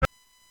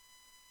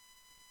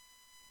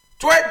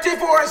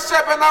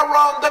24/7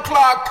 around the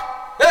clock.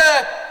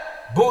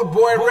 Boot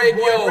Boy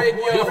Radio,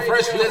 your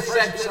freshly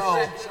set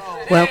sound.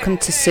 Welcome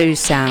to Sue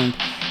Sound.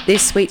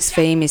 This week's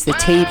theme is the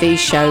TV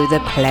show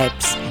The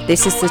Plebs.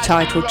 This is the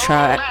title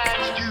track,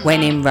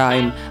 When in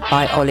Rome,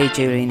 by Ollie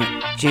Julian.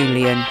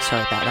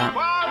 Sorry about that.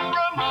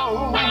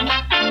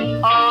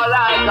 All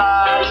I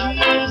got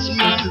is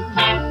you.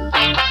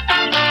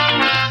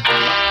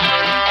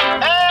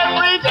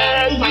 Every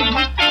day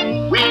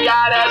we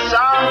got a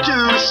song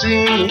to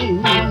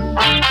sing.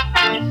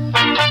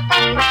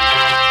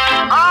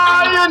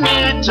 All you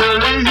need to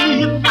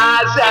live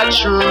as a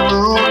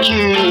true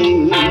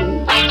king.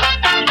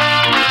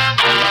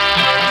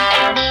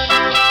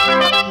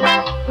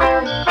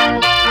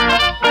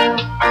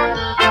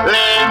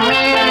 Let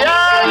me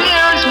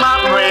use my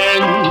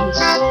friends.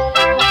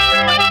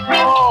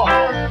 Oh.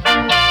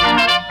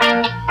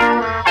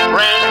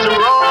 Friends,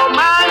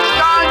 romance,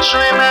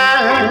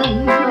 countrymen.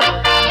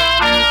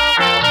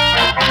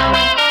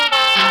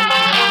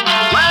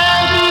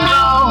 When you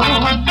know,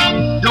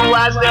 do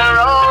as the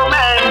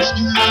romance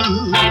do.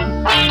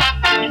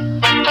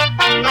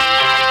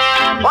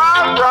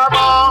 Far from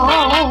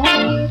home,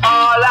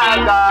 all I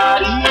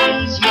got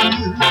is you.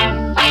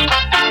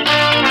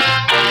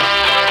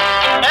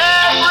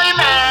 Every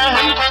man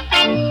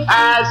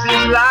has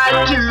his life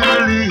to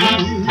live.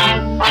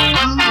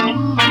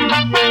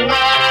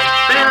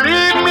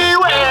 Believe me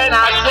when I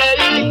say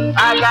I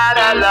got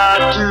a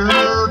lot to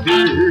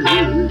do.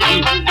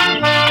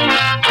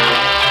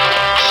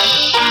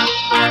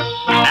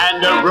 And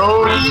the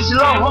road is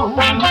long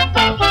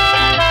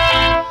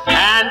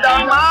and the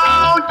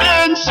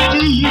mountain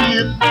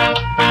steep.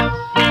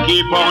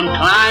 Keep on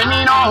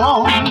climbing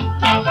on.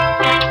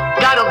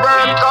 Gotta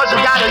work 'cause you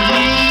gotta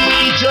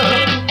eat.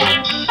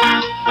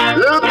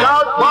 Look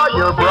out for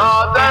your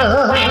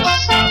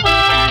brothers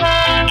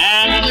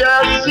and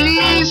your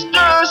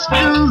sisters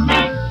too.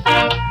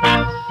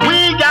 We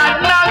got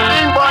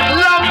nothing but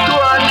love to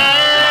our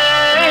name.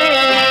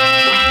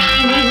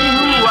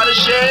 What a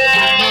shame.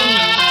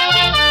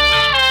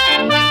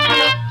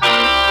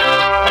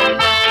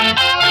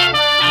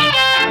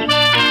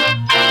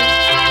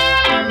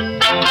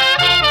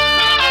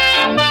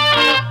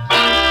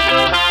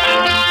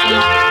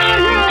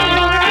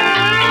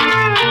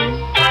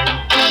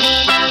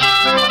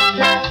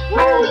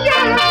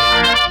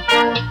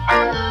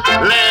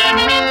 Let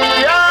me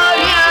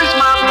use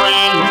my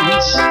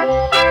friends.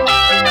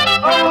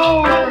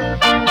 Oh.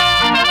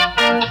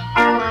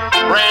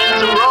 Friends,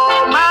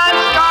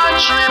 romance,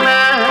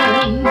 countrymen.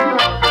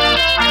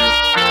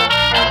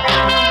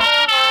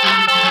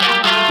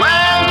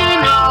 When you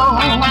know,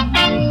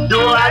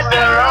 do as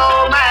the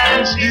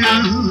romance do.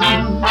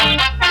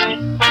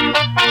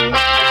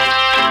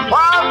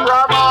 Far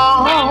from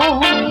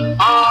home,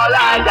 all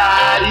I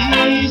got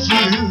is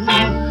you.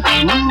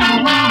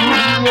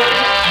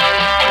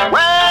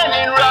 When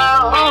in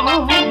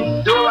Rome,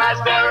 do as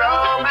the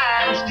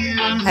romance do.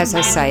 As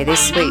I say,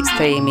 this week's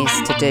theme is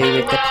to do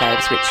with The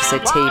Plebs, which is a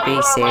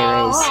TV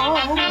series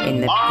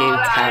in the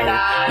UK.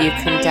 You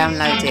can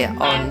download it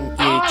on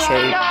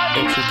YouTube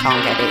if you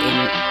can't get it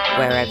in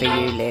wherever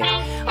you live.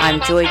 I'm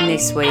joined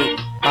this week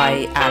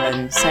by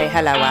Alan. Say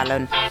hello,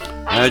 Alan.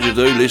 How do you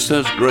do,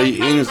 listeners?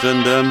 Greetings,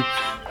 and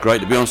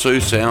great to be on Sue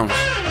Sounds.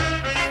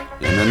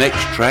 And the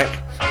next track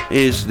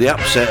is The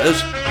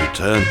Upsetters,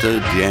 Return to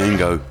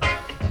Django.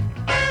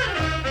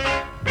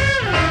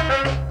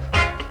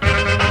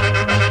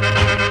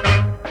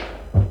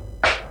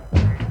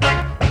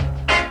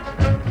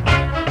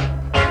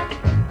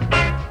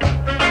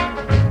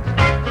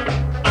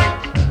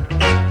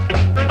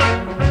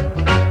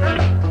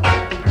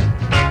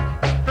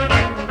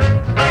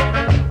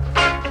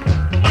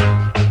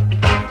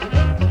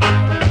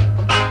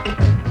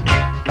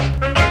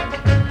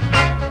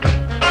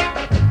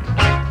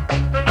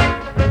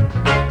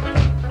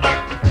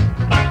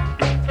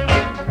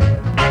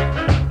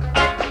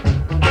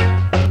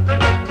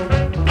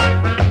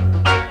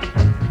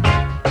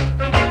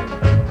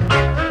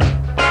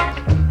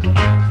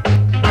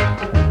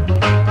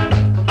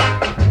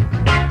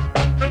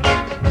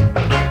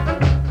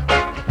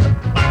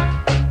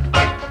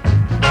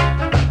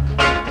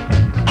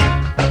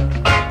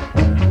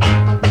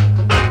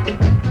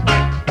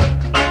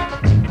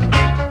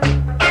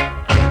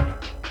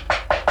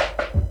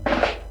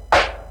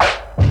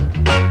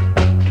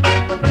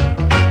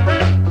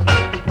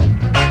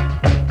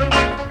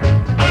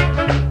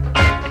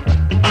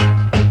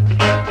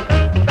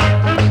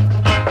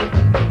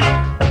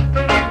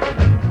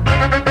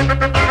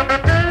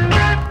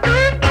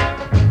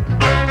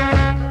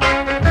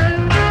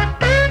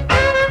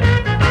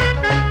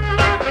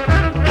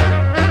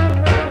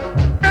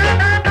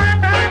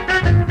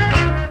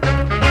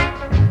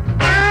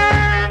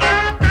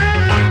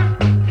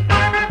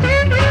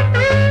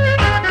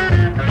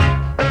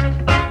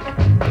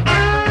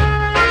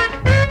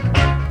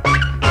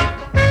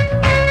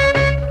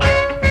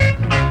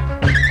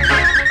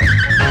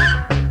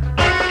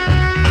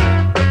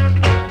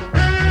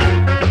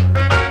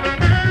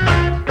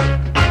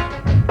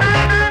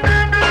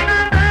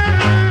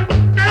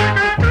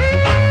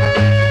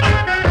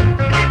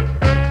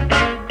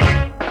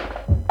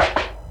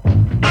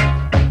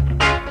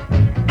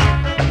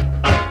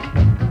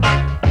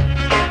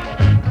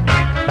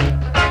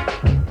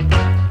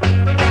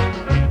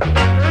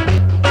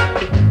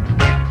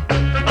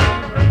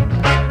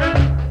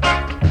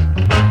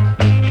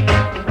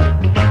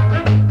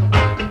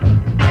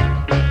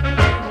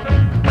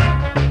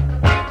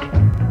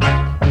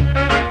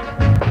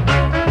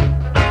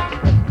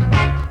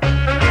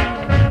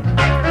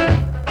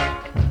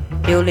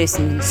 You're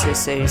listening to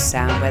Sue's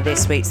Sound, where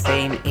this week's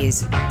theme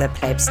is the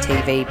Plebs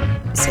TV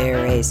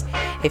series.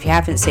 If you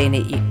haven't seen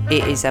it,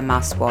 it is a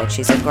must-watch.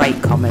 It's a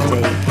great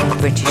comedy,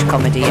 British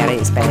comedy at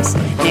its best.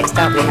 Next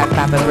up, we have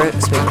Baba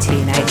Brooks with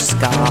Teenage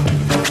Scar.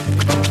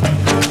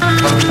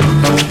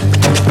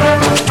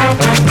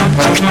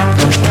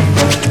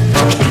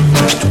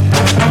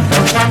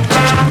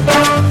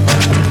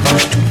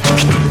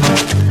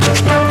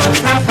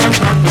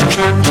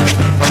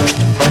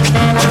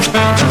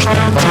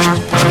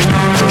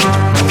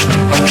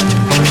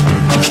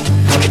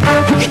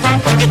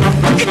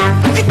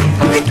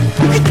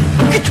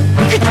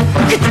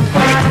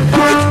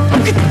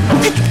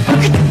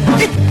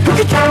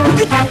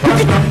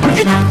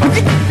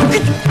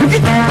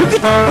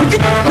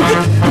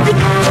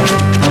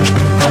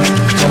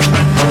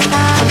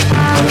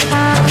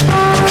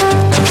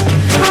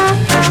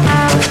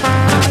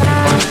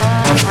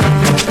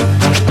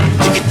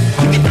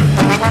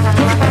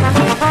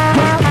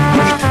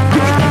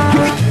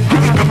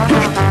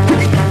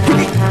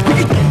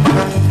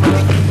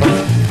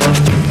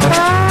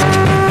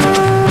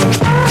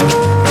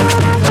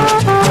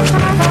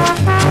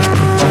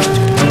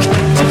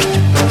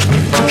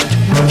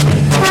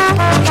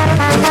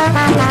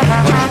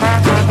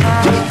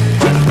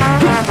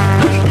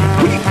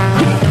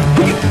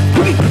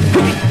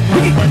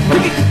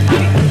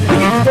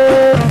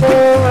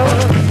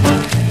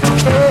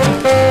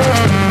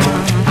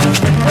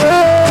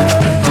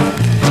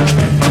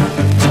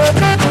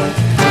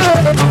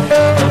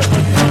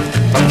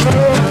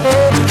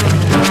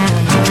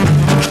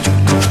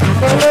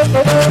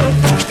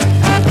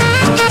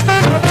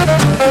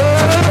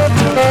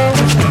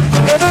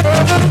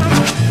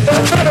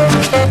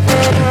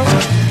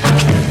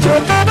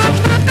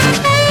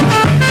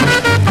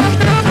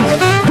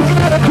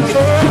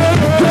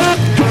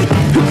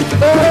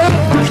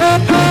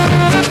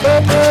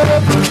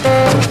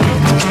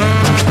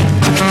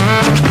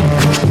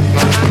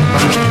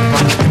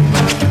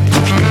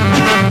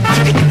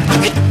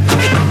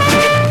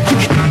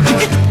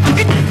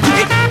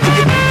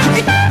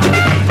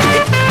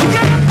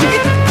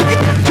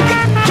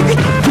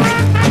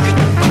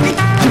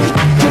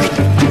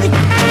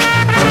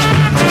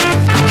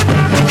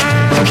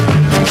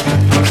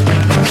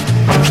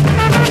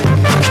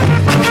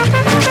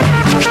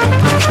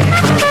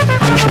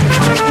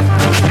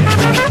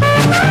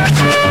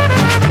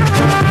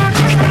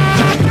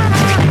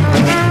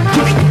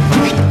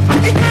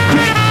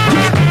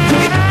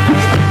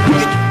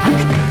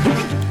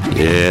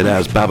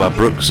 Baba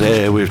Brooks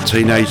there with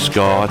Teenage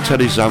Scar. I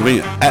tell you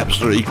something,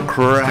 absolutely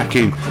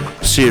cracking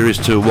series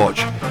to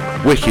watch.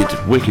 Wicked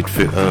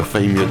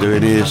theme you're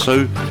doing here,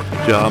 Sue. Do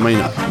you know what I mean?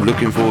 I'm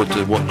looking forward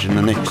to watching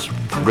the next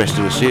rest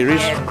of the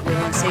series. Yeah, we're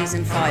on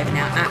season 5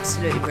 now.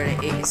 Absolutely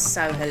brilliant. It is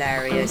so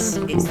hilarious.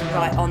 It's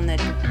right on the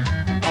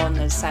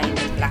same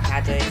as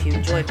Blackadder. If you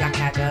enjoy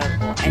Blackadder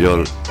or any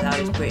of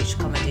those British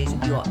comedies,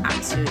 you'll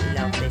absolutely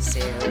love this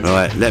series.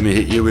 Right, let me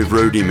hit you with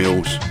Rudy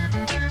Mills.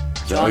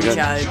 John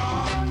Joe.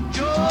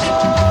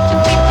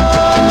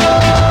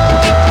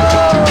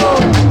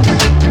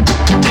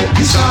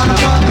 You son of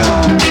a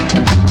gun.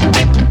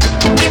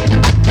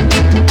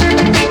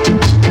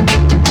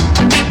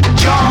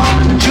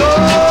 John Joe.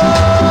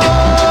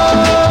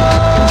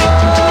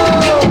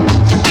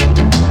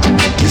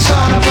 You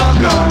son of a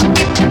gun.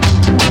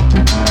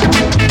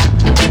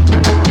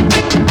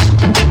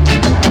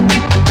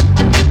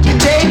 You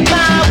take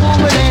my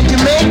woman and you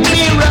make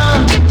me run.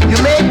 You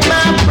make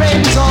my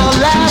friends all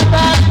laugh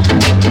at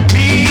me.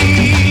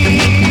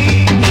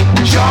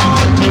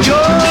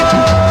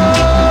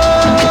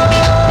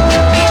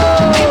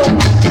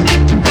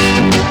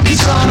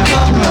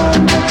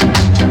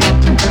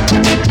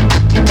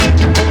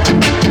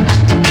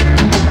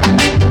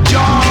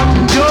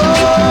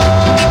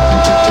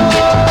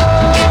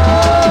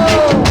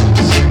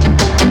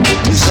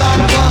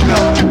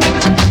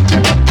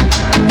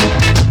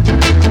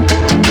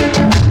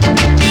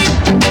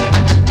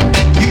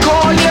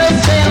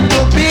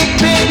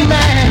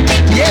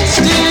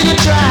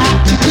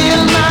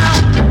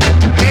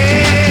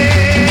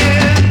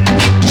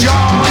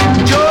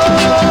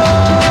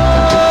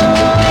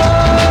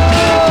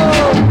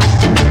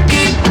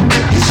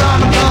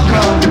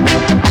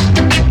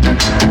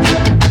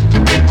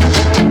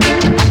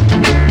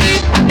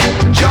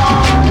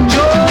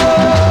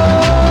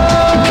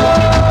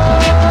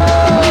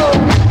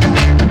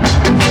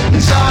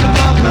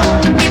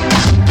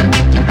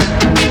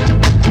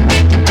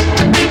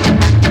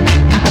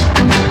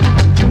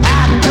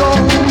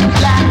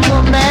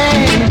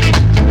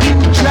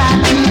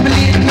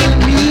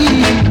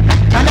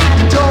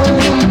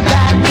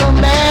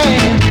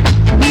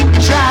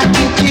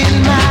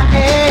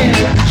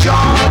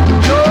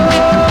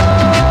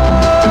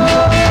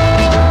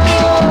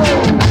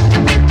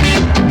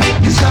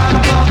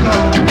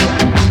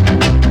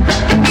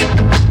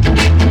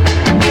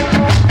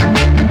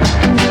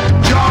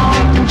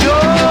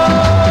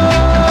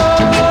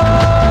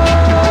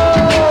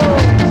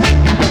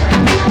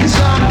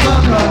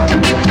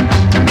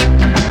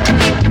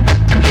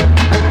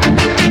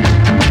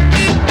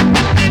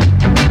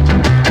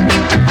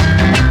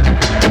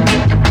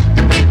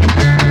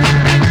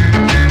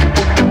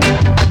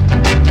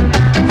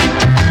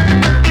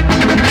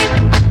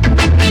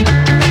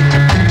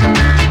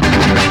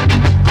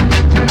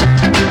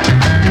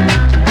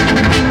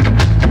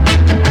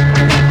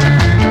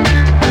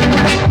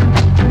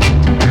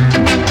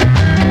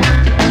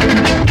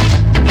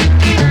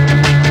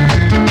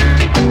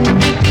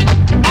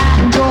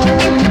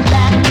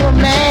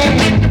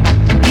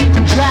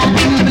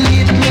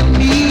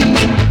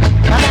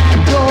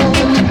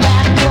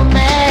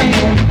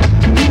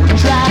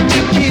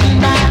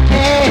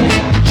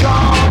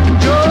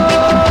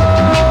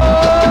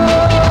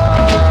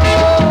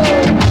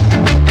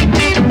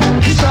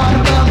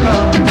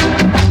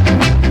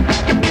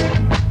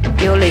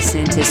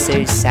 listening to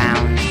Sue's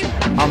Sound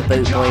on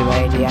Bootboy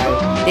Radio.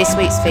 This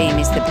week's theme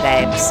is The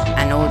Plebs,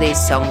 and all these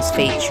songs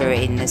feature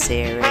in the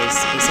series.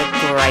 It's a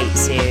great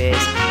series.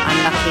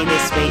 I'm lucky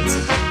this week to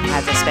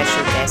have a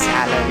special guest,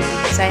 Alan.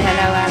 Say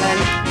hello, Alan.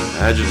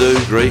 How'd you do?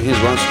 Greetings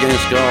once again,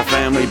 Scar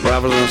family,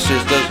 brothers and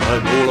sisters.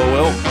 Hope all are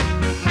well.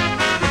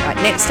 Right,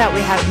 next up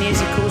we have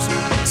Musical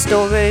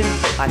Storeroom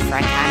by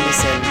Frank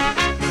Anderson.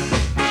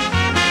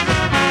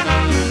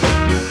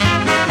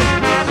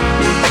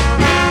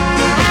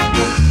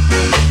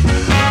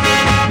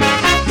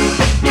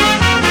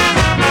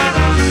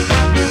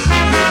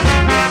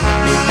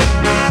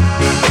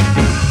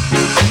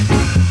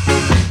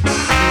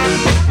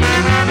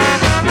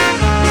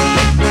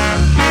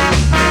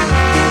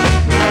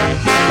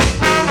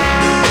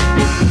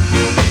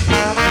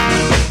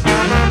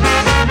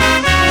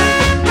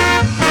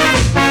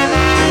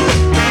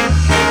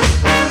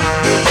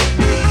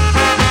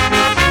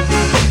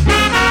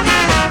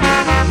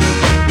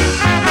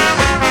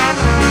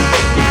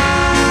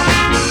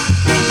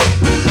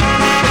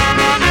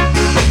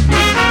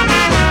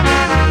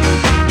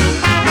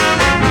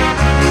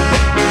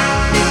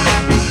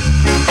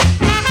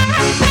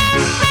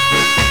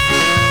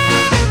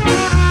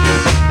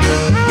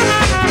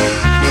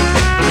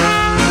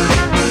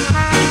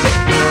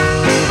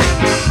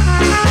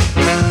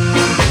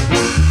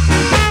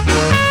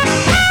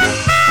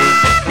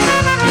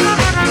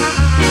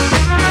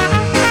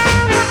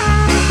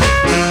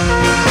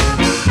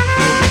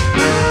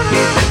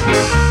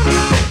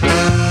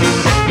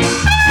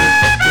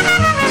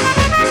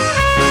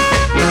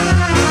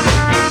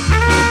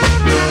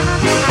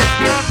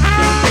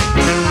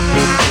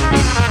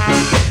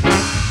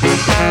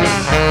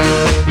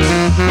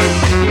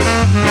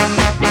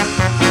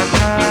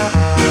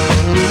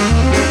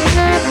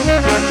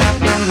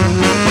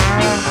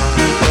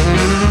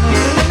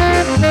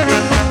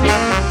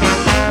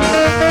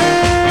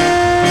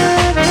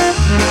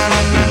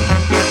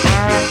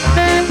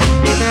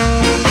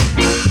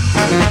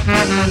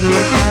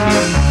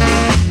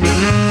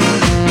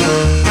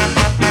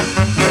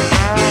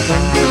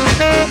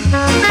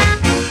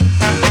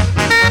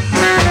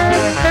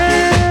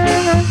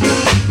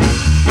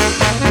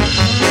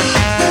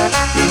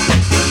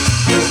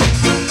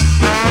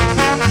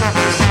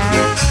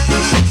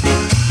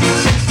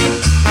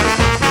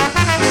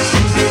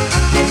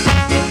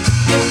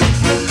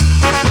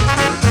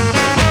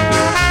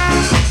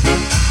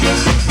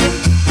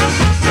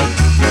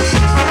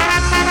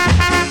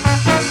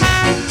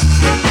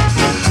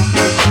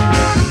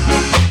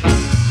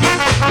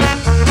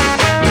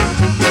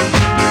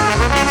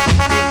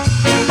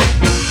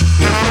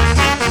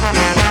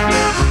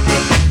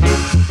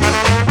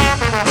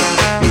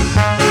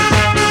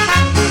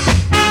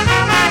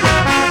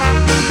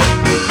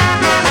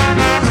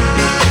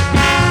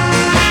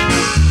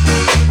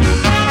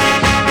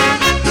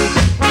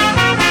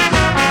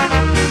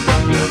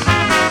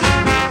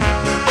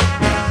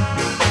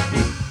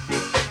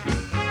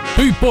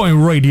 Bootboy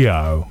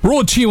Radio,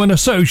 brought to you in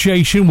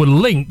association with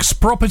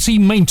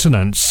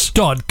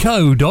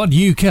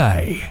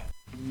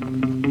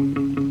linkspropertymaintenance.co.uk.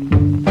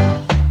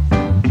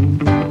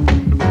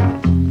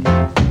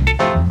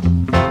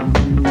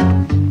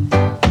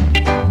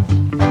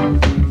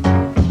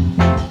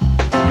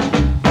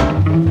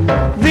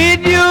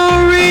 Did you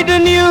read the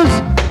news?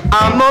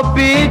 I'm a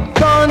bit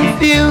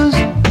confused.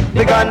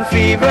 The gun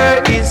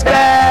fever is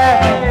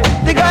bad.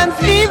 The gun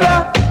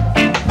fever.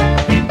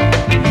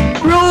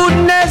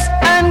 Rudeness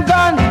and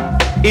gun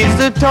is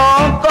the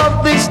talk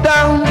of this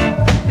town.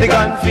 The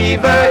gun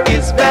fever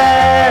is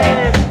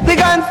bad. The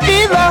gun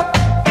fever.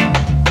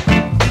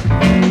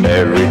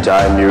 Every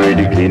time you read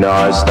the clean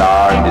or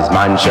star, this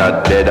man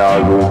shot dead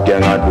or root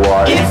gang at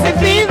war. It's the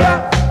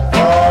fever.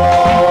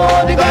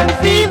 Oh, the gun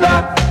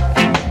fever.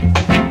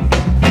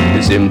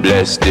 The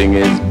simplest thing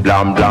is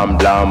blam blam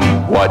blam.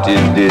 What is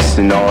this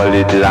in our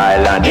little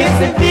island? It's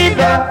the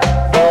fever.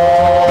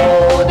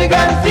 Oh, the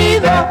gun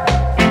fever.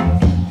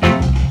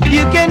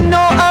 You can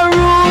know a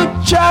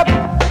rude chap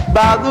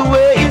by the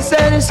way he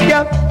said his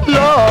cap.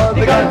 Lord,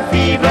 the gun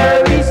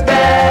fever is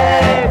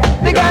bad.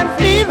 The gun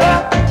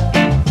fever.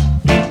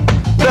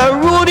 The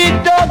ruddy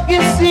dog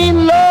is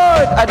seen,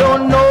 Lord. I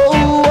don't know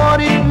what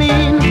it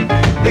means.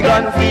 The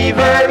gun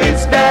fever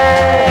is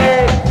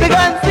bad. The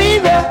gun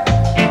fever.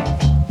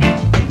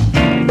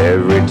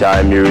 Every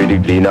time you read the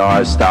clean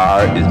or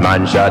star, this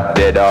man shot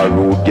dead or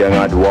root gang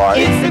at war.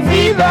 It's the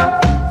fever.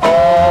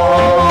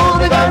 Oh,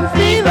 the gun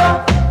fever.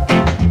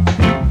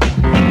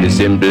 The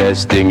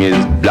simplest thing is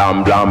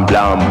blam blam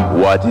blam.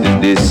 What is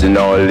this in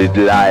our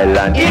little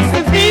island? It's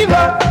the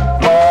fever.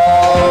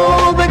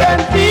 Oh, the gun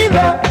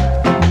fever.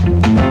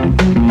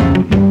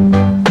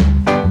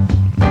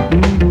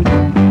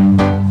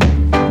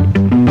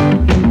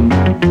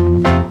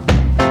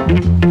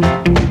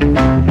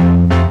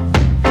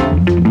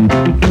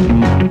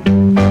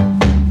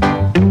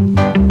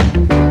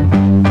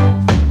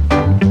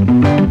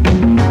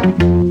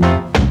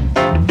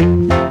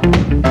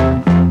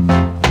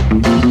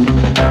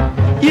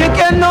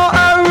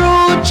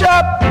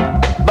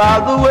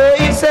 about the way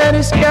he said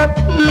he's kept.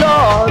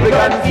 Lord, the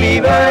gun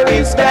fever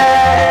is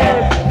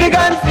bad. The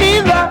gun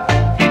fever.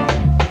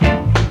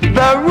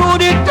 The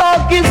Rudy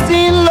talk is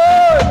seen,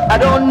 Lord. I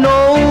don't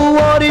know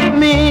what it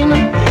means.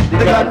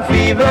 The gun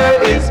fever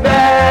is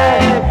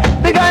bad.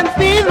 The gun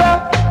fever.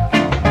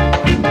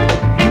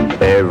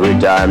 Every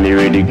time you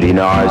read the clean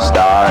or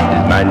star,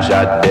 this man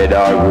shot dead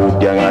or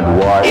root young at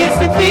war. It's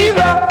the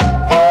fever.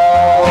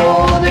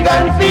 Oh, the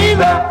gun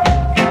fever.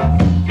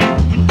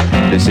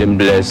 The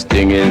simplest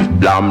thing is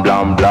blam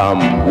blam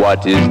blam.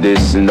 What is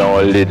this in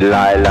our little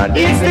island?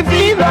 It's the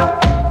fever.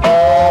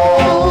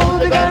 Oh,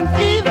 the gun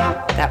fever.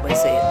 That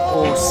was it.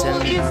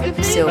 Awesome.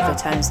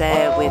 Silvertones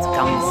there with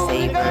Gun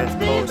Fever, of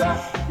course.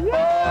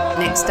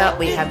 Next up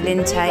we have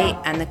Linte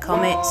and the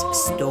Comets,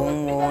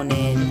 Storm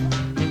Warning.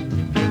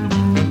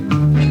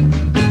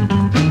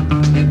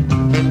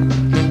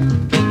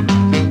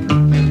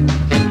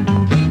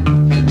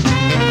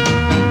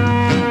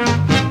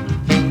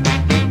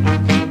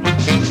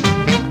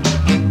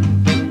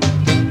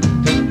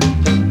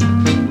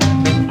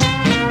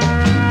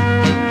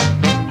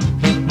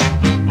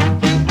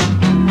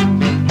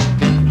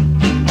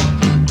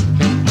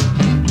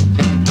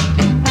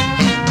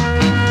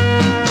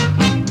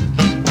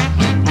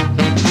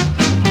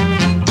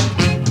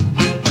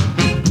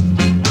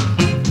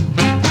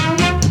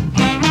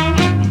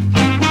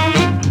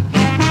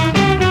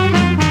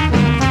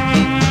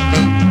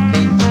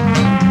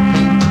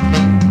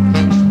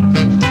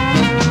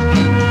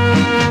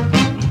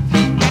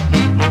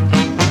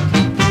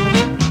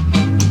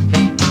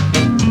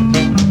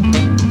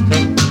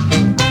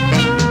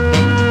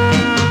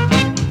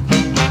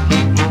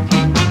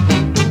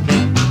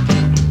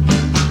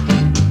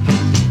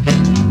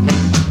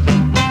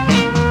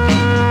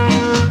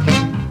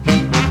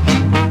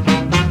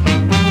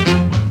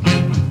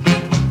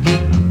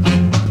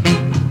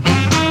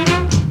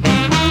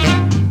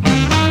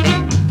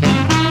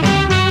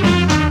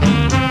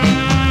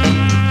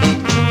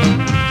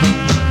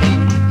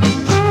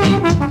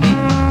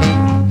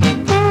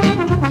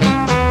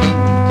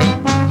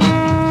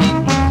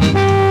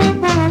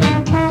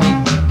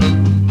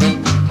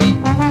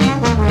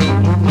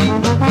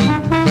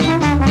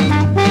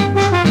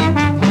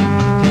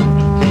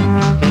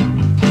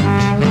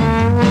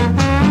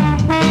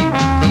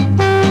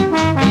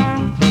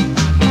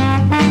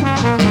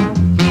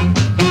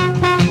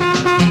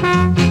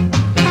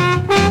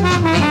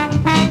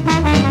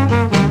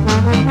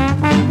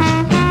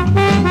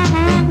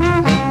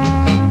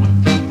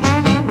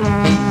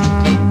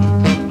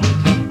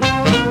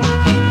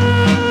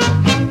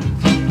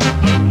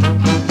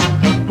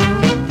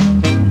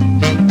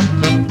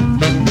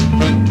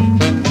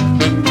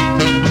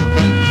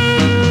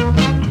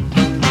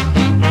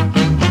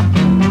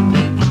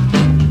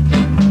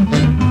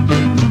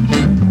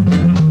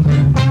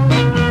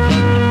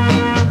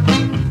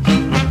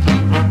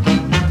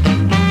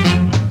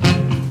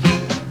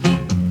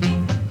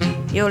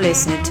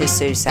 Listening to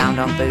Sue Sound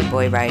on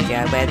Bootboy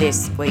Radio, where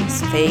this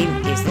week's theme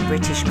is the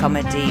British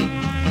comedy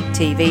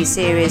TV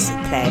series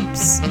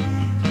Plebs.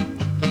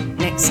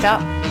 Next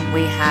up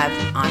we have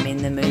I'm in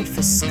the Mood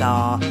for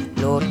Ska,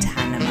 Lord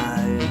Tanamo.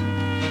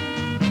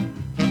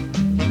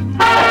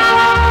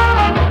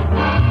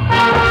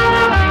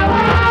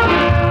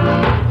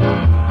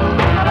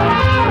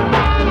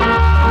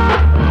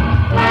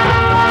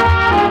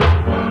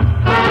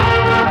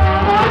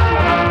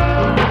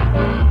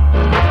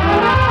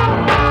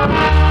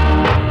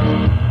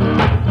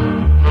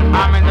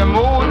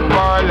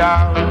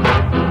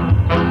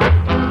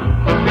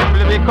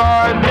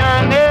 Because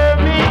you're near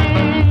me,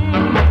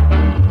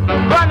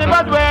 funny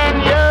but when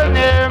you're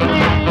near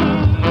me,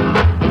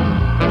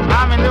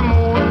 I'm in the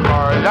mood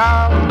for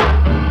love.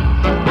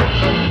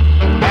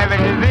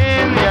 Everything's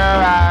in your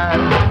eyes,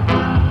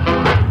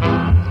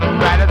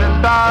 right at the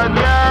start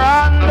you're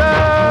under.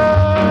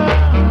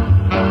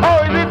 Oh,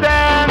 is it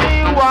any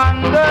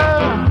wonder?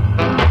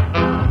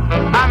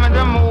 I'm in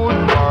the mood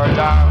for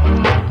love.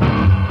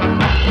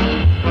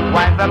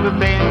 Why stop to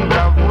think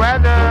of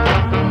weather?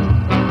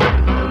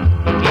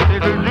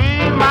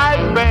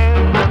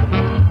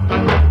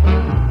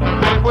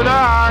 Put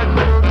our hearts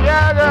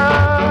together.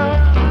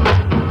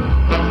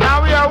 Now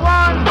we are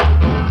one.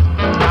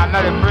 I'm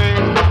not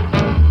afraid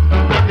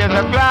if there's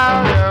a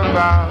cloud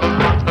about.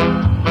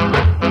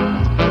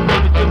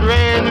 If it should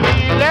rain, we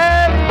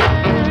let it.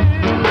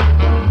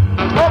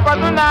 Hope I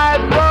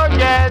tonight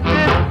forget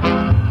it.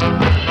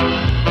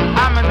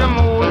 I'm in the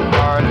mood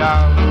for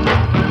love.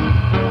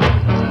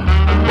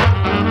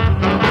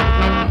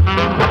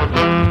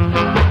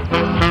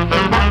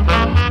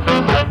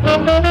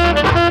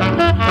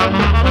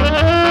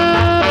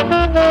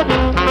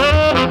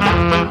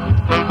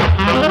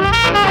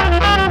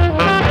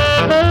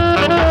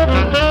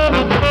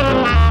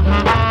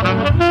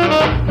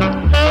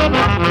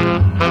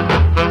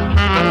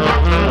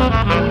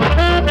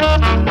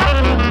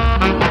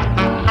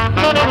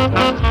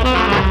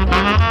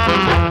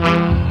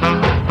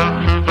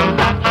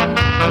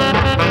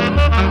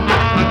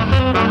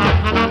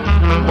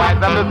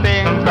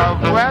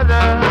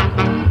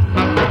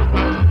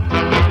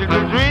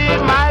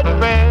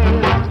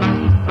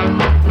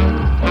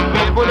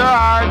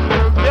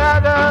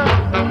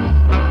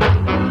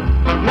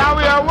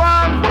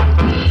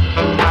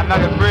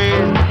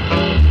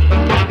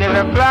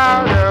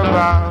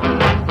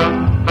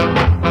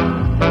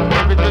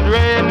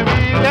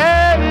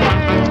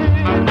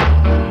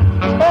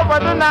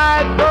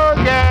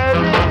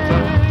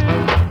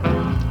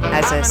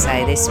 I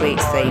say, this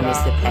week's theme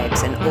is the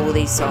Plebs, and all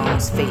these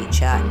songs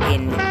feature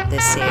in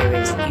the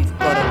series. You've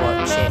got to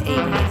watch it,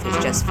 even if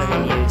it's just for the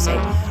music.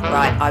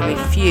 Right, I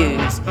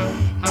refuse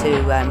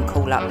to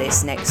call up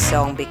this next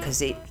song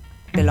because it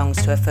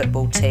belongs to a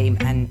football team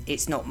and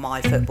it's not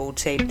my football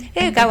team.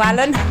 Here you go,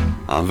 Alan.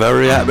 I'm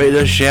very happy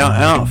to shout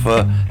out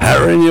for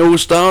Harry and the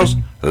All-Stars,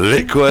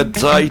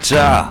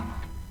 Liquidator.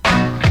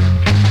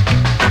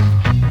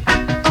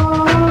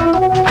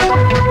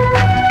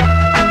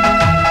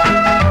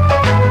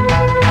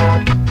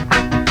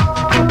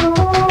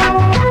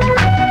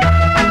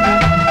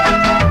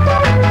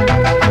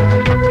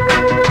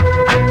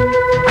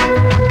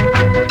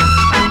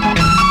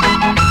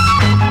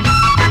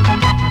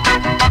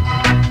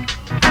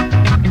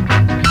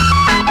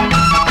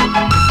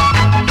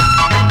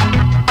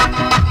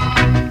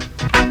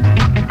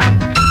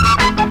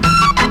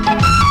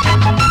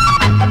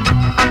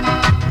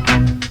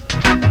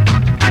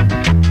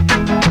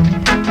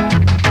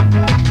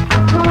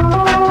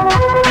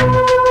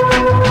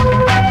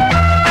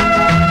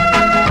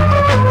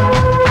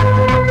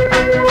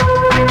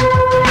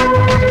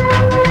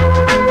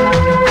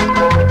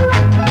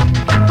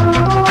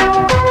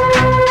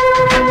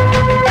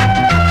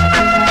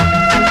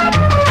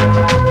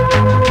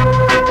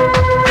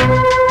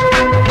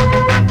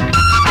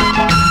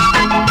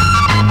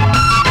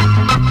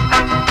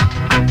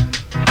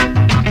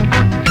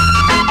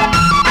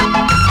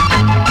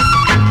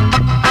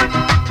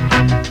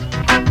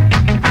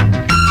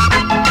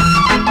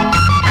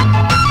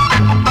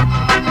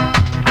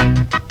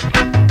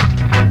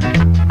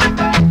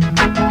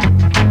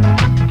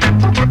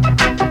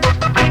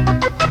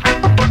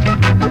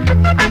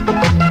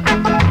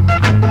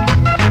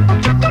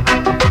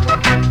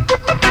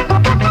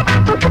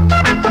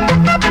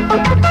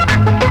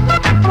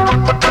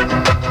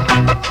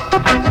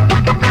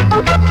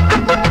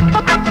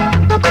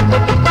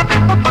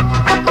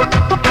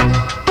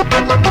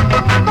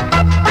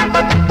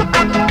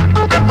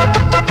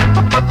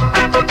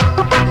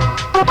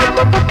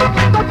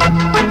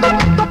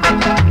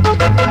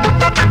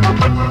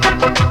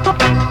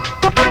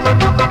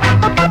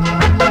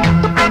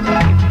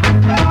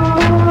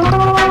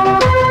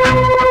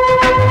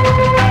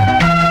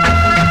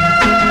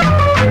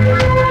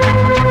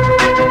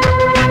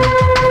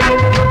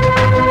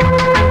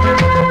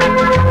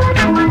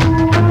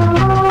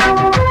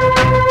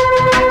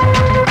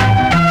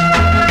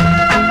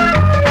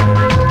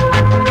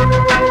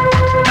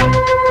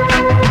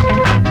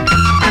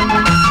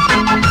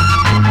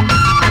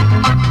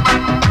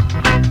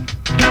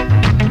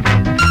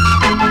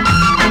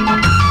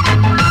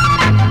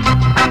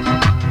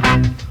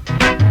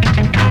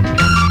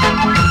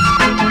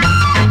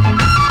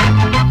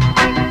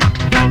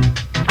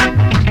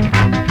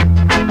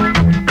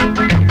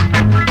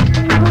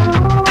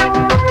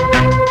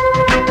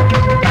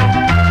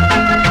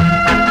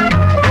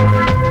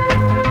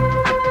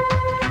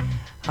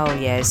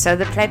 So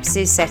the Plebs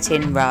is set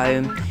in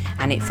Rome,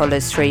 and it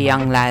follows three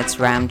young lads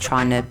around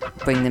trying to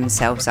bring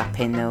themselves up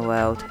in the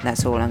world.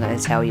 That's all I'm going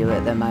to tell you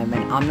at the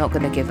moment. I'm not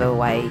going to give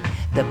away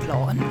the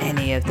plot on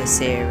any of the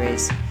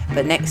series.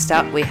 But next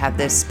up we have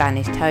the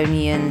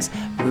Spanitonians,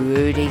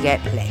 Rudy Get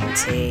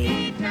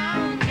Plenty.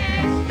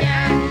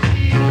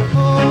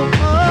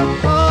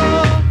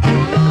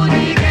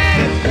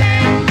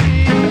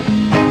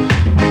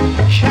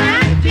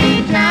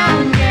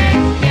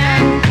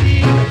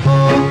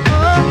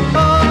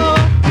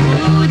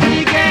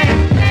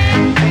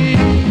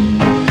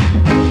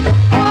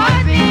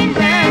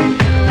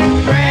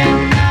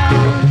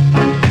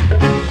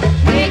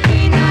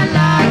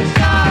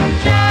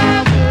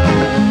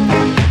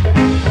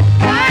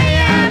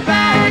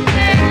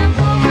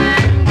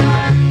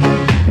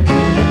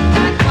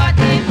 What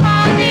they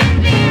call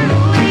in the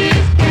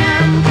Rudy's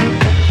camp.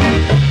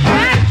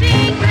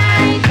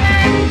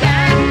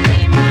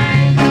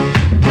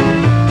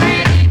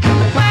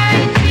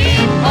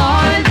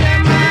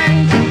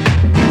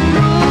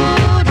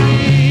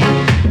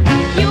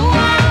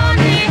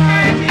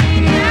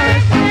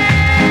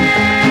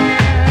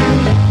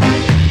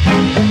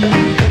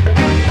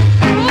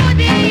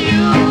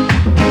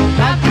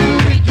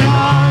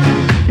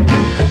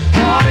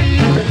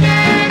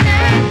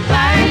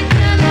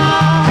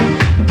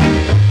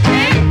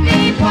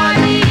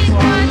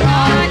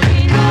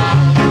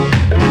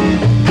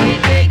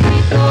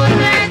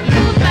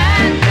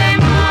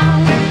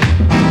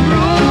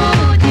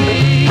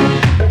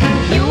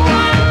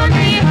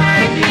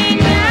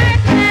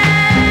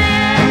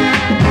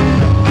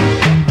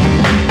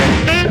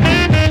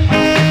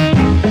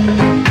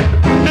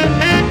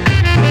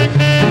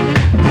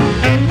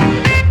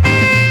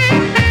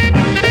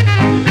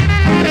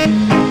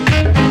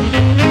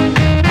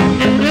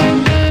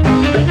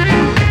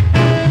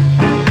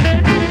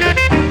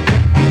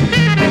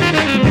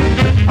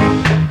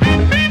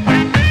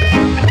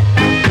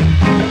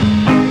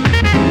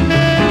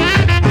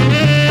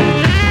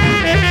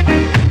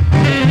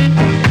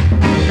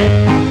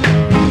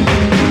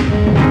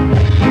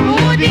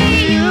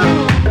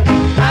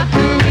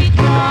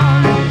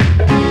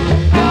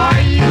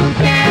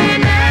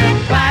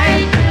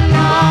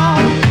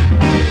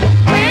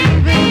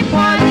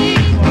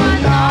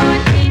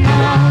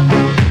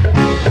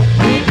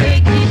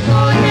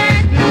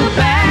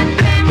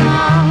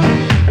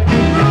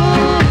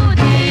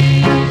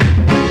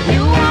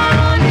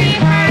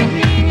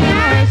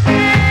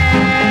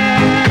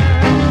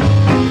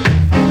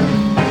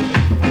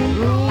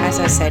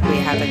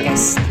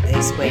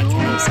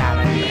 speaking is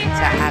Alan.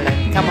 So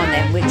Alan, come on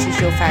then, which is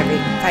your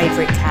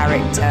favourite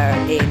character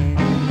in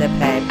the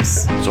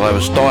Plebs? So either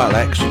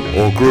Stylax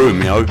or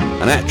Grumio,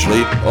 and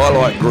actually I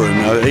like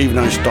Grumio, even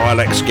though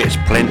Stylax gets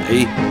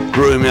plenty,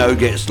 Grumio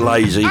gets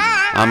lazy.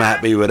 I'm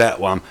happy with that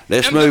one.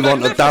 Let's move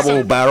on to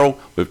Double Barrel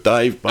with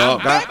Dave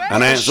Parker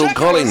and Ansel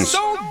Collins.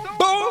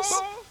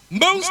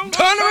 Most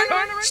tolerant,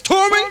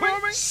 storming,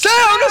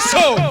 sound of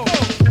soul.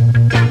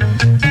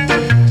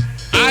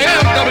 I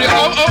am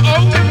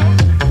W-O-O-O,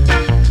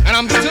 and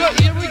I'm still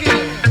here again.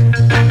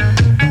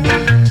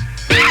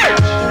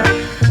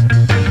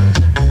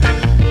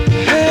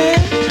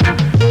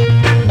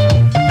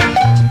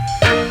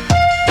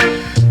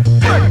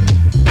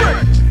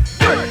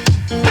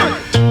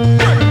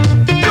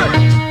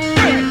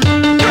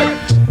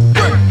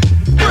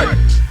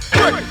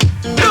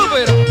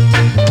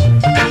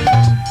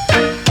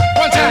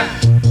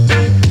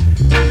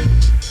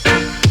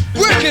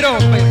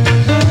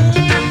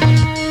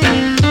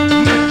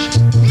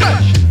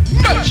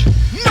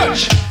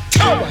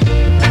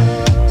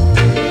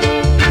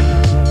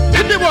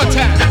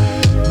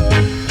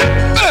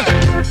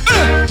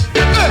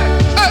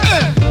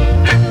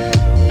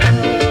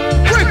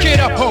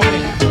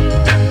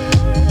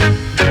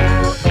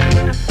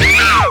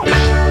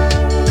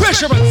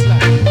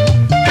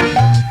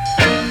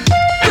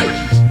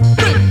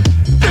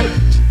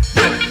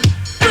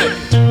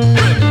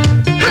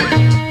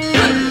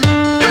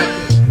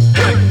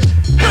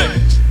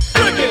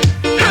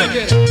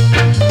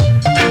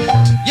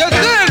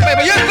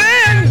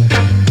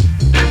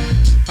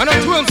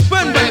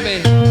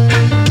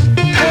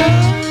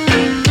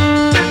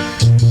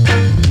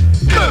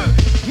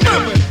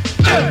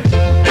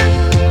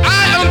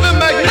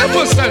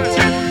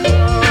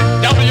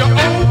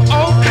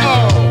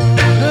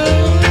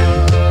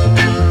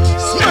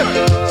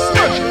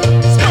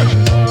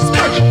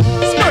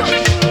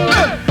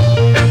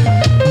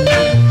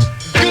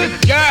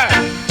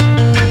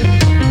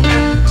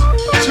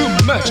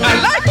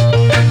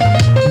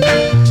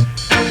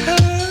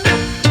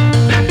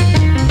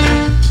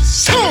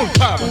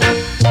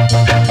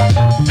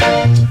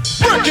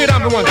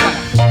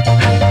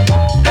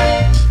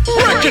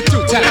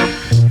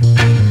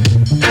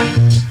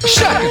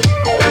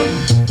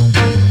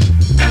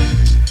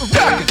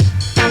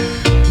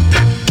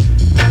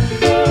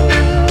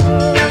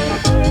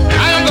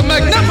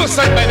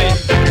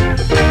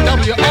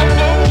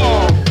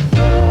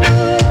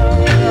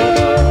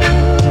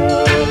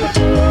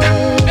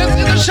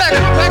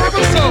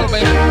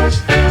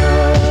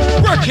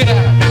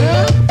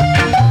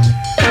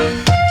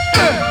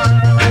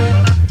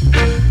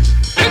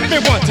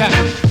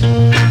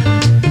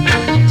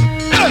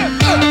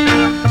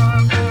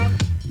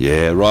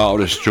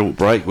 Short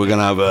break. We're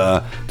gonna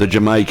have the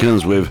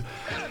Jamaicans with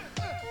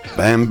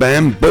Bam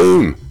Bam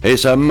Boom.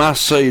 It's a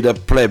must see, the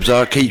Plebs.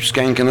 I keep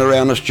skanking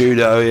around the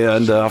studio here,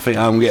 and I think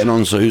I'm getting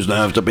on Sue's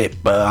nerves a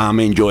bit, but I'm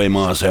enjoying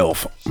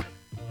myself.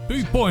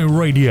 Bootboy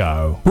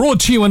Radio, brought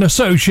to you in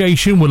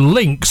association with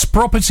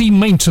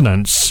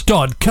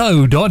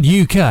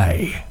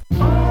linkspropertymaintenance.co.uk.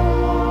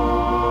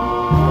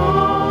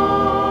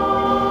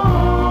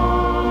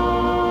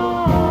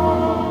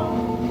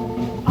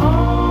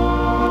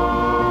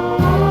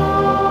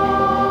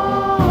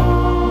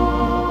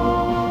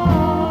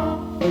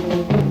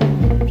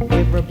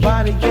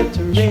 Everybody get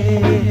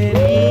ready,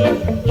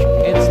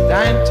 it's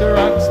time to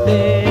rock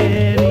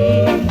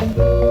steady,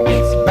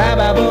 it's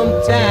Baba Boom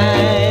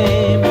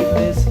time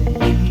this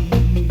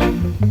year.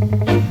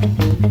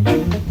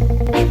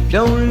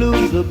 Don't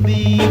lose the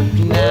beat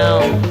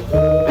now,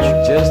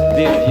 just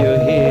dip your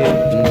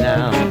head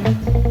now,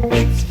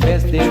 it's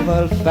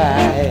Festival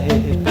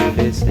 5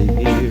 this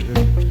year.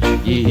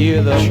 You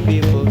hear the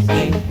people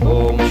sing,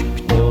 boom,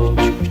 boom,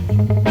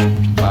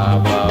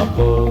 Baba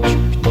Boom.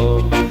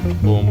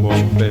 Boom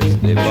boom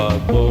festival,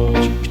 boom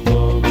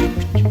boom,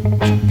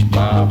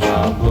 ba ba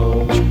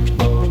boom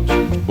boom,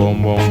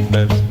 boom boom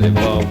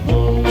festival,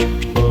 boom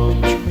boom,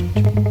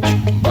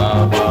 ba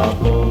ba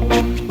boom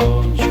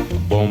boom,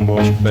 boom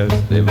boom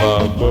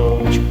festival,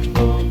 boom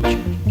boom,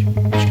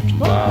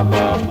 ba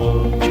ba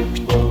boom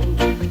boom.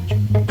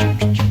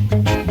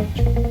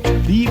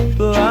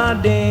 People are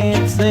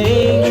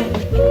dancing,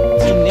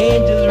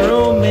 teenagers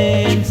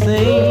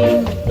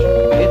romancing.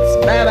 It's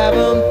ba ba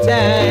boom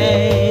time.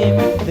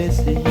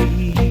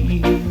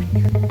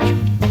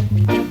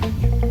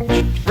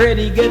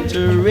 Freddie, get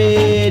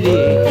ready,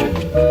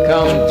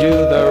 come to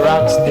the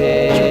rock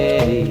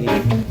steady.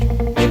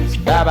 It's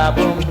Baba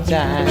Boom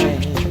time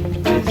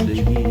this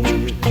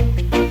year.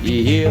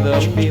 You hear the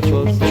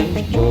people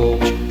sing, boom,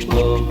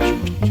 boom,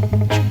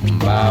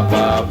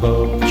 Baba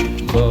Boom,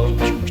 boom,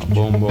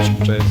 boom, boom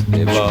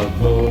festival,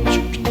 boom,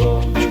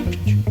 boom,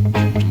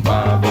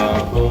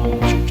 Baba Boom,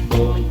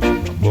 boom,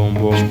 boom,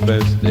 boom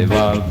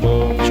festival,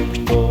 boom,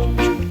 boom,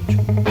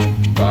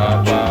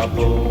 Baba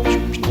Boom.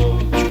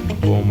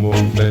 Boom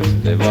boom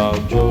festival,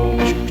 boom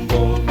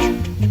boom,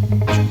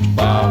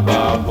 ba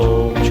ba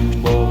boom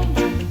boom.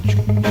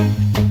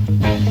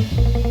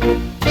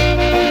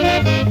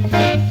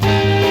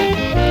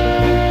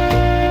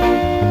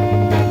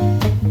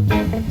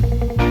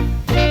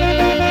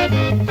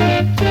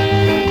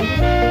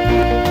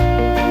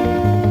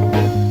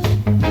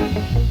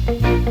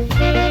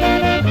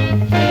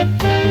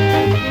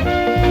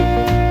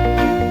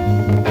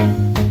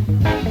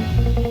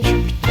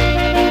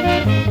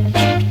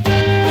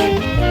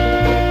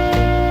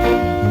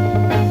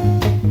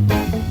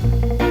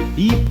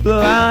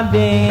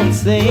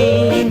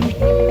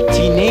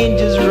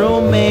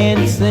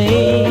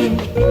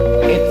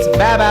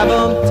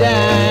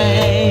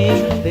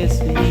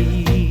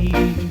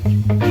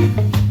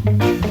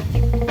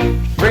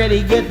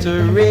 get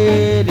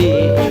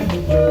ready,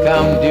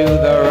 come do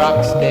the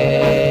rock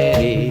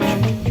steady.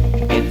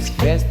 It's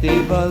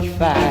festival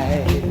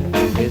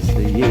 5 this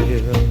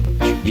year.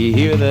 You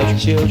hear the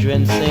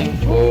children sing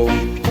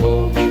boom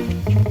boom,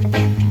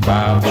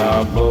 ba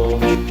ba boom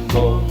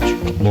boom,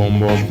 boom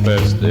boom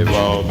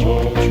festival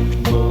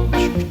boom boom,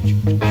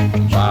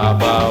 ba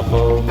ba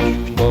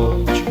boom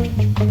boom.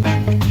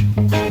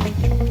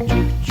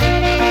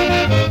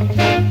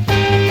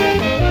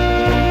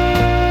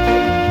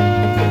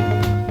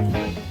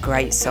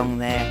 Great song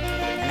there,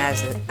 and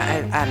as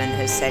Alan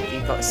has said,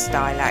 you've got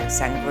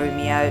Stylax and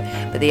Grumio,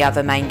 but the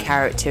other main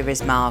character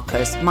is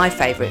Marcus. My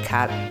favourite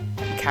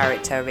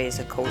character is,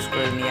 of course,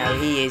 Grumio.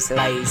 He is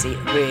lazy,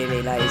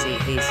 really lazy.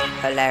 He's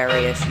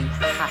hilarious. You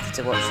have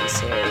to watch the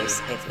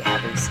series if you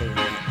haven't seen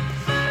it.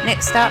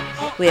 Next up,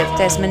 we have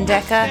Desmond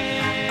Dekker,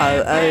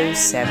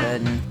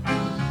 007.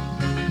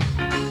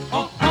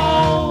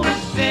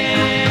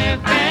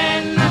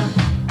 007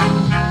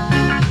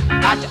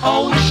 at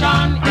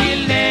Ocean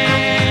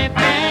 11.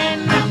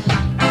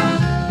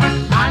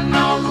 I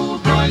know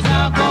rude boys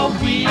are go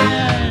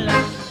real,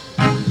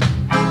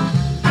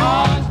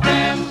 'cause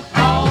them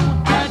out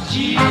of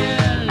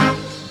jail.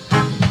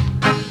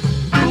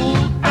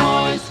 Rude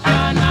boys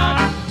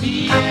cannot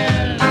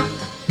feel,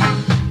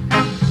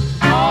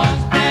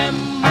 'cause them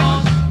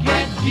must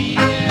get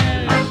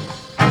bail.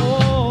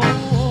 Oh,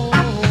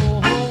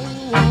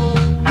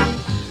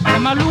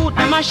 them a loot,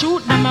 them a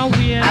shoot, them a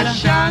wheel.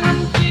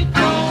 Ashanti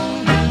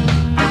town.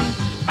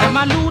 Them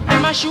a loot,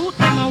 them a shoot,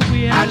 them a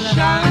wheel.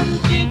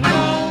 Ashanti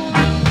town.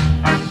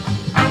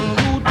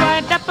 Rude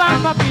boy the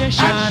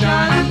probation.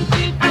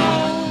 Ashanti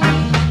town.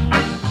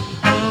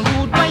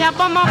 Rude boy a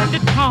bomb up the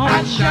town.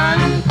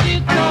 Ashanti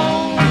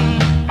town.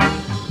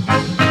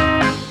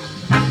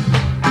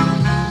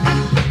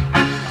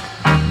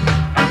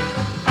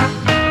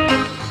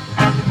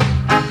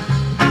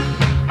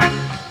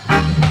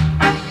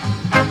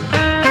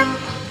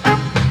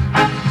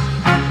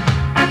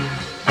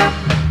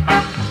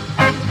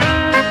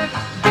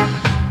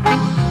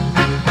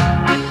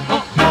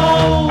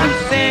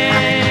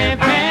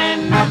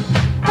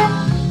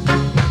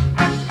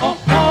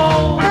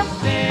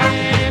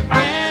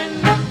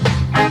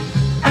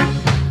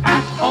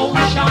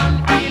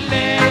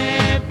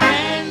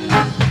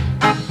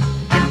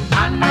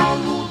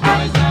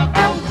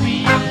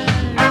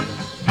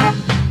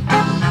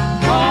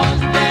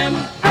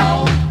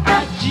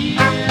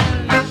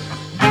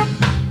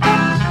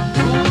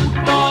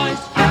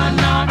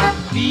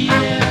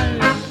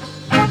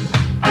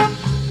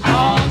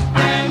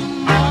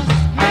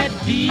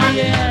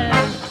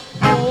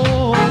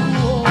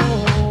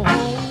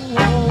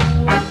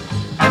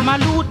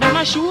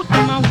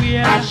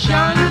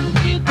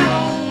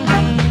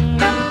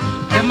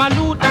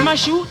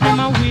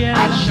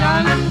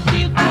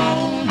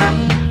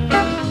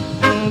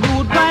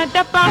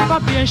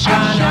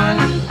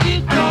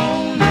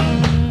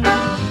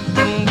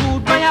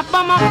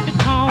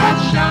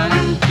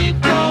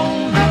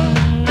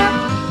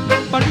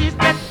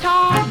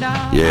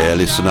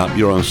 Listen up,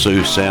 you're on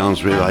Sue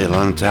Sounds with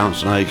Alan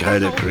Townsend, aka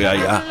the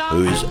creator,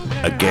 who is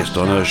a guest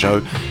on her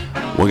show.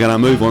 We're going to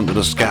move on to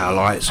the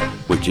Scatterlights,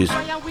 which is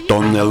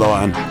Don the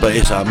Lion, but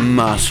it's a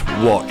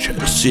must-watch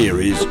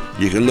series.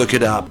 You can look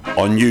it up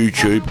on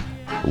YouTube,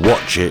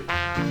 watch it.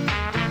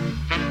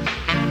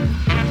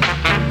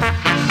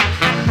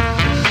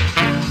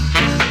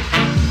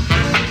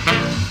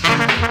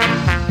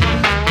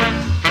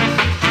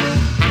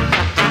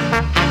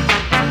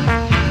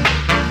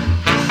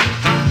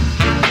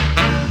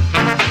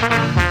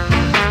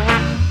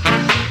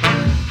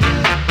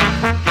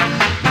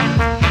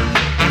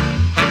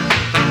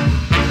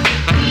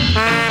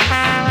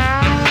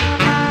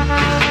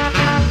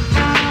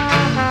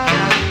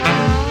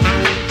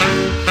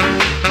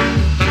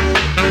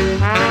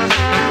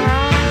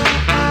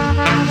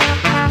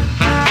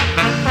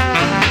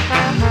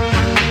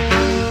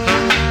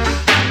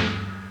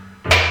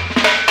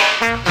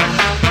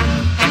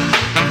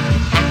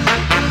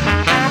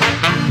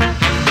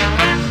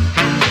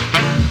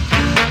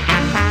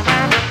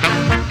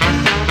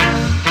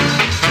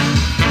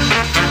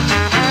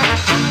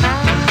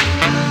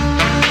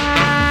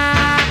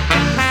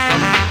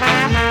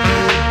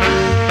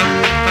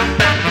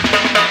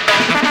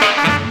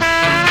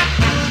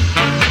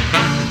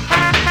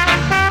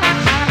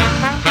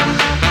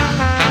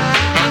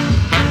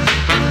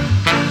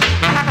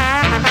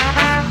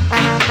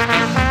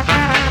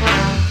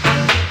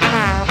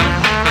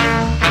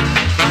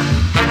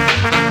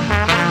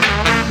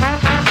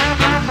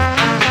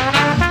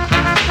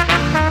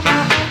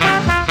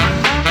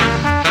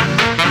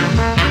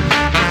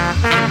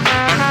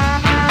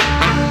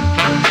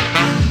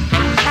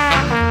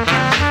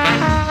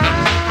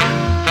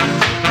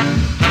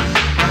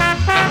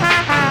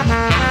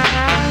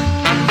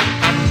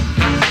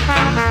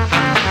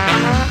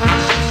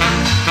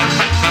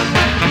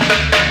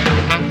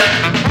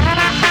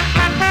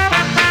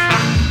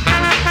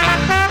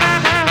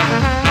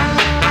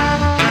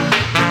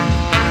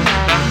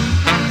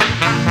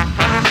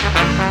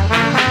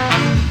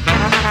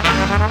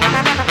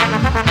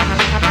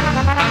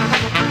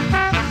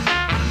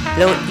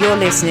 You're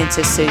listening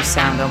to Sue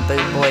Sound on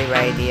Bootboy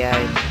Radio.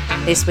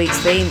 This week's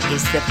theme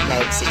is The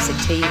Plebs. It's a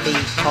TV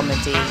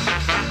comedy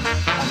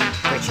on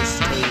British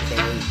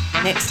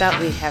TV. Next up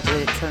we have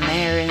the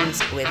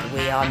Canarians with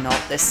We Are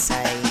Not the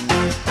Same.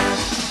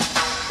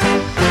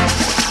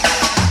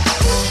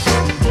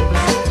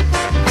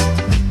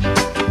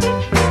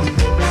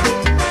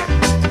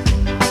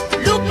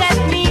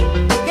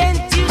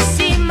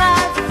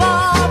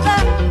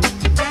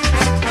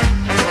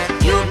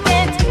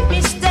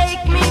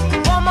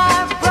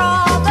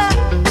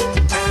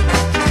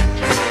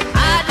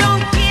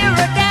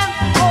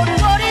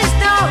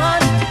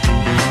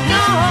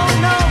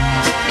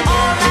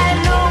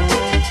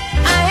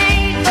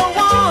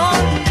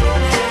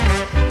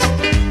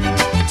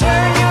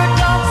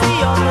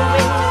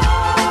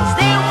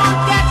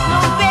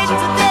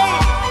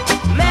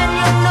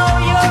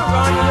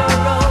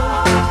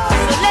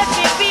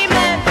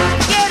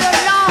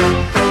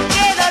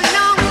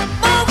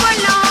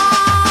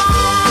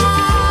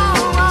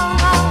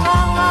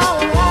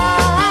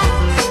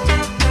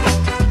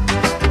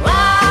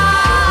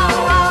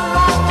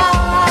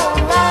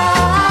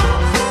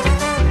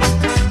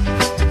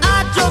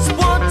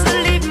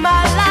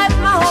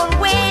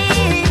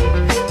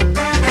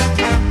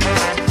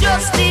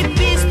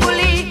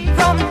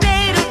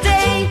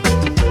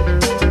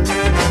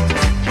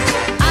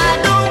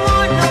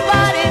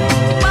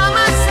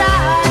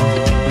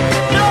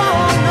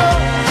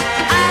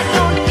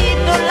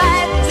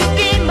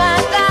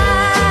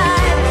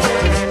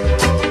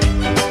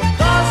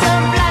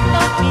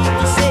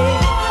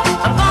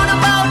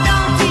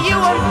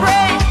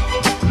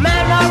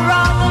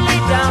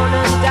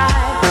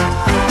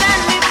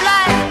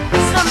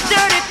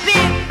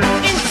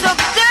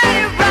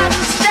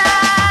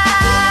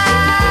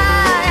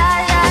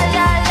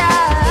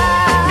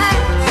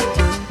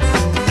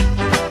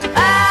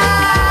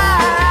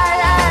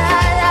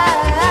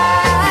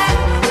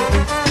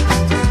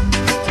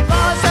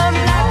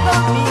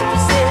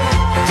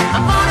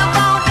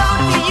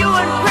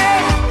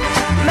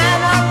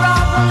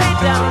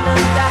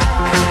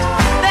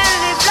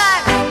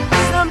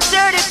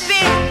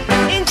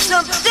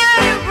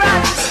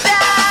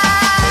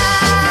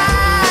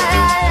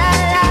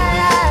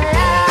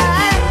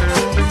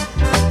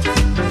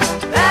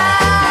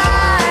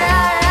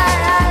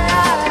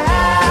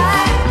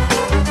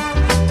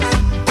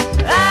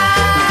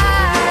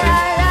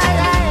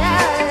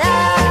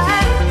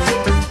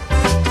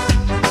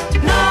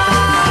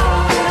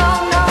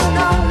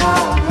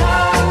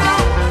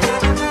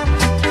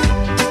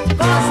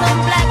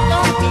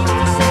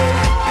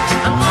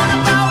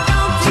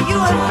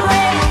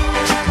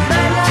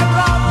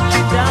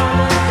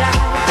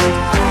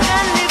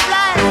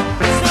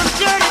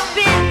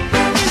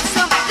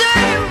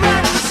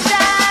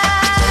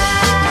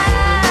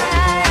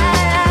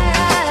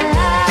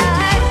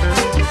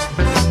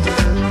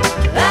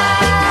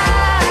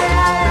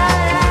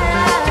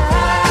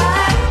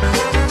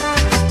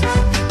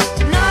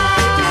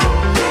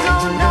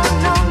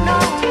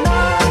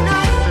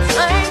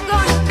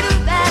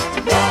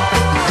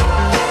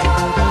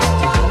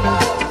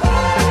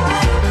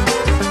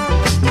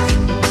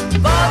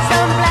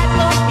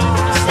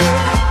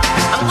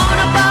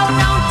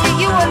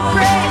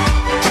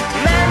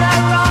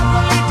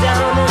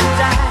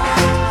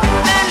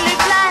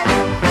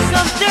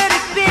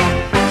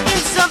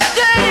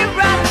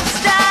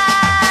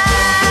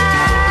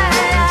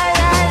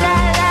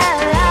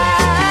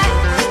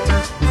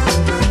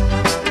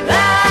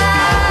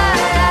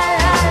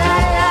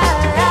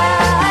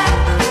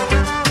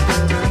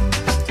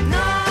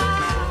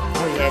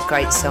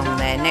 Great song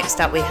there.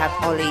 Next up we have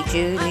Ollie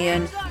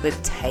Julian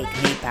with Take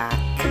Me Back.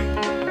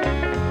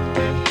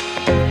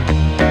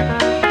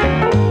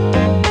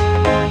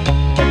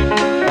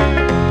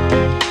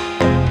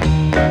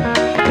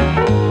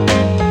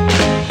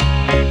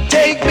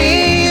 Take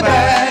me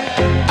back,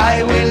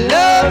 I will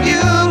love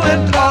you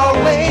and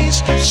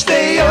always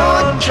stay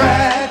on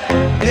track.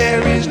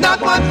 There is not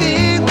one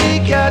thing we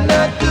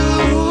cannot do.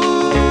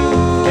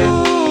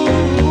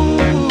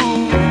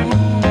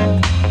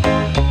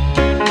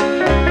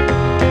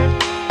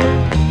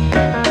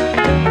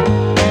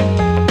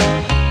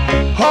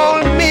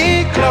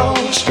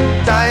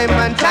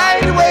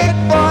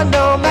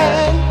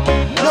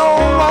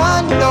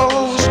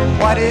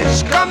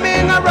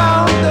 Coming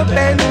around the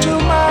bend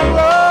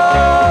tomorrow.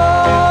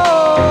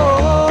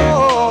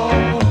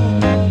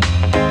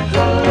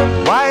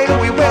 While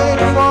we wait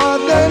for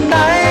the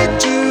night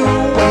to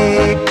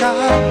wake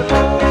up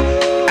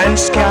and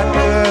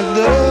scatter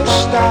the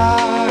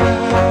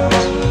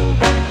stars.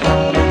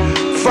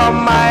 From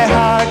my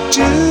heart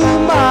to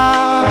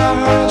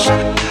Mars,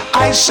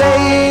 I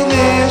say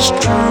this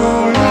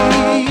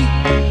truly.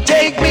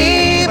 Take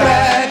me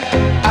back,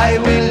 I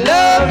will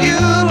love you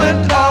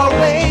and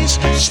always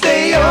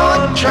stay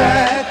on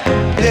track.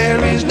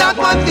 There is not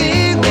one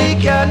thing we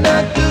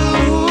cannot do.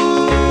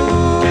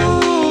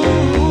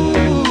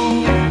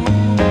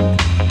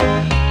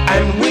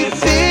 And with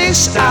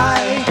this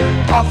I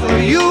offer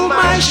you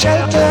my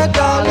shelter,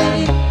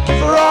 darling,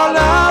 for all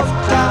of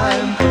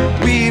time.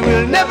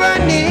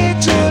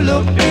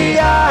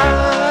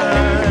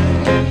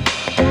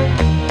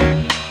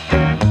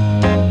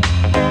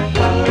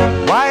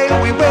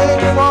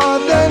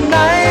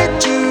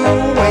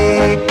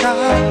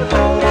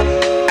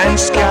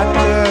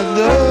 scatter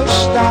the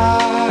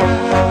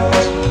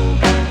stars.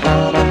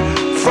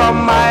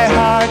 From my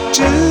heart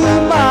to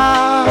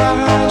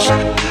Mars,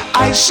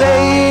 I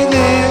say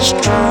this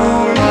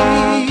truly.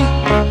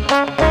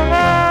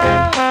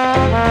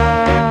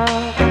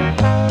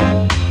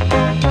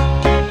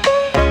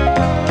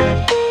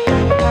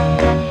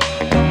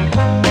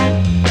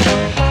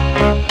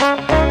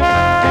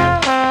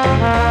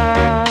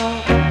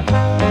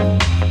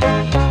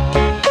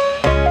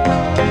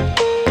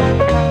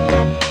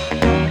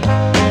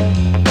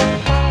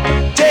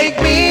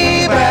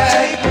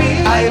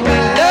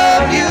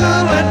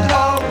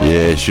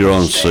 Yes, you're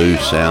on Sue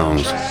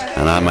Sounds,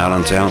 and I'm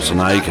Alan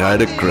Townsend, aka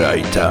the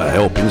Creator,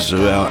 helping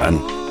Sue out and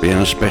being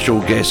a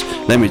special guest.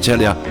 Let me tell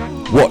you,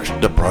 watch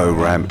the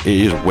programme, it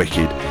is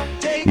wicked.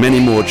 Many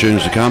more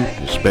tunes to come,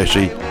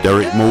 especially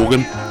Derek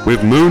Morgan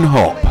with Moon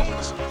Hop.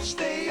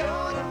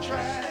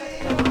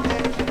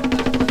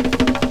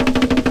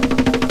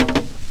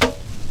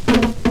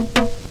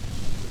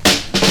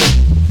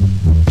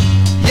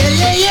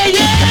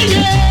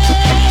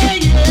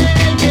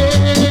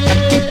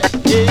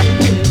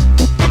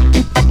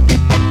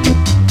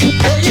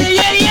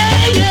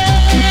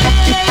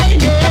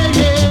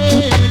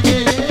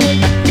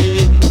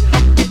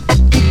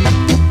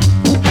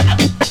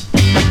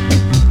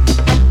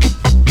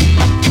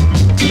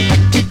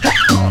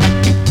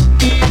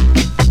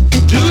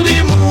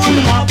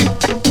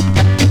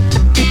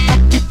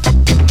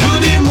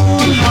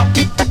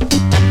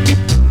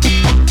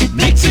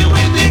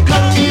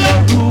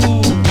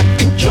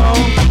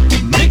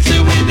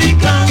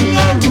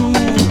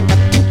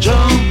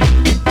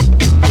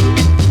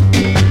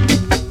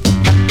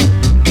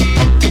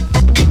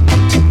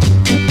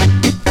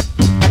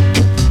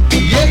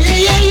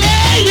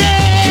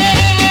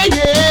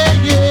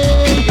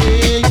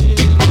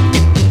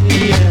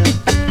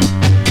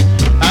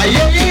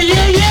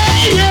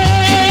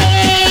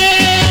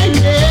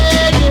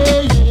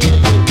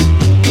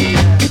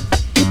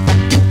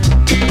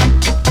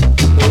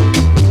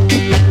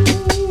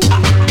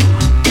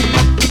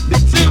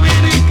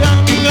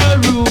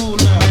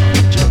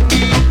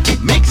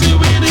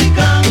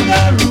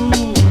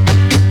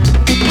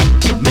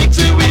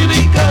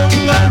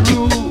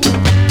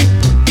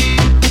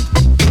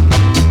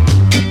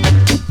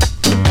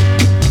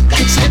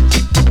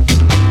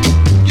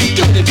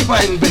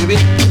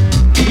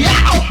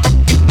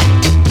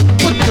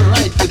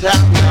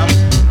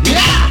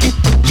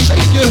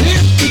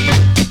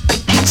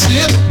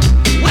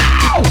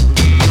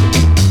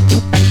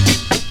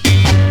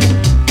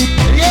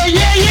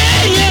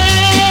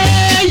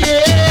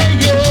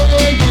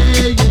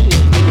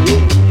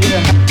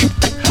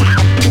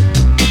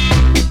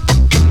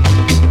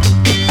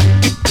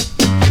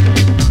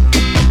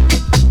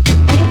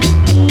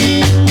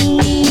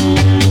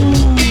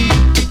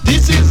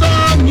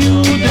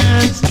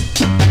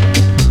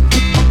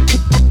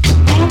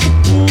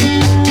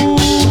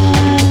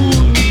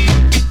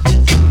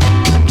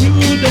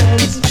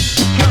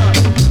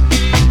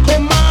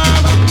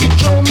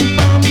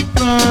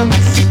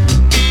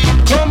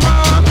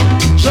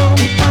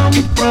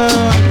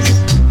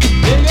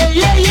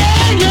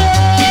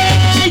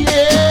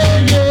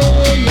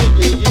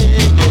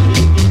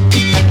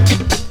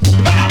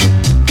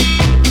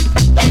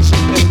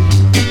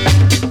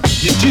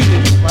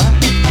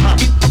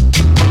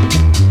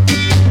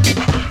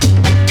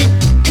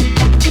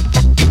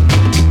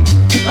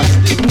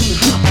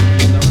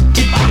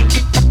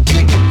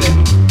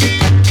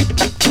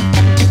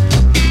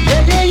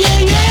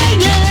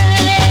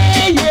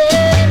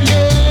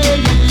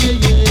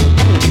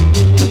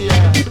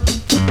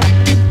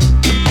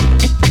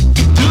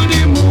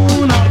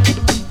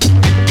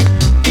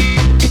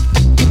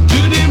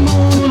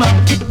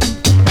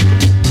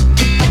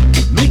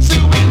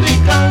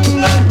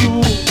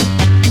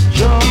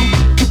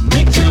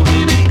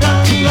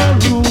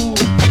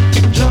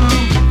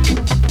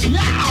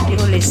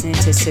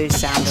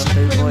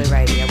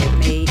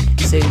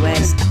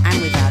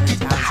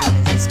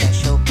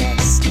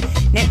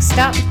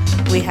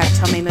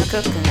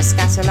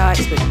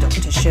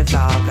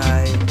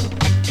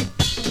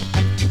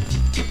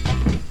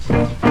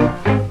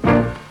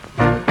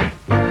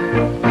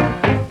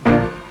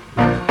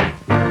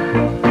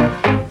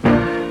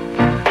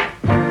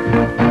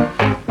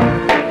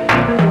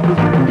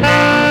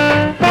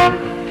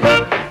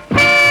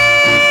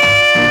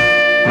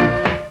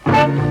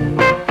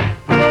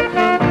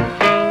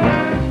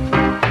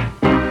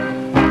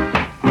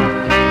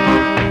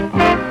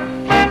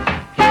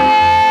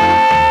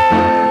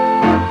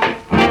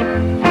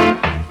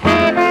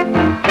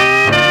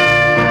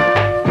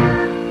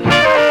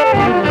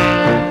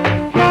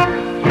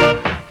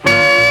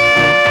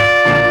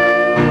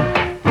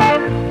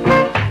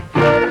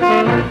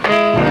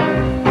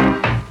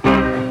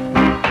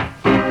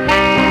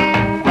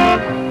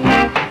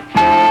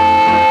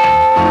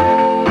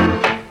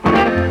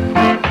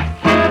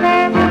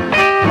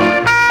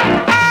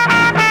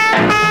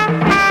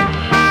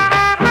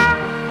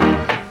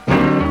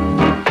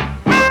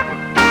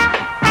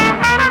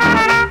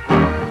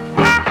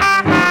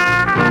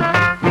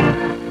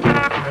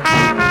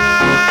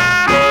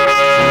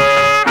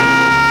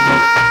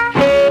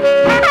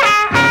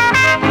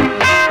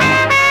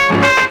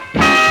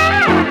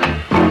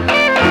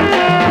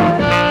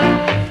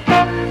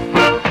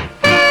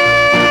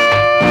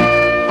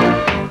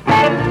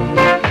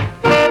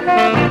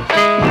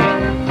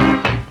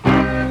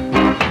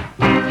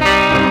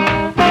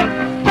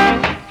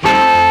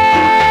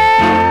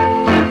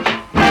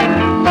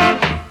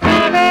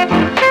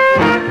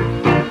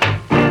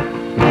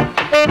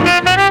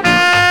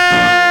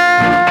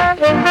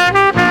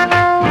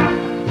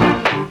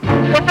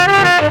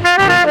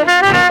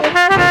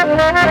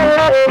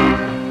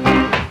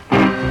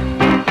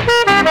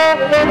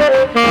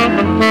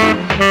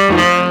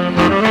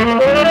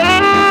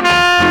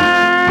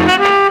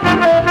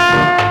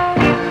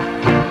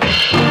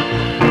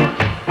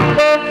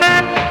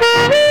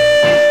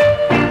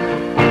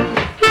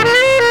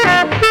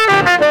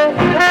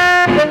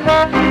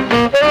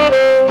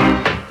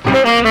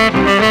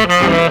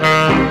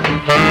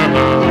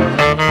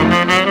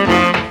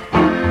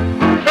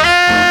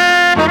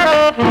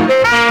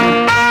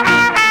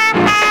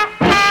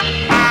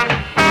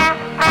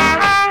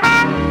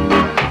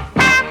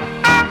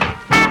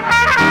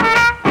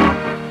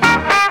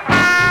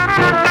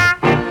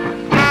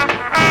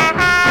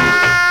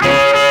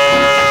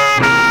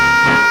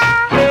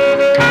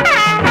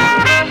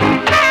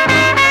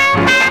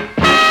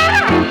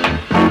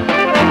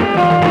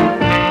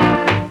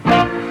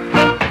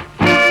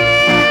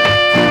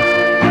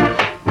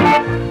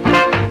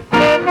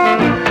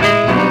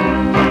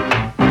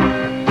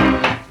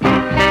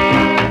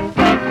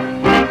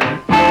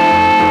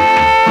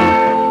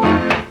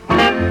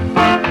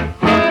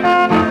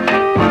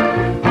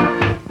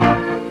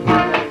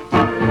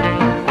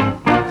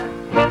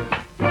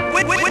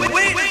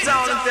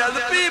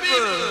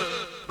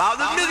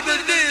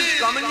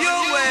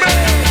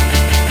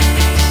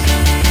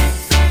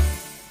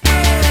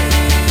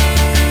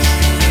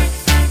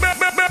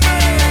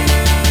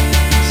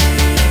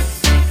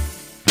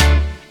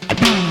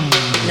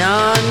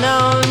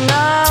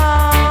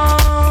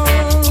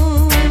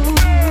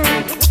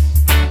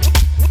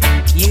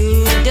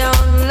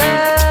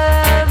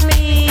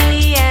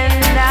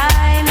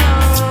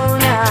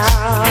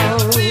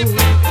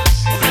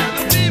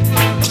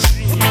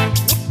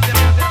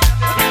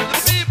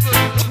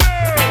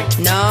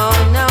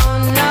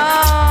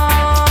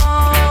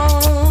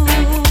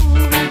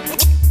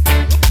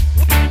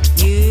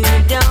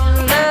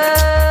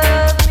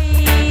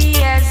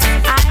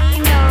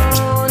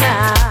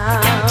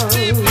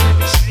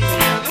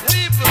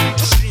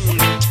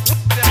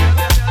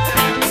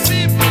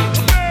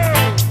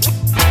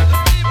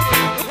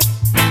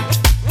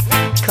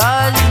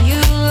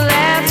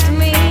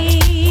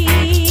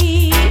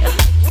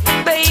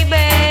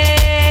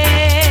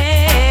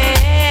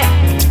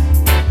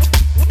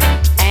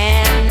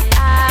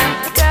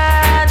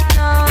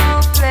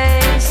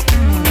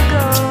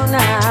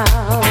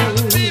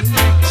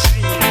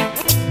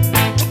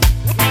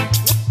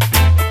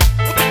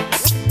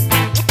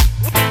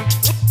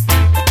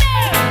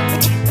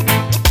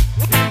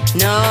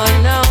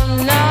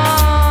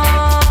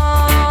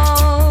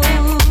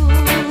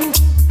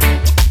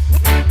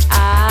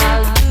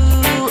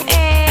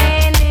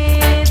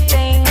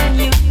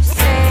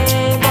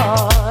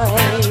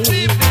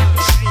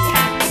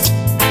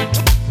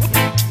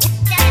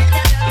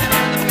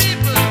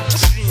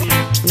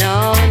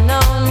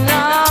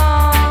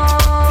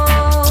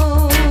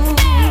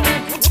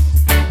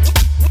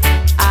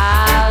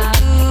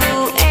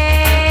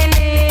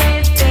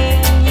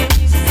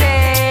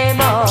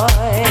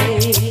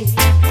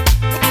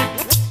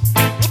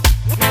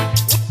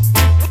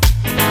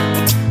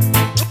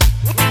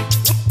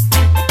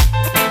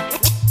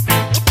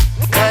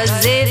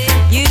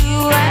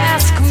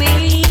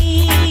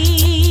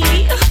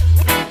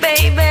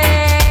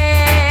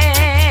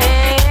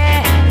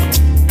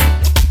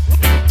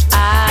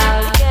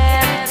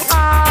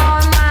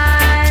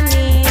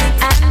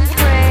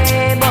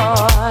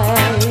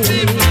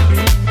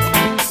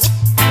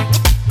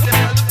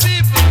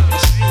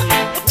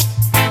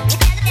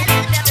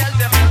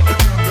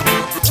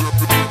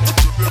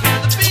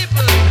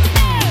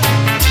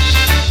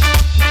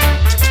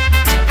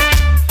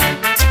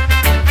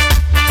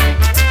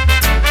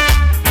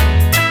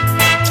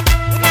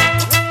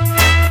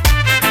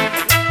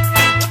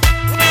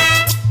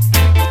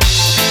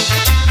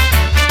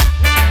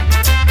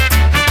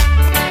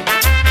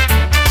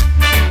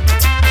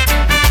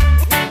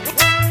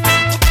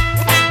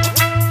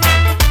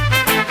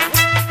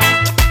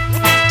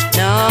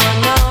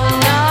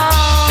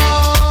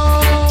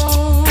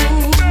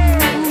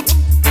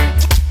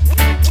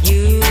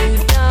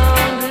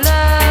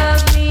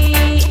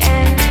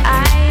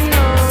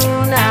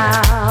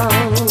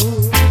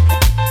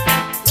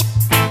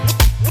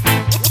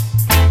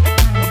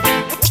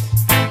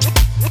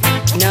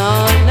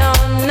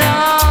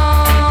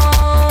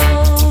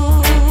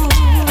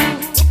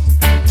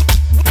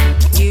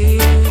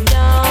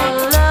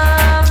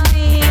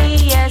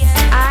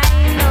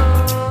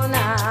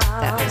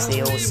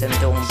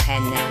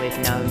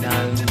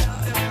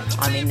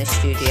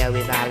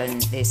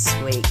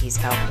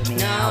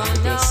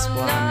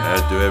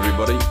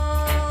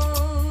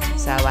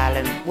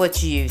 What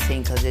do you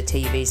think of the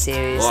TV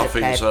series? Well, I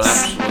think it's an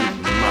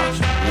absolute must.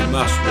 You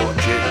must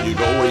watch it. You've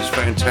got all these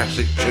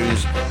fantastic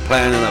tunes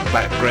playing in the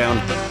background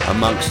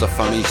amongst the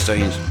funny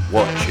scenes.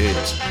 Watch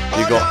it.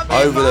 You've got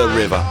Over the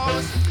River,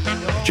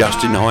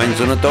 Justin Hines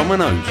and the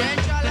Dominoes.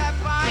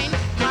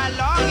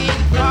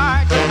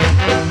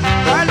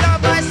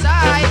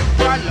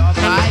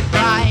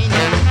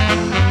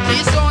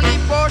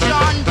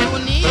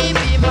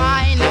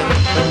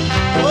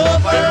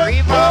 Over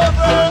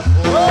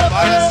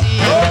the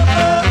sea,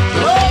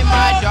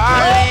 my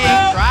darling.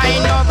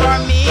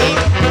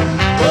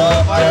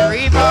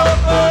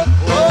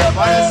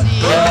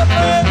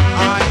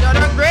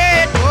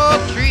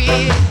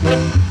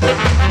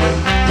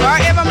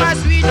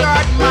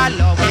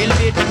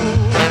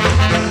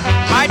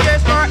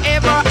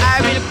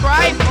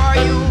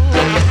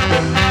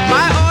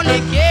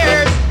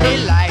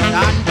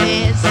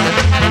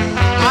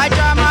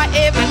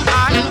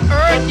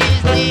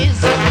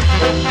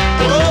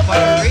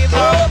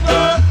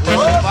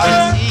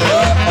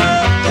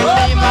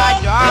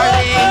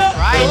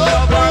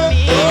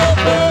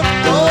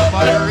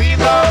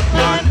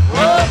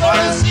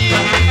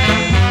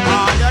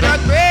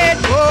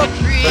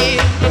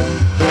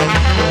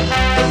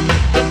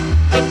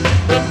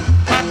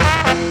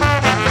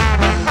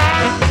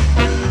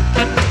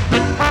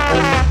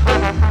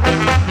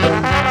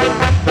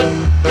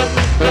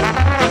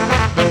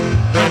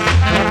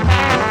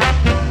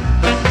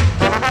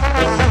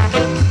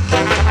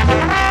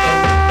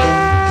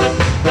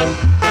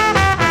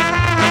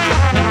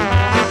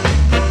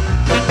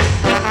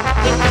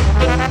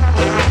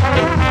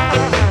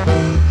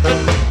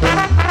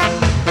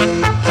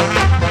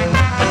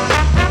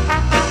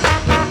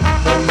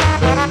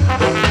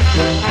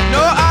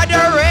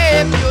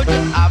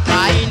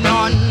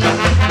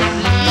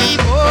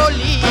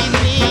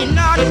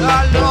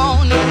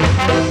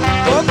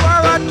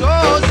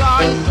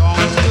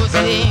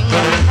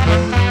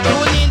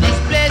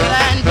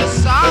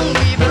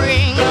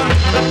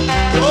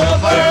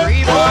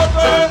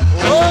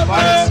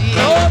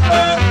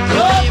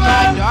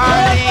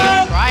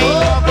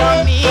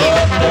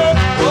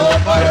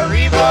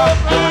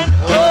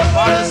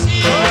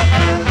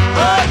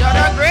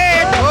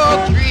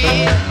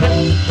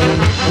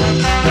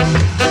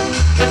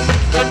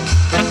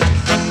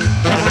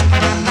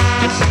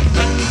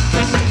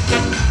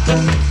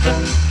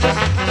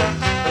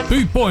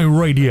 Boy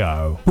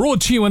Radio. Brought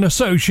to you in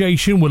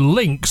association with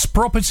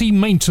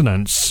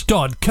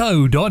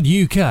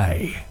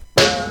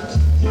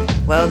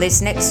linkspropertymaintenance.co.uk. Well,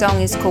 this next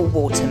song is called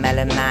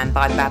Watermelon Man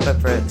by Baba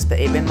Brooks, but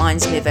it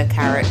reminds me of a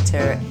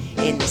character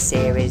in the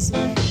series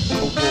called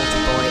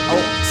Waterboy.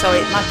 Oh,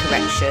 sorry, my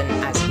correction,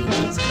 as he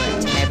is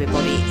correcting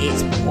everybody,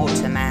 it's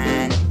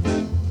Waterman.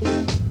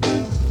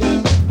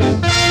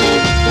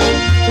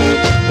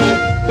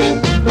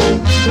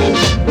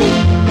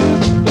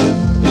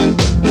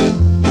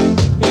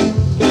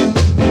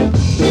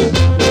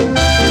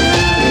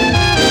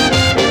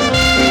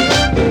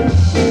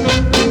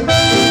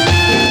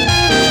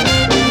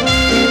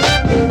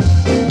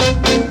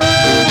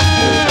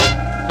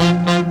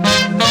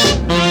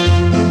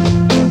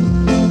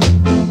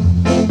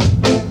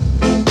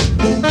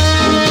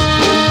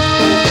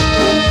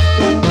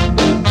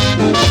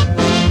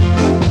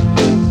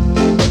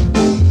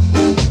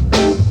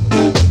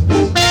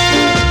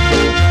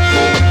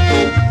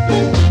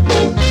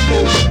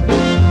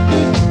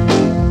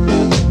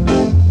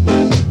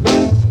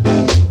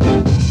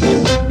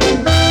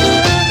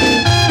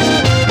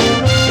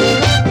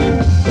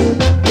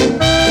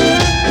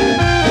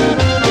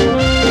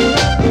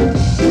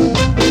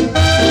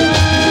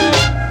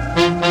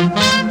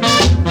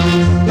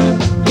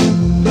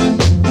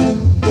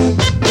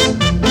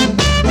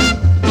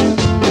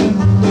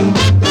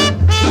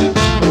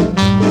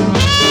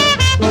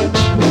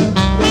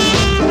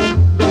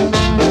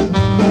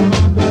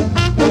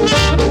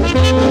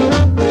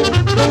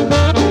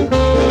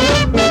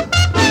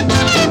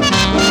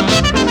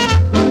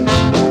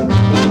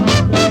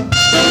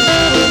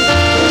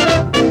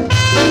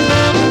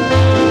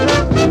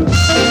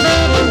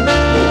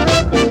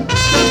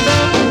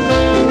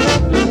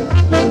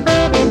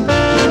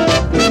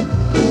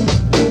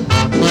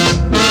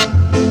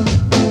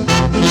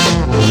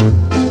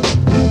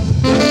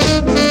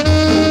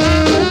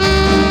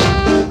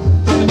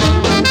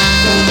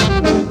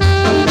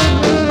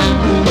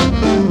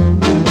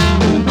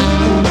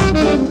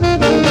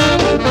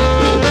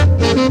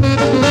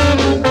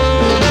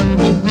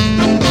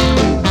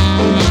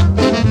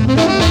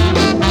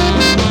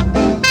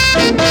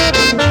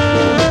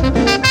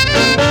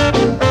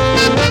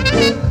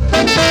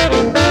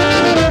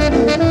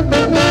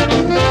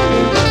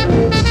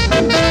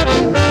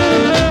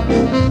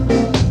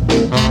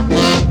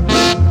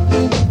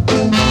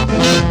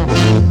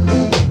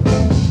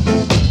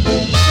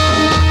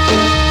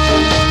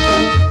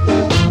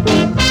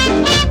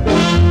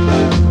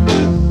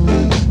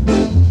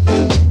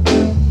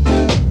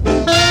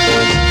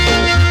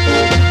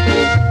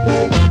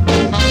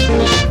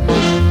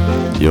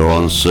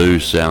 Sue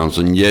sounds,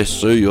 and yes,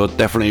 Sue, you're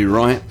definitely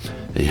right.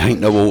 He ain't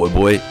the water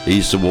boy,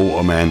 he's the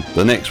waterman.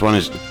 The next one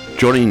is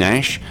Johnny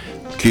Nash,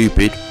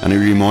 Cupid, and he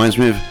reminds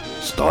me of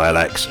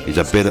Stylax. He's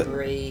a bit of,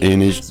 in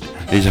his,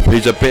 he's a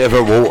bit of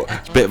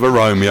a bit of a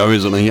Romeo,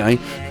 isn't he? Eh?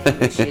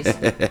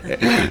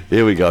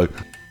 Here we go.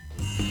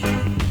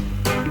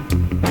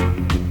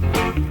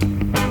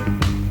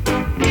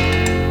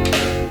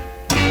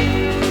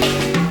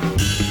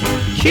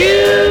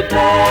 Cupid,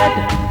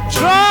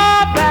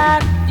 draw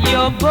back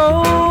your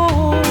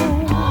bow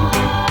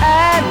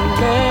and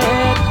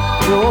let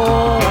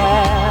your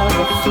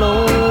arrow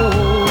flow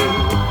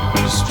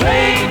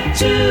straight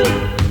to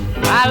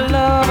my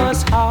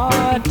lover's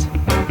heart.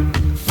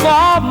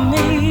 For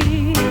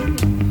me,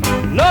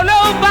 no,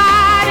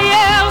 nobody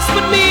else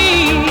but me.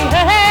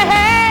 Hey, hey,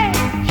 hey.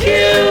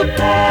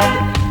 Cupid,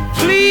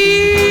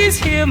 please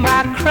hear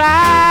my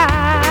cry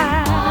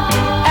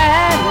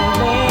and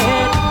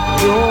let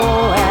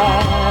your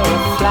arrow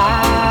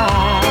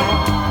fly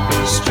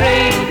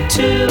straight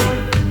to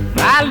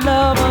my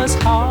lover's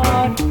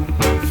heart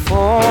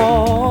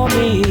for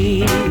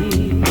me.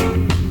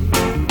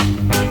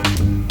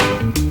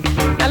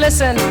 Now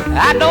listen,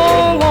 I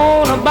don't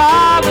wanna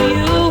bother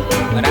you,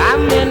 but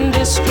I'm in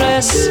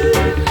distress.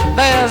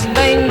 There's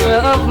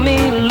danger of me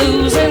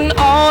losing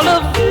all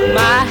of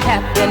my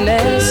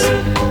happiness.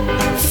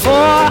 For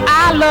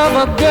I love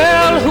a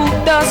girl who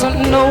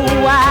doesn't know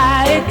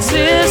I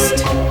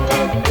exist.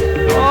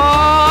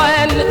 Oh,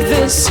 and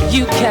this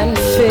you can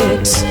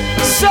fix.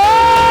 So,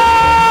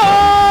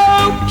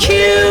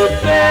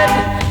 Cupid,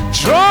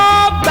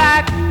 draw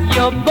back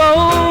your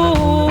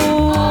bow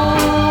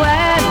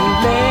and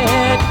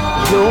let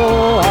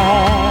your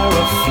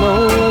arrow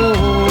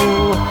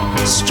flow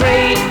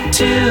straight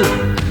to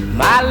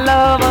my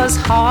lover's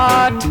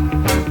heart.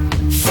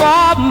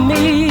 For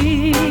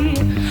me,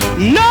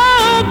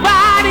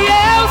 nobody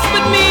else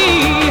but me.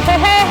 Hey,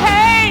 hey,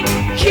 hey,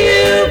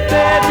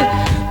 Cupid,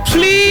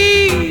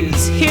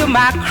 please hear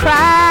my cry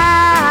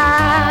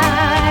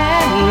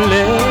and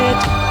let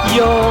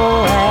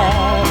your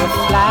arrow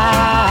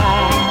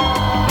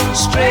fly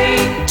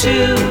straight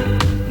to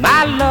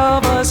my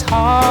lover's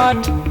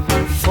heart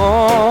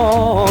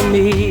for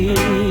me.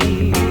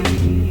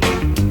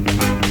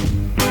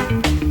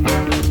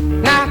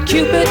 Now,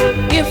 Cupid,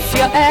 if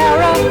your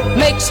arrow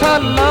makes her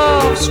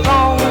love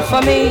strong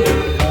for me,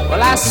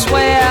 well, I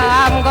swear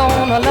I'm I'm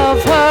gonna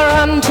love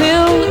her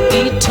until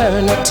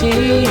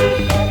eternity.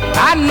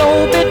 I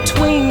know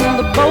between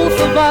the both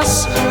of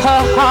us,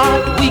 her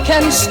heart we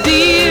can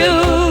steal.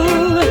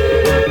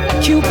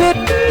 Cupid,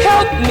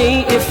 help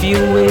me if you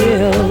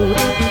will.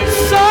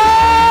 So,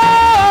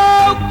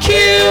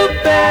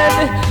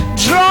 Cupid,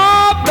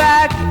 draw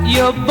back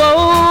your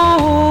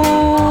bow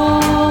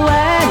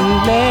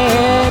and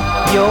let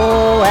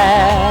your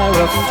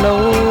arrow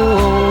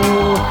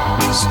flow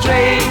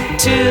straight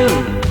to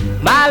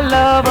my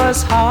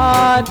lover's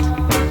heart.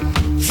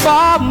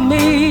 For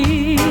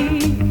me,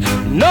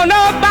 no,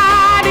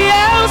 nobody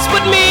else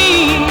but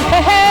me.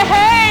 Hey, hey,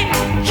 hey,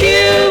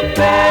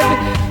 Cupid,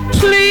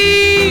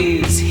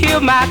 please hear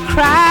my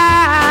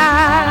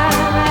cry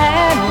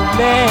and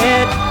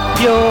let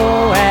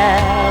your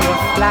arrow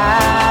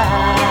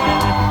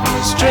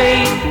fly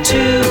straight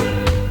to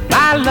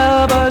my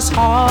lover's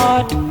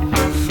heart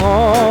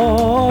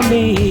for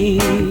me.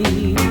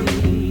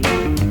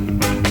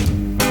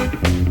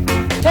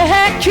 Hey,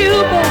 hey,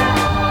 Cupid,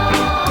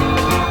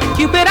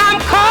 Cupid, I'm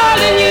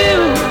calling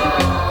you.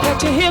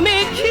 Can't you hear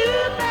me,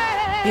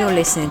 Cupid? You're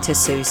listening to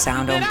Sue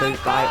Sound on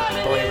Boot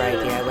Boy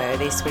Radio, where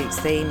this week's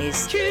theme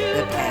is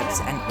The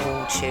Plebs and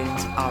all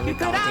tunes are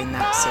regarding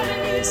that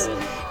series.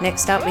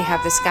 Next up we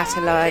have the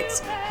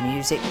Scatterlights,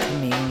 Music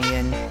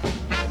Communion.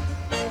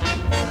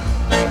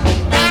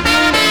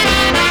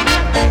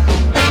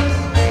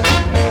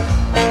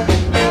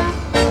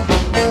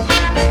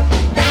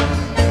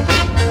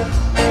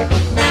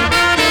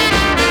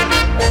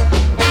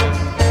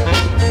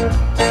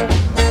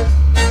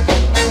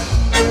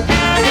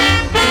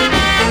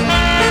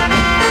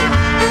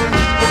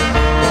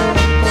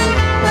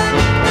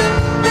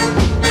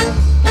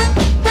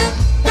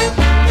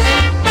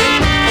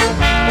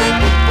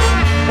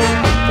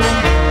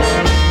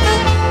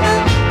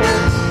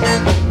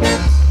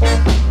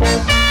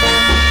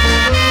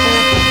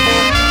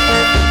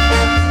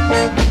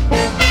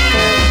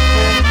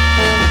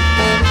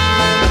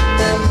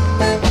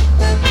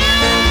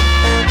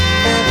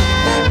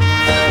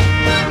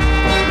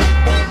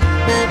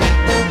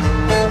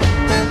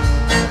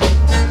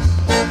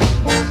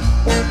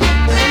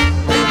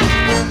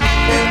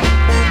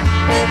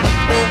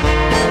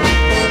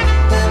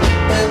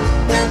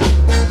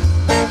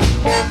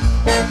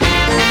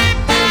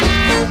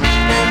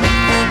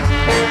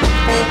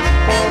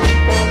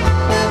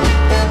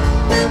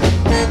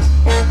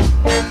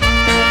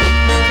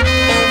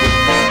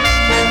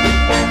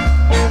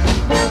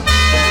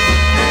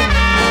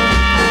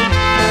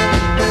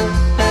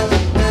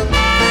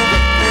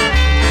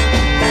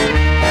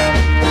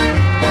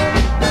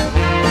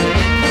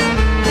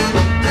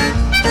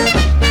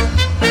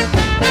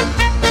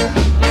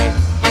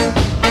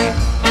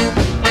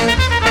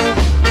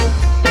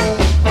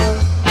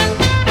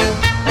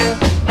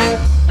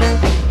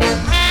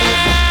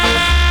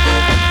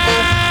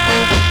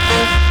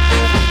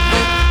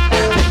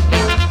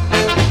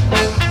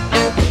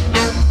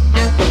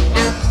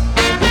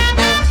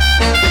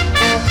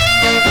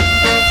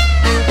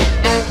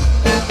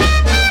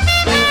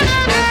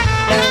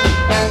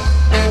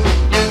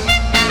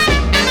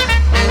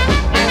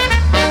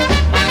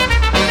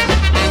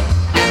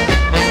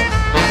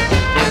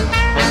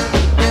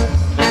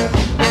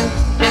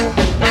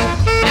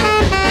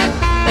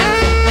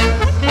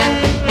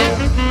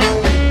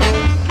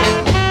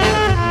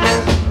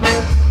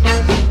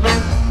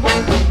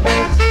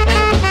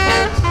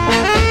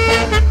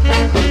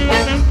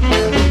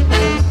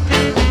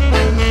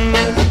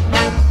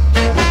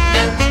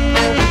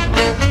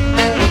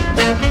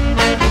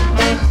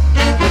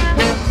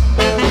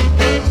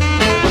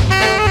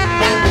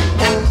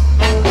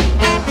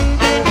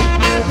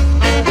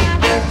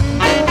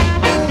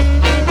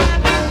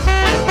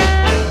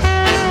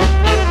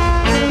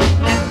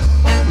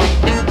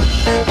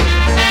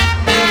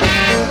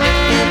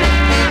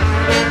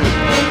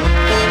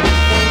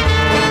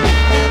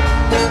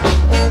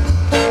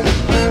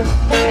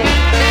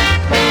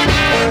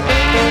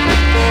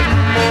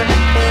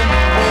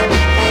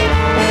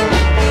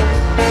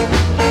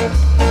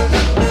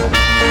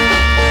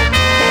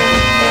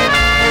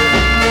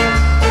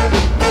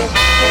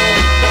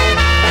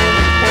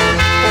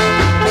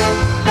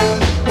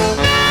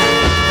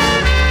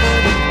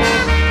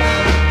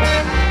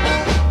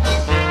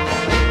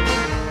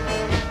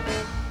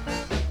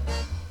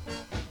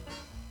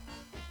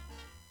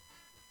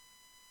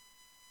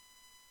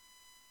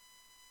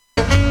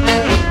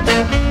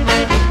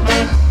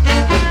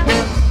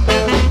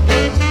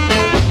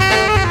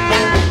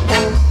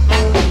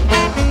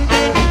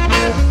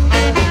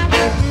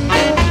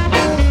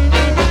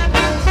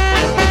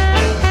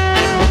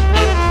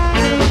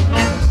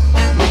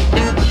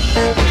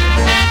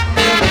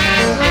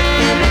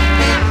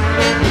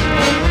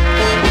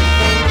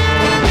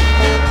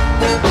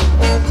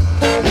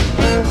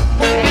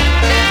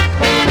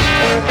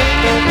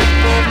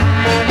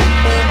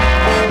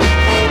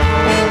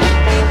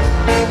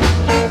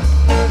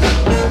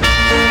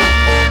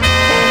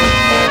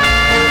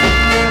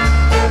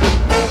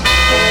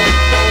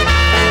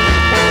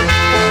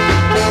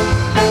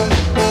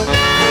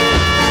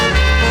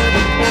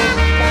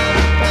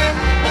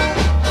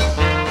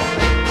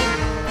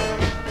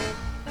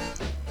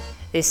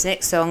 This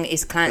next song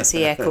is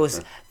Clancy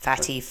Eccles'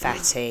 Fatty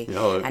Fatty,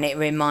 Oh. and it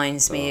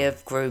reminds me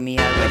of Grumio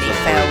when he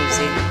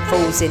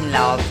falls in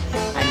love,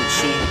 and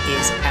she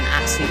is an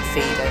absolute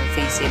feeder and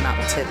feeds him up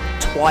to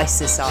twice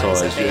the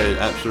size of him.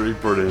 Yeah, absolutely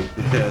brilliant.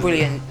 Yeah.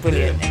 Brilliant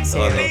Yeah. series, I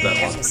love that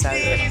one.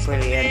 episode,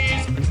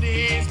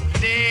 brilliant.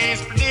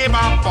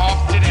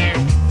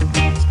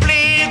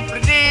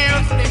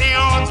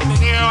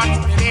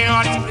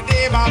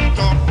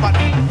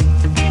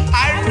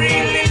 I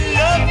really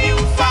love you,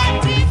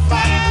 fatty,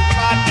 fatty,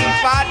 fatty,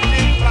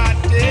 fatty,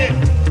 fatty.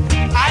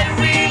 I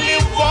really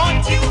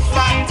want you,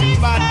 fatty,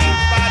 fatty,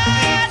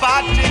 fatty,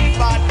 fatty,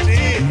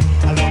 fatty.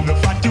 I love you,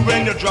 fatty,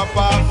 when you drop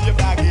off your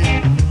baggy.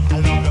 I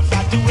love you,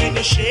 fatty, when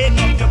you shake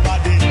up your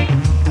body.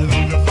 I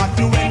love you,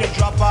 fatty, when you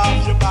drop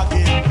off your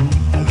baggy.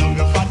 I love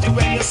you, fatty,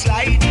 when you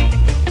slide.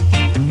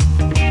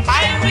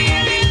 I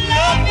really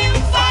love you,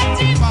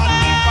 fatty,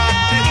 fatty,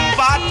 fatty,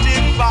 fatty,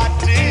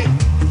 fatty.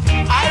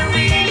 I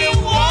really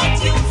want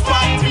you,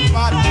 fatty,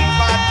 fatty,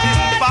 fatty,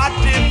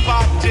 fatty,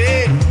 fatty.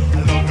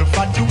 I love you,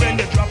 fatty, when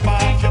you drop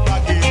off your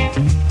baggy.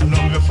 I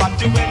love you,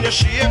 fatty, when you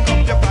shake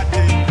up your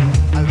body.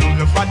 I love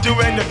you, fatty,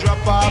 when you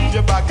drop off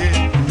your baggy.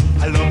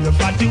 I love you,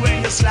 fatty,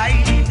 when you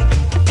slide.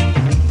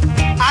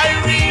 I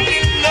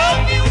really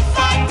love you,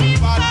 fatty,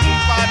 fatty,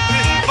 fatty,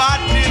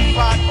 fatty,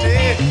 fatty.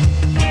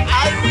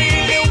 I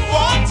really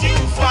want you,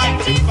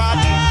 fatty,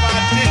 fatty,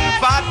 fatty,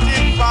 fatty,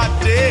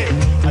 fatty.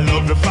 I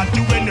love you,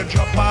 fatty, when you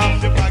drop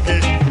off your baggy.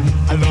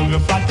 I love you,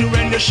 fatty,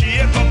 when you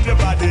shake up your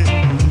body.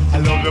 I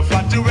love you,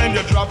 fatty, when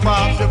you drop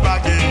off your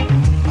baggy.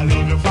 I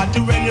love you, fatty,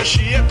 when you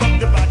shake up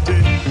your body.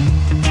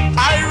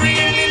 I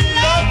really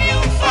love you,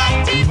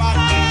 fatty,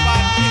 fatty,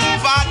 fatty,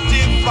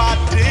 fatty,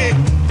 fatty.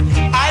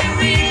 I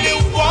really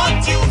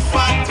want you,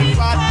 fatty,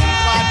 fatty,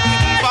 fatty,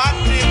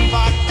 fatty,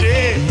 fatty.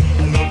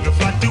 I love you,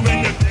 fatty, when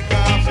you take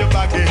off your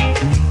baggy.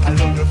 I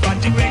love you,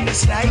 fatty, when you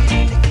slide.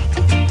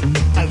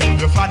 I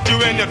love you, fatty,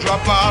 when you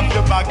drop off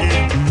your baggy.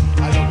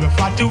 I love you,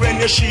 fatty, when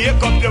you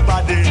shake up your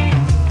body.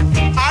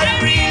 I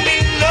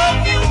really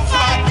love you,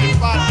 fatty,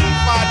 fatty,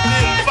 fatty,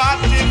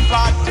 fatty,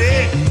 fatty.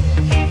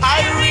 I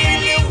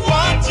really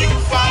want you,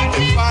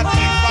 fatty,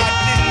 fatty,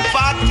 fatty,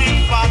 fatty,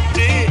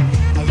 fatty.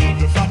 I love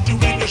you, fatty,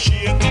 when you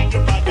shake up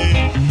your body.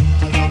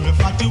 I love you,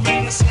 fatty,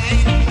 when you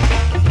slide.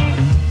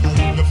 I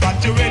love you,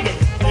 fatty, when you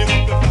shake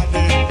up your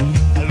body.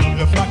 I love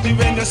you, fatty,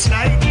 when you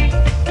slide.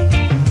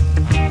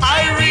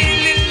 I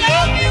really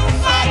love you,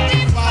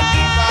 fatty,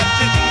 fatty,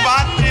 fatty,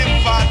 fatty,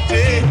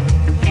 fatty.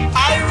 I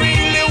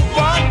really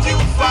want you,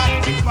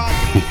 fatty,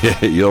 fatty.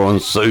 Yeah, you're on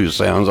Sue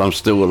Sounds. I'm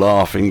still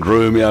laughing.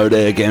 Grumio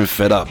there, getting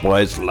fed up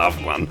by his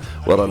loved one.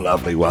 What a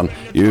lovely one.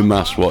 You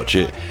must watch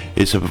it.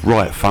 It's a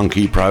right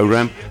funky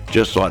programme,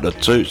 just like the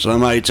Toots and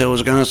the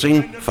Maytals are going to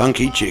sing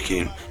Funky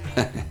Chicken.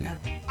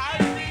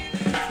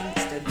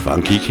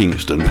 Funky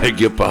Kingston, beg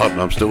your pardon,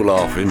 I'm still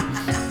laughing.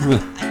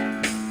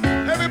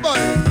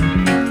 Everybody,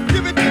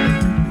 give it to me.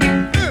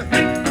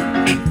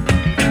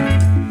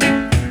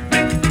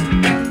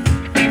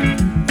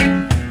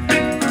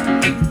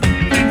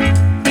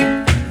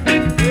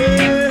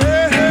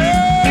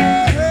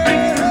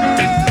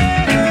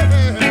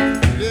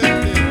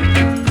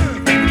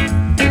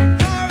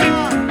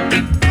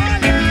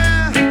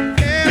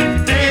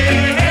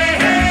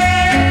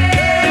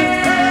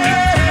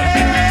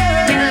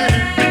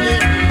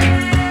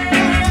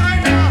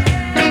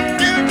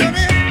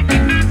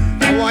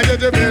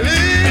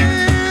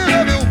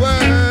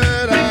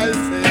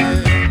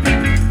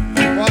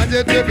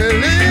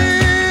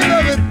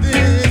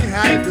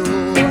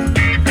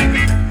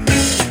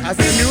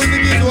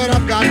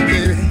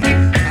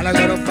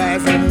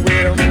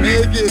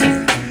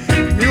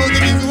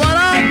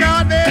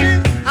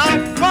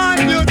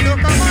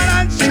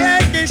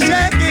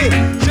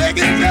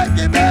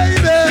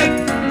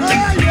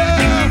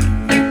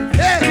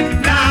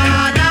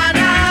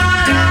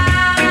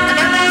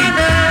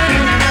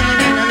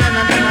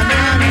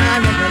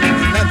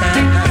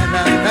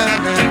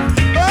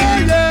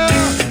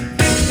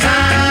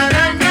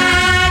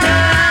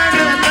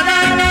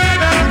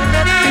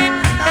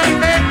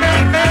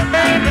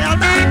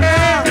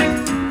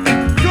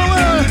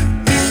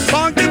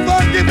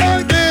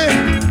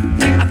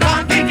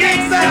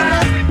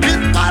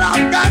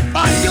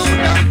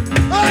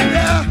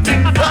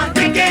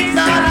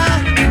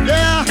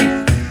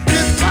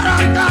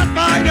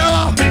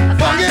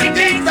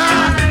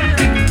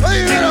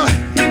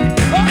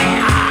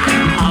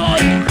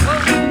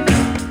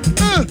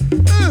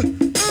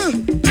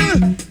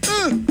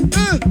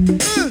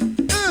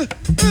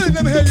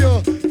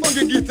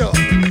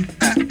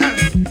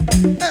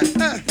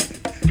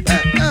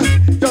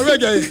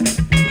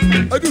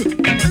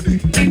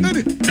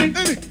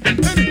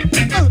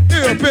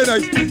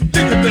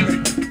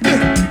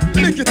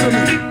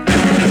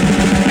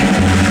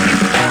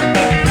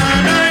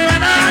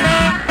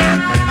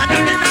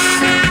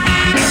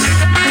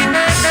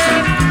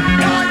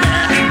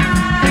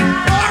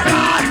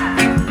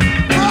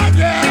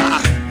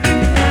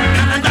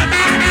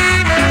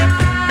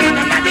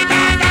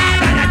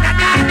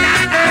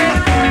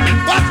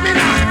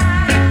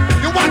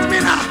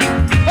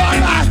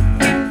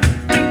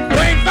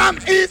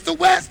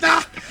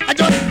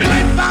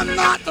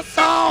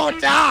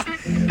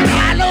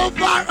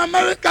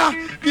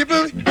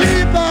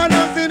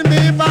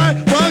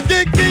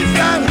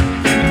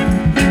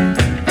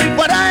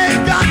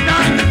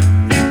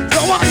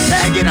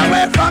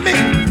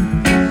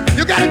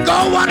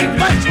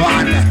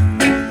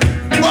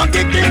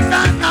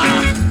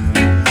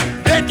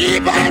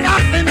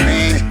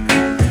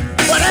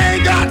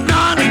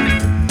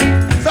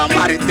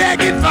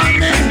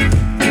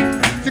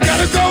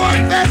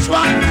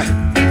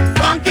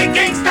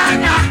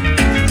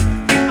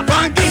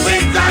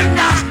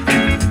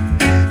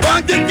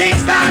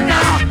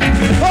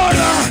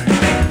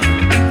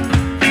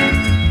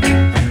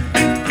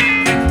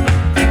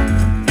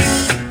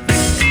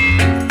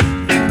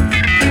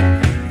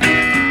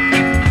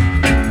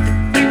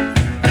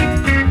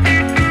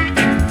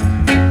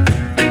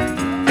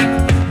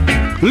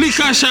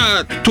 Liquor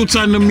shot, Toots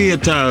and the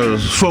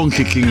Metals,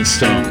 Funky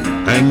Kingston.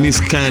 And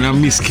this kind of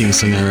Miss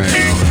Kingston right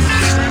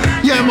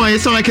now. Yeah, man, you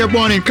sound like you're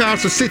born in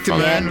Castle City,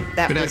 man.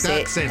 Yeah, that was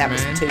it. That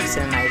was Toots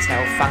and the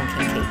Maytals,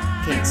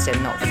 Funky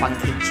Kingston, not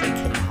Funky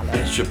Chicken, Alan.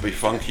 It should be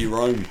Funky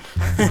Rome.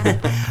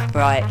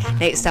 Right,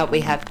 next up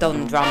we have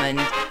Don Drummond,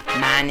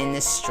 Man in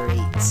the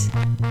Street.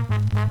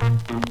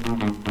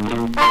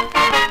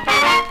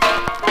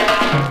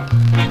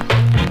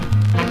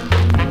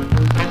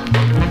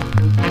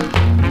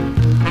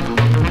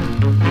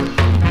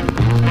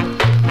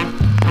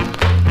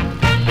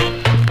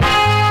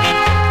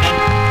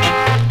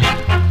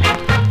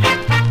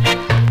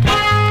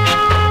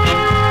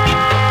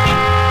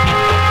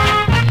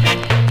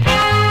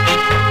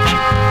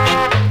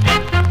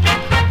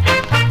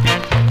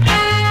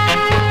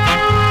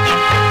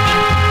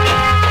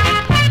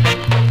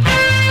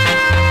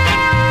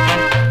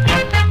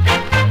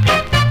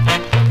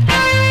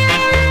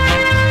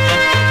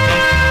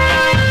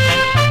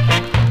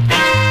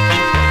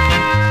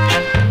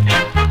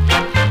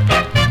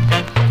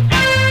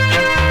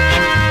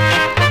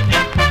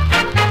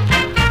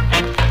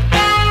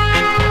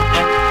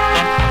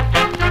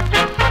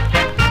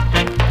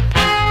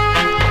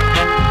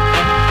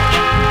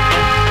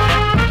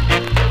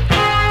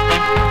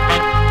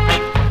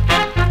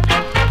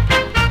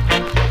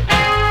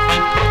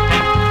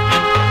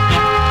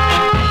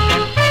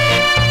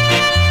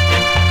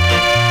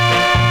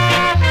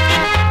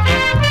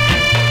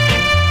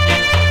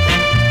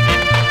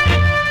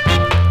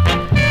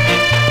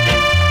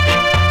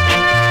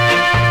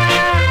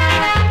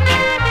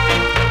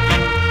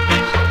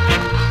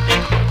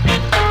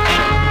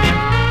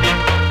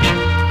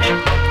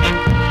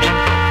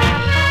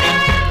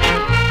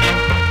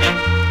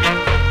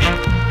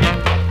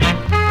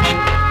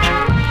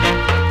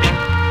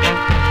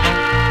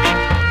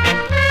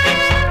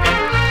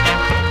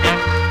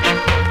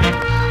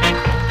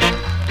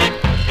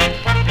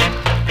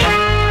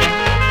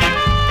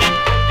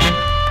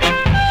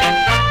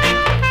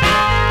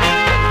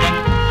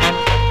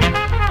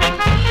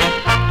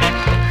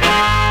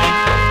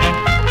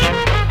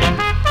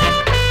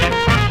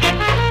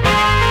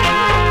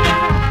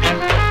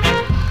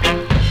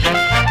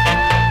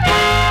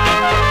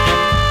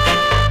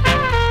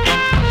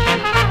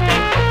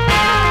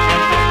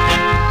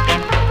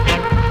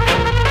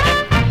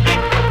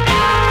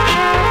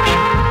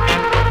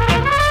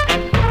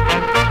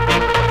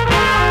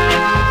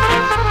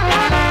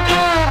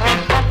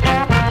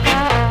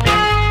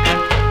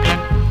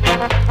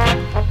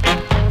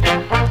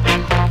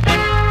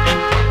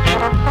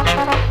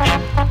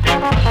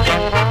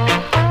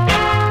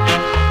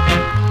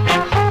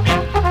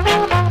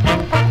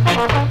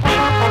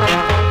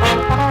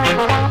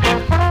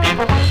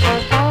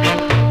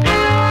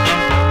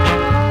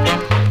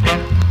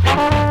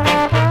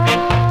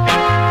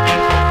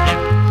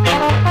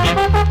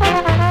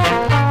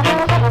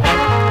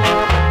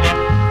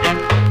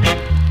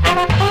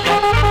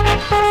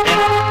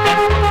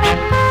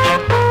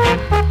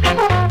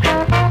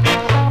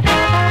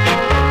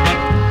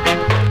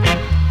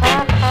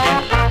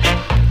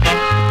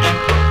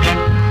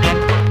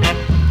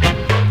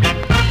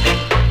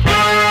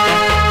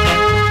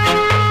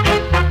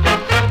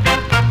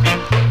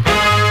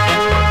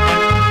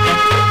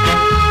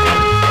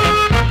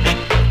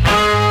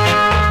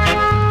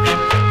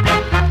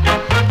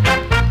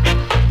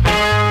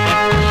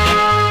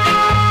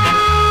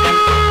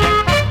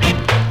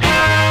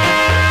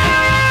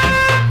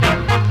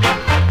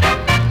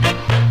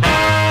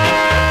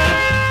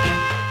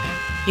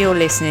 You're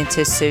listening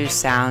to Sue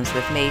Sounds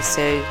with me,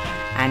 Sue,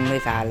 and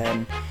with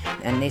Alan.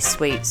 And this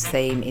week's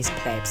theme is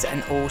plebs,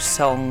 and all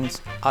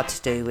songs are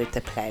to do with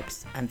the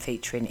plebs and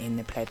featuring in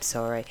the plebs,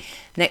 sorry.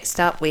 Next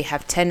up we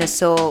have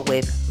Tenorsaw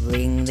with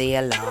Ring the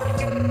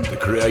Alarm. The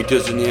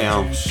creators in the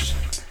house.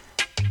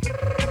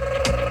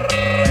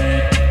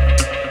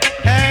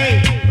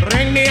 Hey,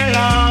 ring the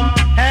alarm.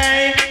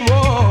 Hey,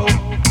 whoa.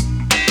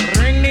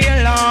 Ring the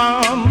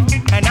alarm.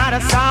 Another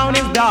sound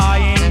is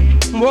dying.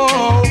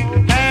 Whoa.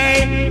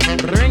 Hey,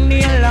 ring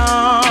the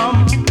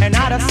alarm.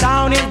 Another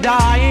sound is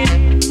dying.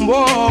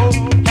 Whoa.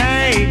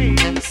 Hey,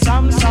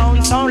 some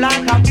sound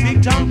like a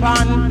big jump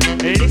on.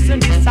 Listen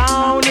to the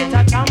sound, it's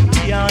a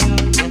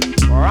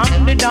champion. Rock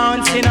the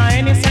dance in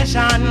any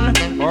session.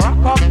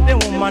 Rock up the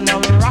woman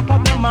and rock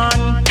up the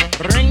man.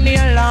 Ring the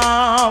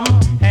alarm.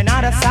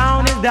 Another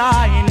sound is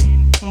dying.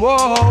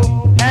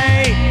 Whoa,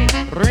 hey,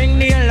 ring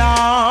the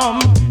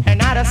alarm.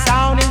 Another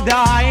sound is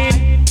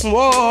dying.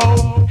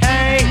 Whoa,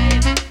 hey,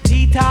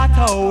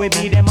 T-Tato, we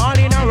beat them all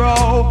in a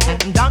row.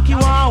 Donkey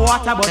want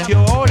water, but you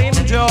hold him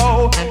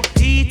Joe.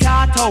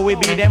 T-Tato, we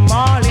beat them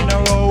all in a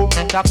row.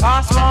 The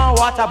cost want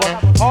water,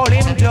 but hold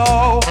him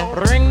Joe.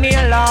 Ring the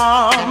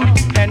alarm.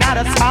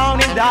 Another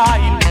sound is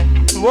dying.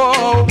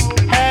 Whoa,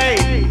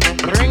 hey,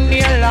 ring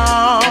the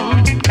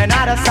alarm.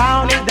 Another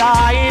sound is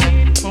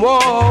dying.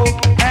 Whoa,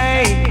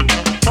 hey,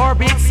 4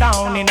 big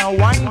sound in a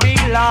 1 big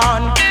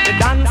lawn. The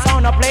dance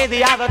sound I play,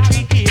 the other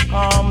 3 keep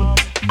calm.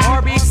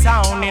 4 big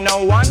sound in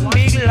a 1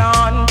 big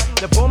lawn.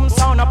 The boom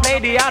sound I play,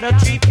 the other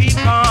 3 keep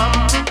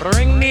calm.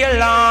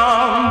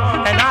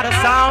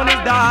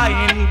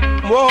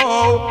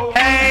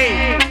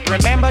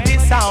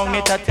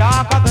 It's a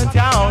talk of the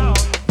town,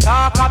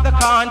 talk of the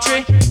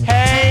country.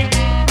 Hey,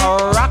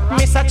 rock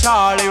Mr.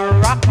 Charlie,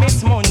 rock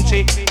Miss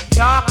Munchie.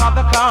 Talk of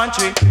the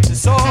country.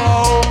 So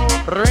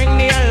ring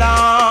the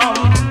alarm,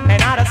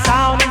 another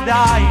sound is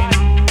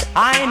dying.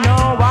 I know.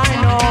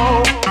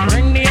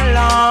 Ring the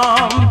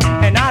alarm,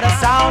 another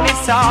sound is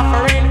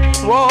suffering.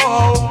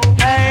 Whoa,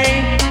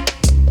 hey,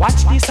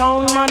 watch the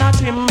sound man a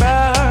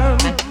timber.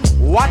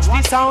 Watch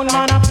the sound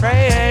man a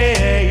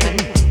pray.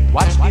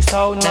 Watch the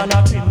sound man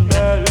a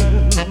timber.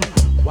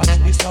 Watch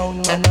the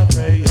sound man a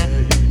pray.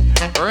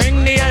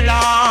 Ring the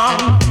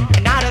alarm,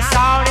 another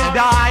sound is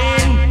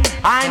dying.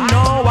 I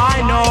know.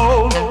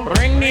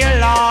 Ring the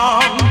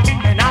alarm,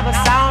 another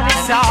sound is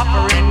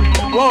suffering.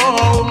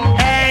 Whoa,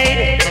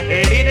 hey,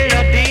 little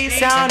of this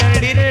sound, a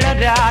little of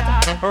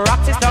that.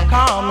 Rock is the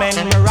calm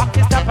and rock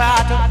is the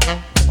battle.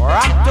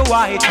 Rock the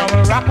white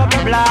and rock up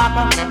the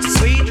black.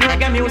 Sweet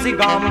reggae music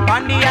gone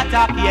on the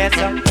attack, yes.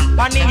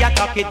 On the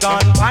attack it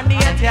gone on the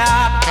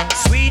attack.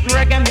 Sweet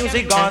reggae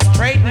music gone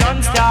straight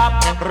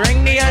non-stop.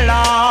 Ring the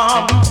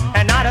alarm,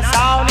 another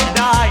sound is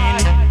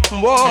dying.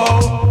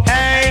 Whoa,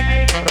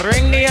 hey,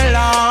 ring the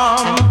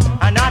alarm,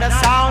 another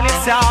sound is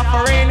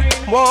suffering.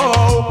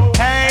 Whoa,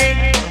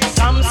 hey,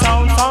 some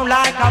sound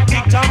like a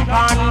big jump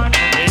on.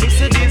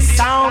 Listen to this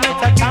sound,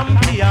 it's a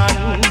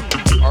champion.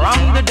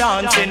 Ram the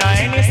dance in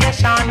any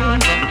session.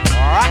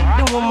 Rock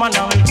the woman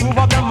and move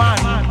up the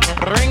man.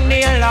 Ring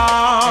the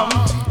alarm.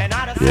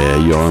 Yeah,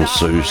 you're on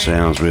Sue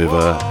Sounds with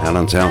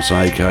Alan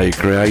Townsend, aka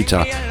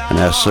Creator. And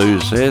as Sue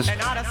says,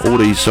 all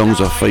these songs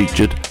are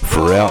featured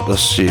throughout the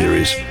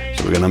series.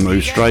 So we're going to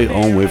move straight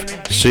on with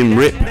Sim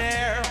Rip.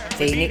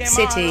 Phoenix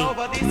City.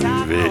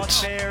 Move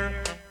it.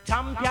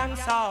 Champion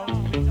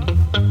sound.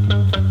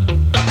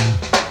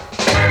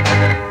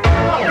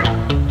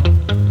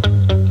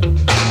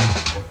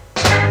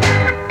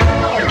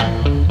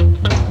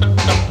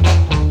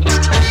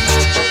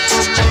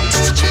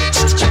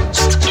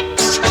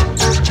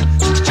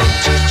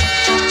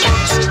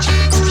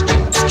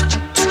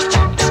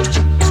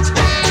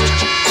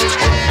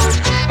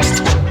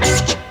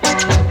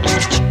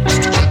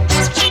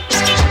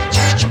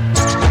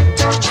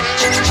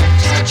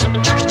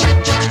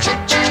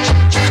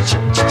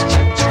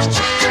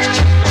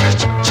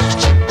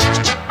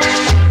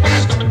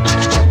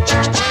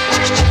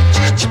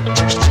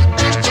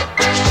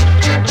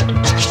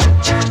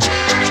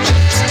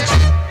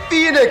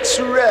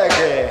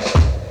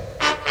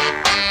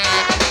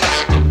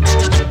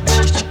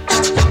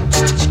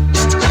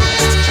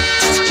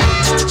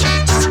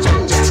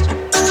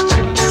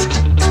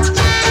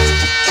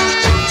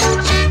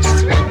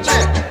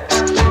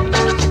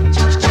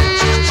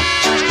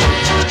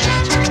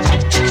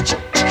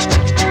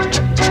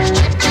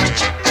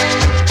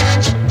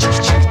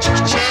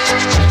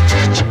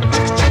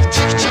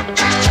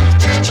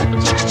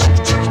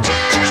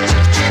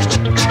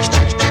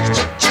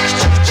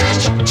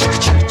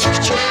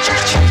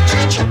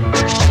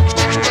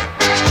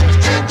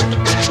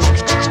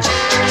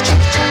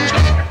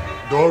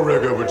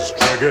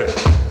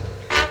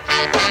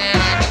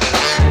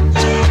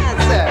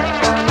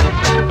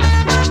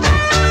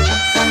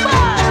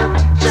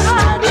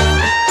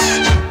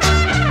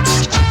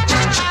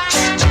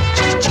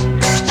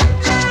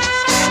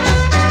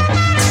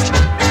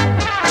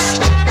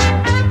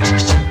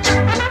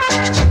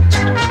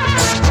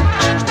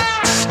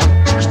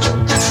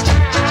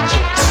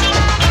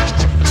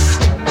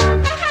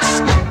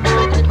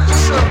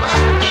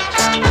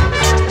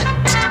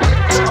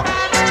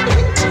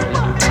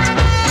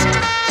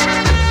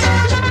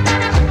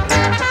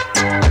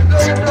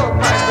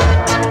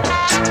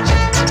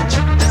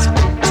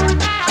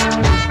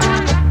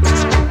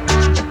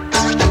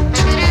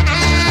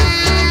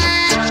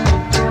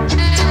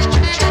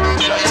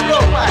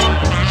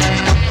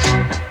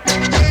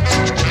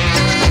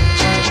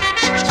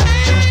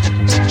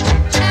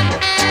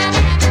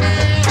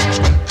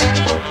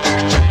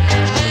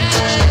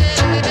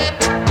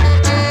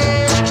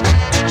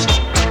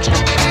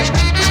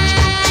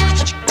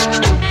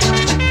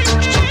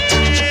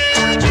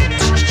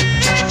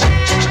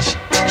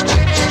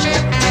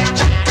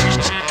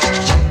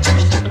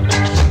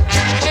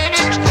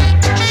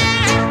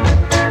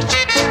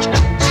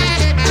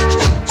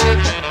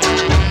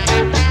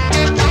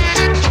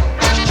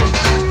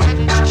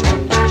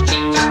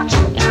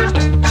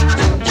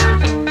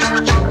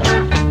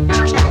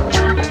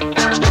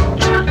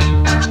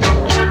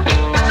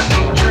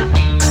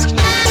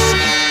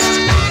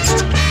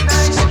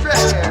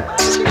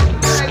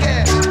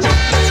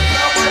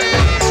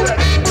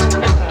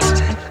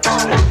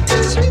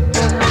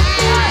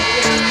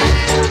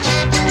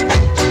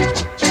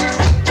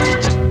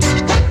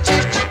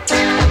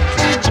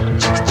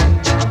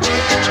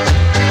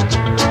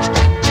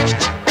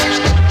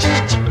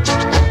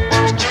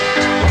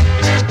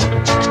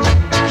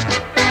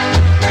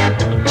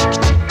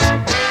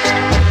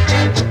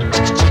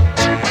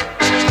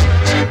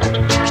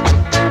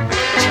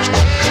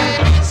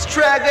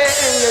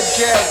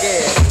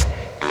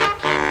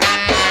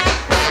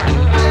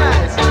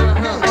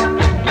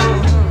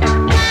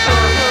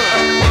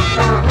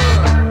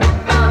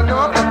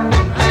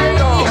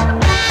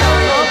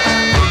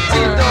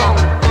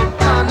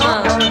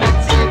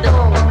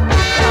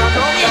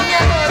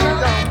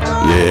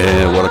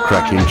 Yeah, what a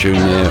cracking tune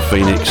there,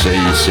 Phoenix Sea,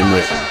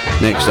 Simric.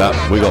 Next up,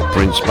 we got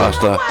Prince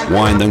Buster,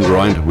 Wind and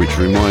Grind, which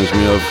reminds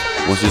me of,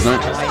 what's his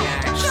name?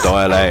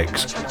 Style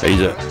X.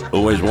 He's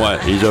always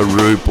white, he's a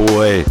rude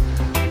boy.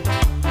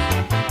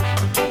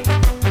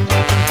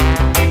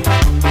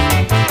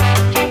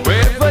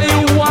 Whether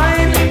you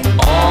whine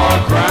or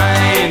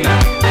grind,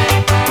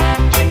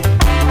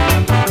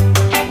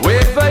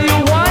 whether you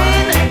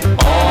whine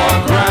or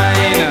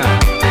grind,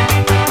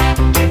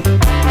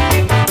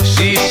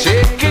 she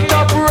shake it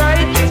up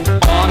right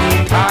on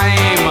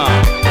time.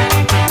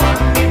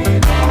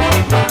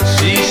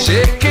 She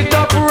shake it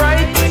up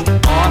right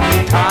on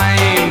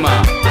time.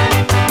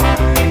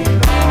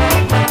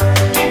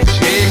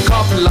 Shake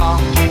up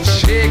long,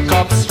 shake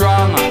up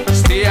strong.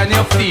 Stay on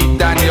your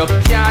feet and you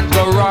can't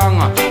go wrong.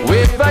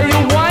 Whether you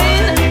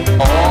whine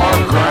or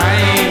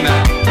grind.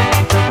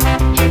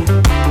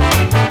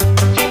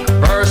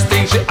 First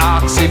thing she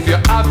asks if you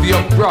have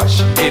your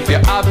brush. If you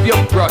have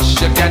your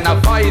brush, you can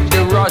avoid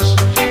the rush.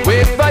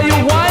 Whether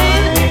you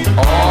whine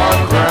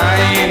or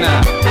grind.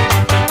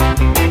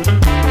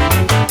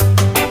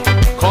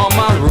 Come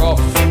on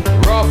rough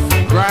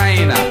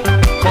grind.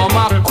 Come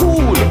on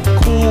cool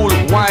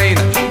wine.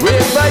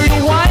 Whether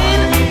you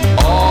whine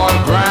or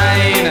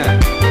grind.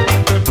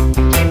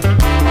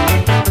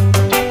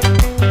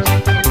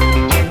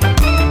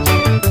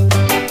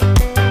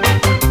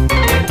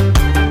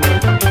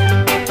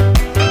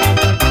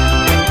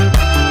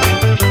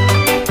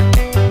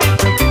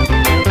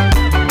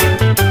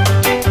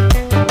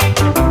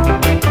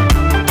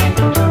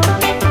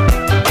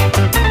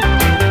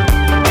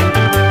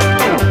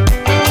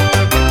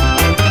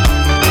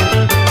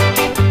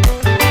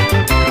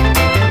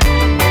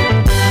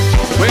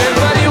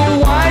 Whether you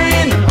whine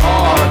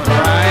or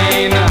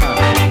grind.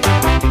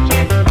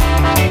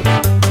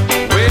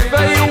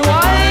 Whether you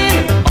whine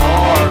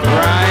or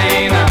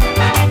grind.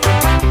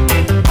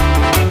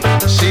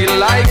 She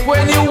like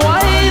when you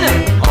whine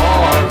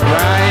or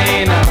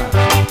grind.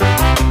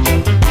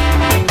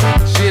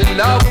 She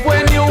love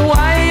when you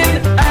whine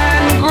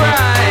and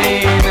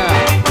grind.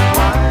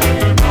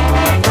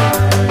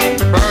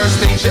 First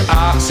thing she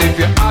asks if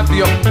you have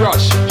your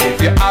brush.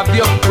 If you have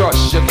your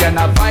brush, you can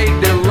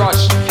avoid the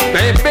rush.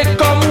 Baby,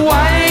 come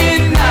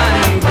whine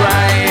and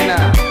grind.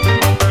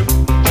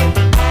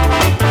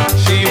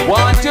 She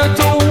want you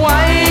to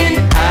whine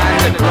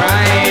and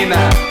grind.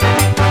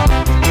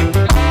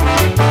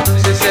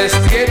 She says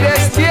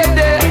stay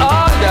there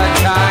all the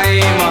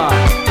time.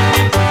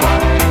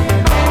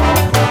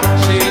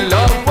 She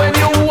love when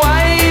you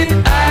whine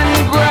and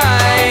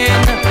grind.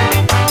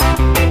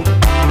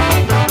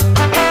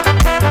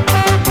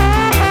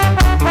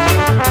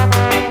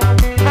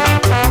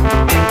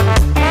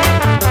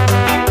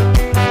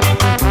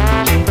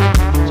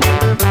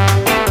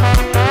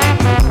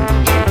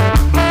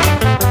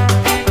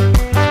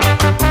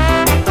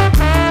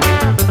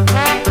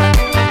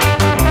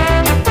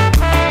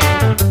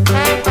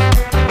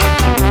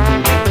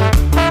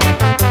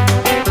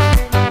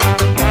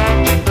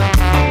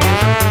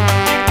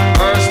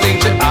 First thing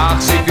she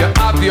asks if you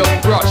have your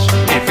brush.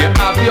 If you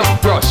have your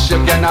brush, you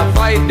can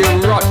avoid the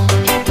rush.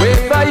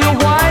 Whether you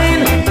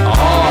whine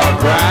or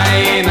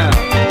grind.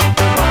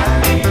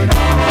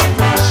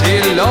 She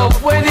love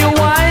when you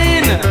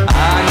whine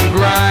and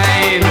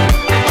grind.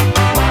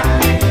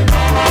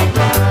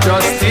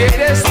 Just stay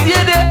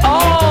there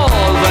all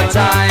the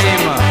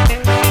time.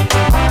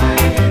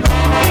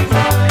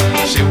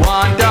 She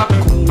want a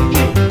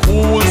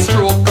cool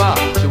stroker.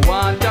 She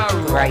want a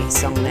Great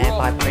song there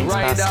by Prince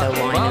Buster,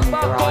 Wine and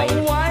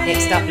Grind.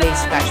 Next up, Lee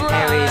Scratch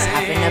Perry is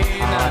having a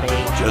party.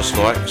 Just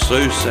like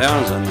Sue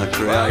sounds and the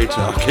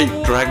creator. I keep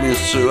dragging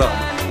Sue up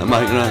and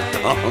making her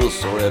dance.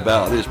 Sorry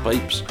about this,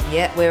 peeps.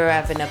 Yeah, we're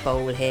having a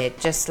ball here,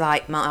 just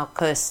like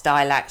Marcus,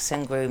 Stylax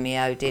and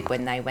Grumio did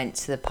when they went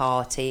to the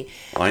party.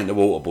 I ain't the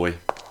water boy.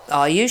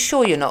 Are you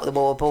sure you're not the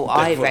water boy?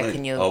 I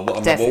reckon you're I'm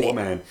definitely. a water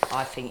man.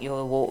 I think you're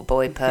a water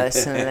boy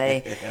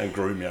personally. And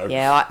Grumio.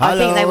 Yeah, I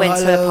think they went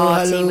to a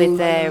party with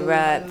their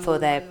for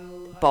their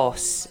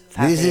boss.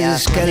 This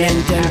is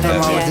Skeleton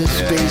from outer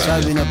space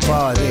having a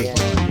party.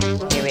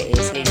 Here it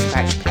is, Lee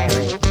Scratch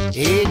Perry.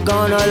 It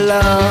gonna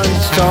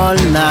last all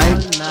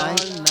night.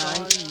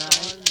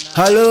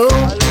 Hello?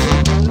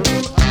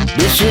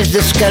 This is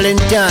the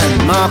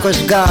Skeleton,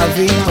 Marcus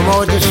Garvey from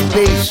outer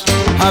space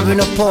having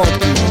a party.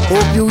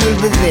 Hope you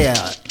will be there.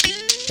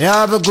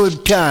 Have a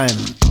good time.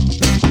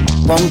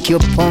 Punk your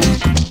punk.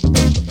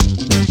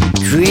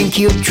 Drink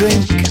your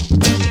drink.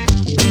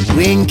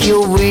 Wink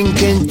your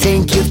wink and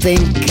think you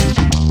think.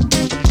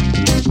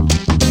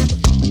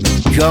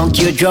 Drunk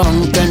your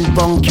drunk and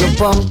punk your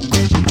punk.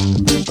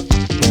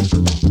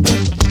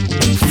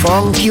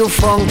 Funk your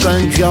funk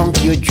and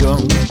drunk your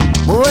drunk.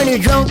 But when you're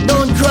drunk,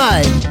 don't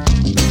drive.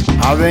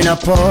 Having a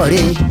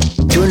party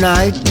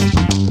tonight.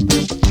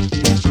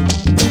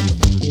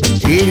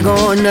 It's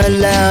gonna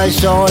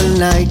last all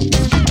night.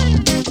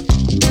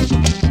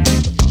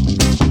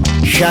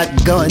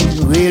 Shotgun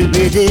will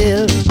be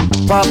there.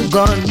 Pop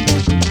gun.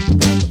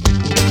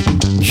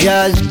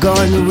 Jazz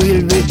gun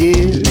will be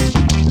there.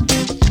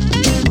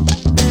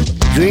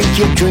 Drink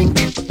you drink,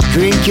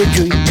 drink you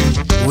drink.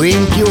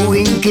 Wink you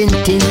wink and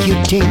think you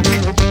think.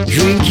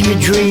 Drink you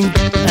drink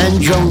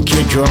and drunk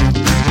you drunk.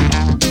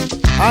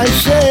 I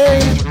say,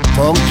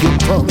 funk you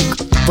punk,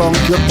 funk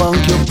you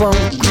punk you punk.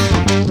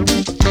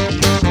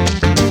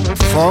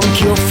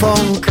 Funk you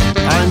funk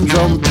and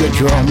drunk you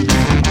drunk.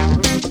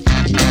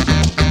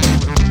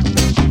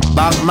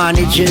 Bank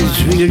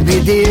managers will be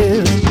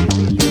there.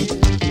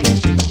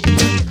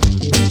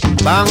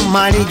 Bank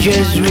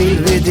managers will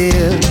be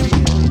there.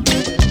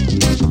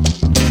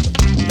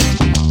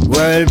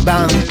 World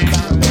Bank,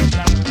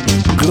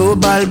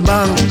 Global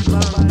Bank,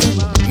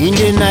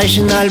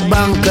 International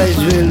bankers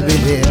will be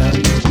there.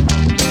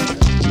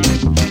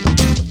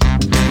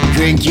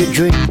 Drink you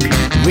drink,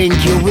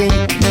 wink you wink.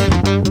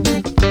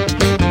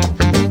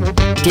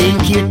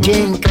 Think you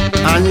think,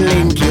 and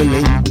link you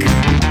link.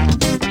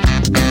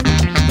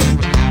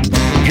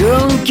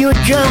 Drunk you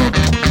drunk,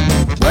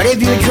 but if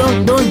you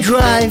drunk don't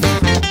drive.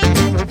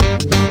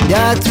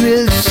 That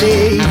will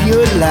save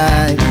your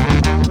life.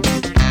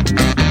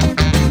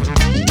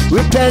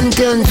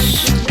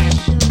 Repentance,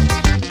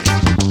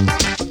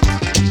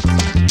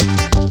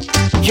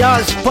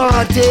 just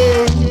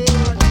party.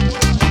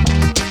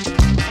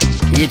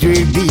 It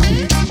will be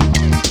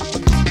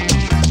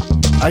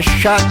a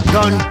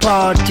shotgun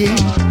party,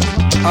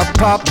 a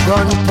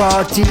popgun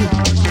party,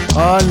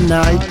 all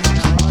night,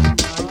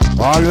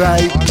 all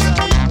right.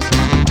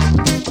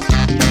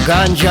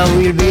 Ganja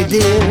will be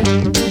there.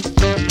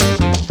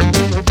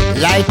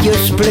 Light your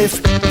spliff,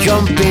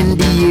 jump in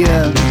the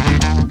air.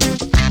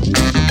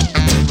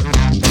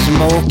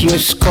 Smoke your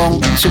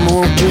skunk,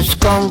 smoke your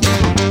skunk.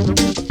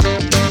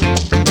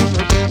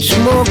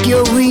 Smoke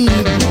your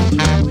weed.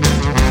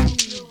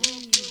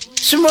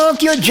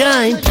 Smoke your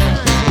joint.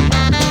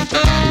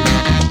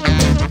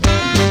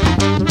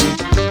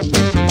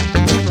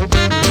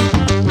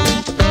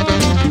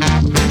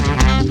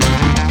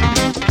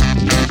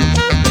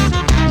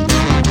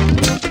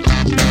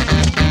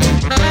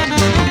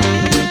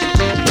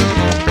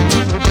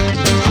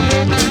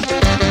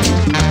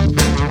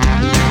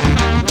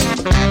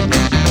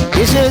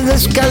 This is the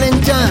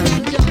skeleton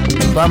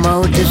from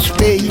outer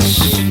space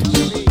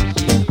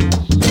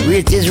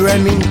with his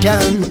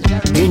Remington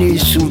in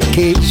his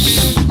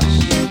suitcase.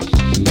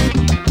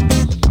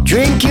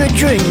 Drink you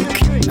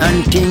drink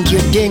and think you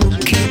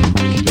think.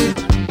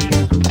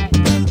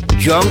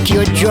 Junk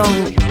you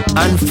junk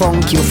and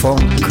funk you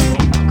funk.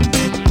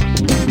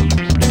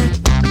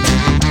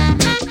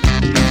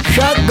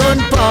 Shotgun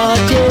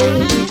party,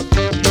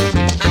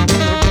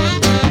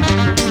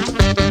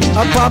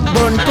 a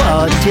popcorn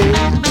party.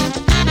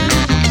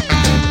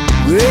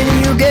 When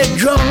you get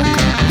drunk,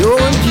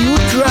 don't you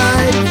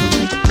drive.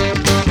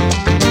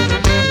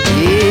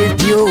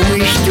 If you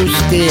wish to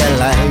stay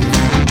alive,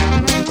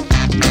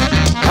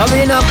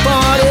 having a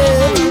party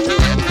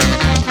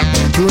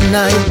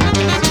tonight.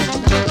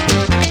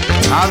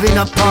 Having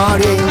a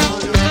party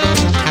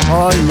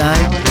all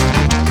night.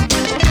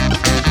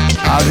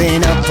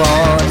 Having a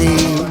party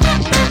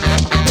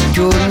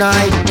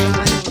tonight.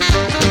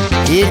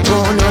 It's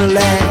gonna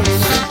last.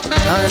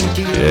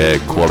 Yeah,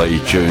 quality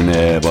tune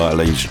there by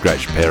Lee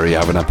Scratch Perry,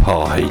 having a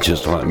party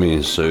just like me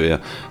and Sue here,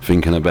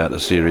 thinking about the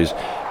series.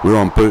 We're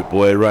on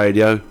Bootboy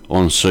Radio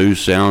on Sue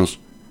Sounds.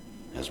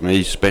 That's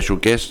me, special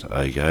guest,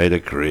 aka the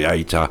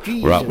creator.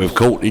 Jesus. We're up with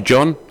Courtney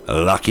John, a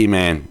lucky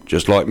man,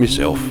 just like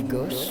myself.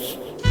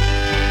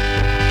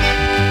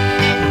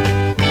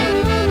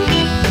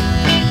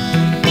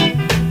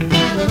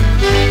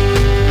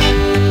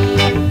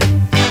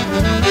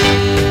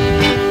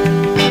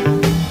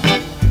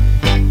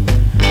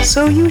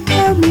 So you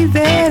tell me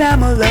that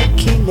I'm a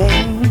lucky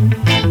man,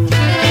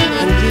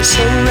 and you're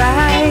so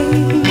right,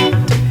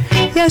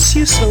 yes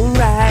you're so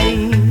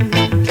right.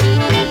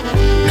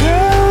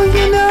 Girl,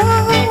 you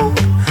know,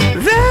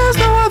 there's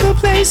no other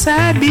place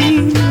I'd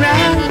be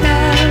right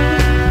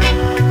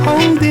now,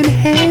 holding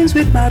hands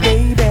with my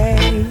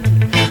baby.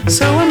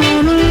 So I'm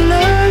gonna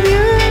love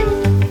you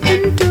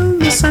until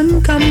the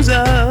sun comes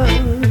up.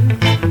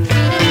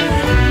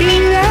 Be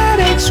that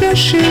extra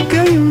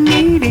sugar you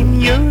need in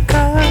your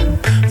cup.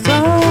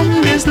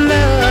 From this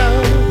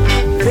love,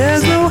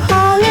 there's no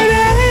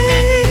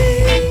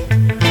holiday.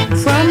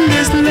 From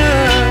this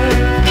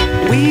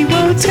love, we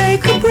won't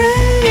take a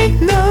break,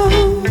 no.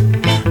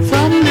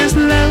 From this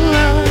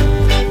love,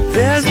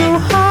 there's no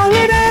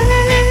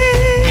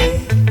holiday.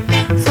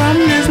 From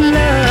this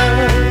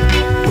love,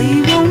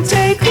 we won't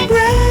take a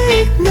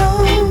break,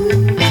 no.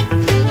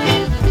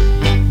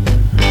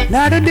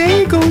 Not a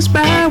day goes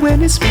by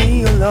when it's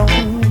me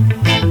alone.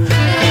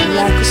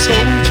 Like a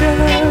soldier,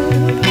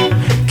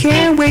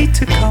 can't wait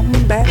to come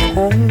back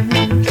home.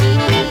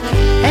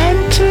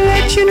 And to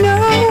let you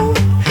know,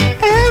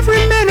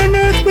 every man on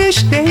earth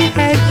wish they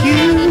had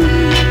you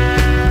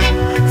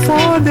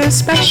for their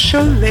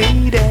special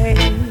lady.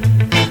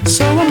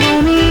 So I'm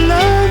gonna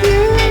love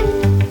you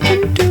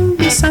until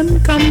the sun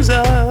comes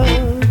up.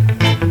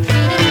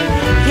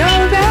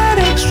 You're that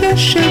extra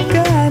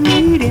sugar I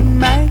need in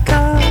my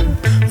cup.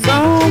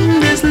 From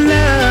this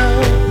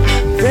love,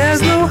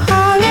 there's no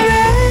holiday.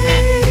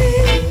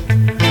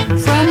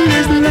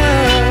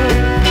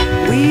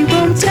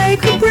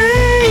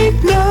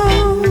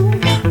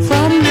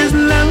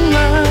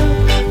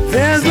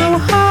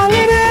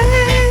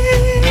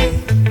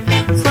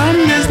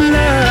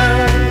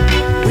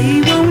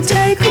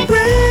 take a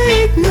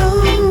break, no.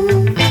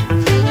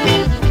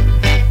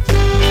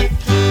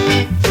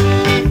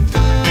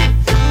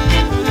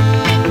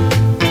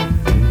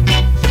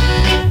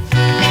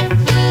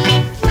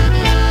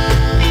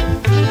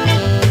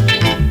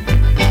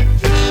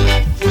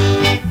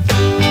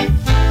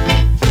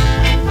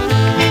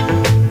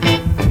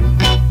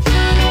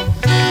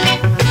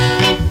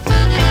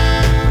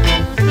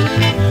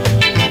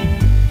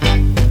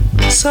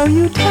 So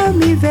you tell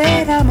me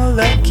that I'm a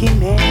lucky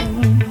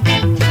man,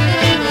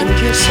 and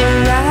you're so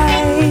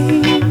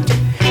right,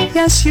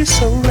 yes you're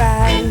so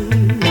right.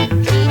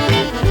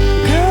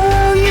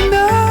 Girl, you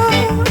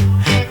know,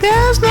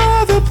 there's no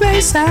other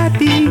place I'd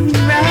be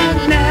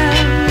right now,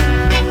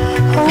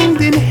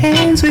 holding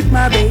hands with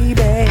my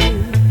baby.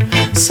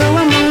 So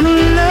I'm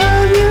gonna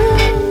love you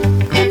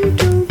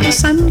until the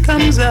sun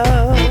comes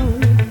up.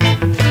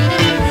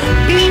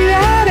 Be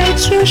that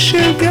extra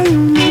sugar you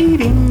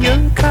need in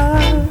your car.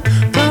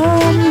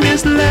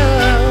 This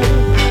love,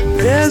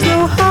 there's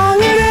no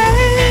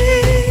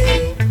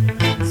holiday.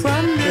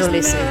 You're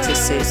listening to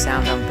Sue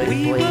Sound on Boot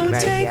Boy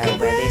Radio,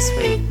 where this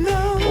week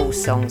all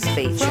songs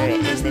feature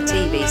it in the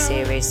TV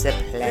series The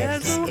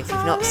Plebs. If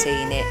you've not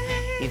seen it,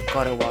 you've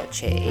got to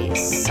watch it.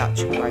 It's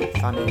such a great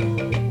funny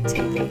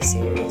TV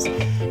series.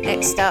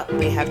 Next up,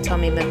 we have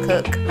Tommy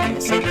McCook and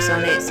the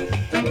Supersonics,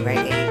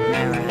 Reggae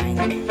Meringue.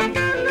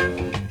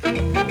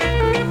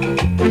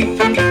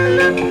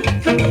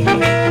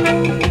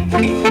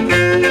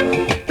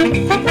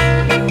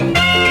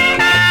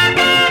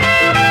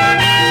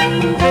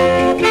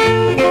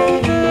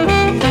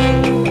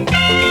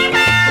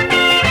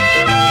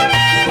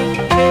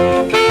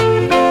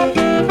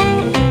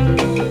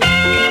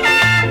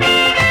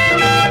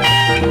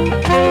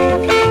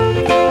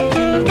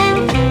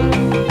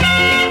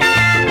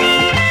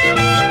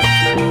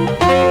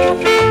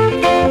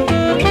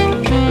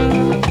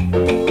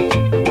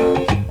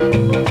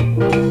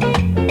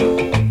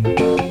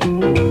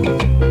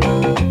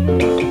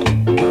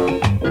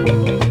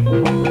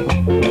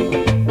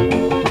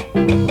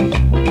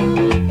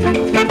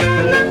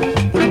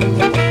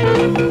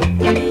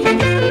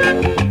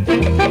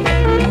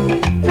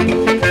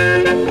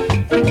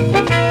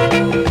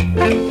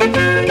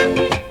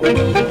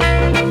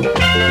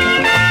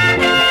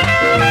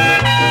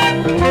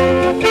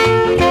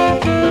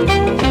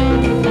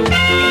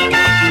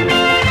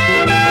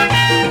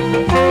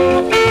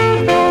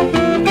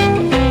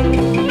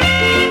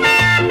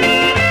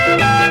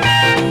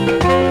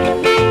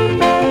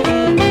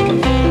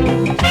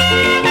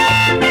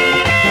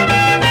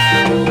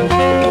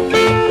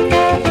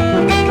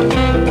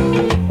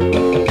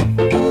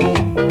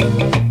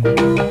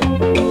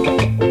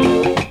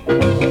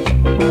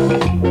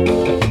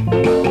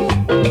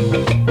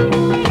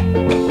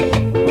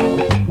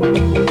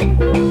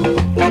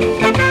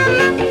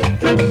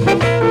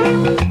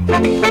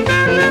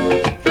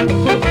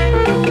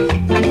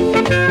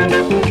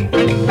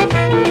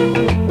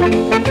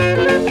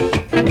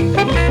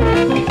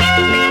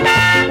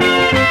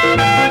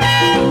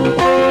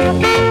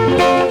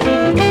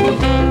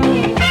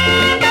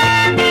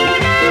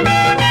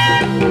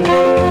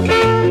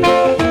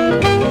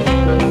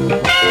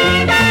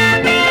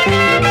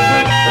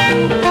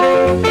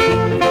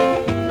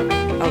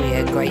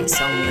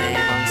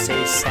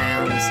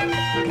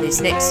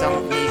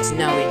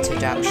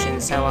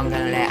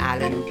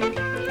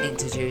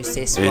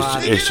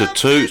 It's a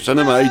Toots and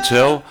a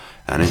Maytel,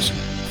 and it's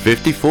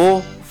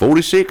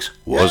 5446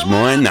 was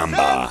my number.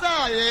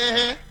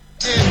 Yeah.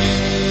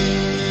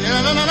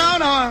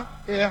 No.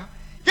 Yeah.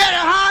 Get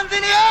your hands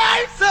in the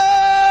air,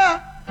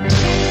 sir.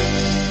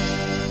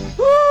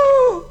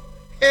 Woo.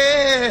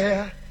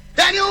 Yeah.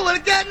 Then you will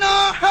get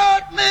no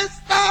hurt,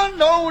 mister.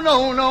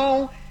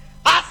 No.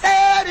 I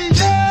said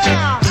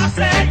yeah. I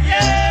said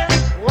yeah.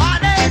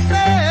 What they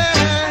say.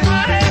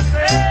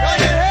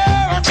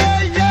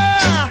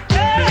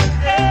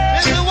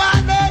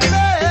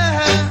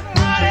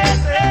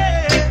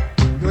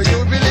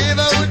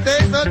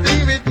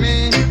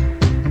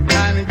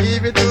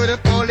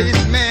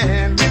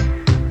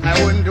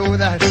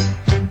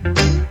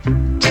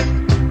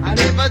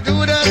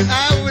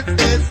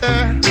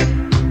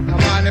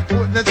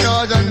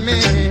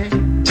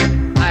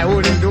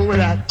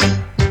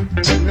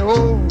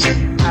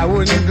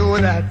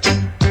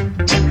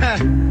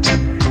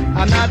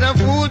 I'm not a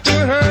fool to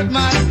hurt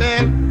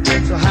myself,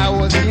 so I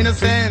was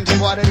innocent.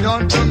 What they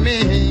done to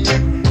me,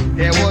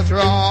 it was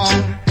wrong.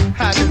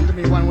 Listen to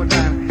me one more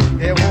time.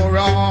 It was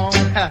wrong.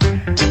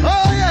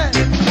 Oh yeah,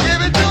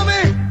 give it to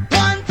me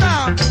one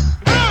time.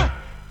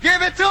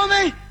 Give it to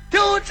me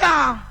 2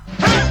 times.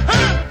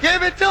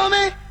 Give it to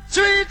me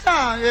 3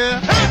 times.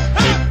 Yeah.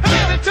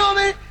 Give it to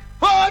me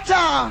 4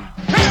 times.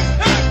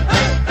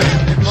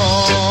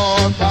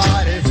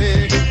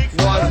 446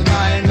 was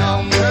my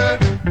number.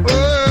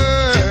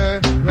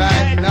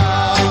 Right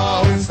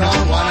now,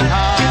 someone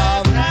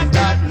have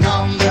that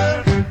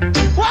number.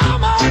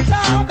 One more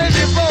time,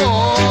 baby.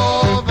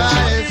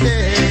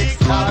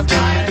 456 was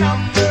my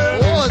number.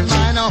 Was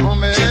my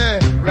number.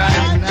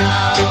 Right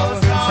now,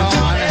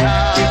 someone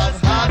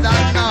have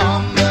that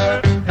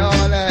number.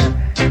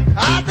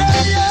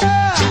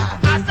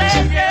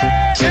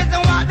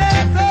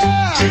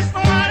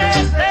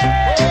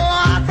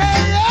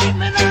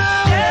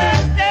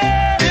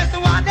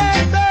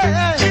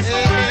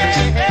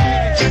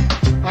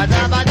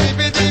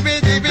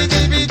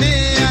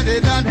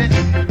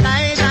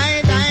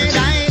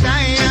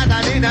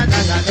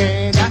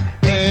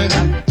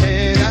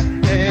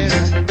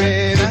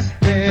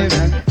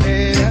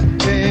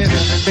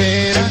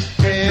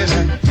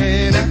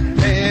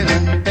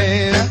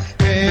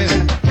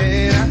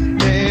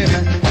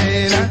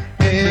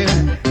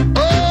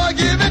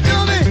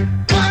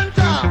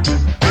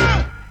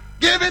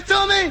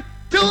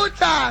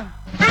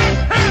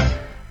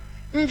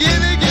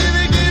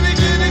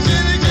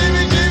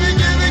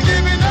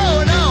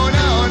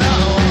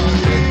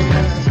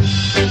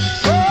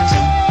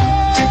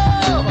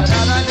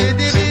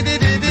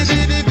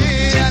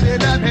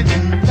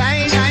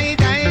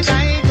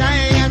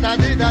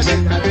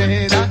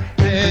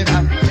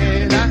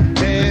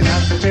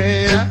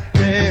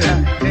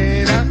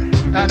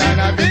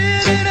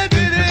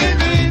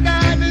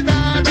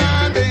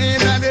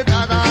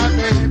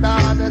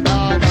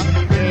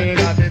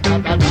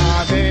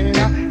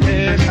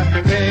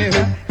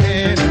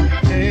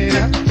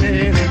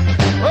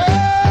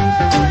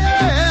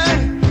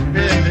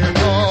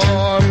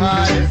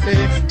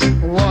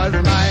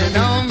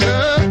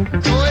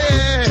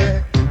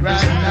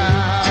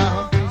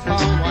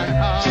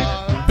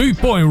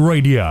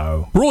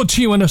 Radio. Brought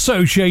to you in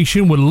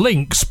association with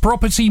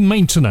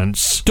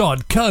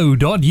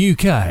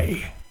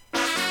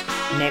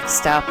linkspropertymaintenance.co.uk.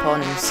 Next up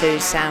on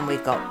Susan, we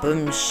got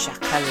Boom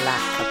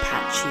Shakalaka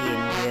Apache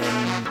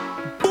Indian.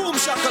 Boom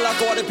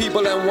shakalaka what the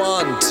people them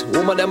want.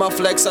 Woman them a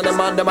flex and the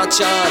man them a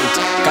chant.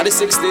 Got the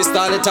 60s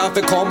style it off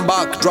a come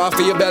back. Draw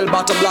for your bell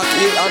bottom black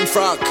heel and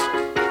frock.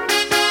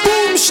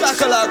 Boom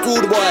shakalaka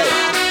rude boy.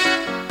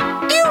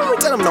 You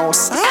tell them no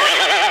sir.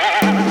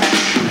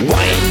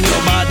 Wine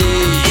your body,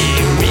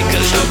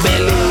 wiggle your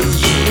belly,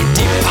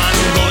 dip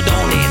and go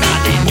down in a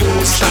the new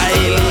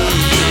style.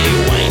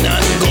 Wine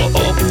and go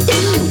up,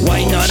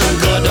 wine and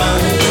go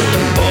down,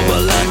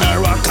 bubble and a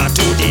rocker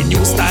to the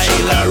new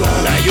style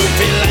around. Are you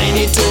feel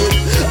line it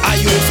up? Are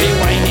you feel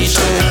wine it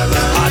up?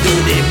 I do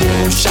the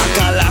boom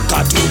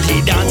shakalaka to the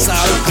dancer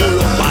pull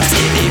up. I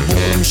say the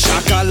boom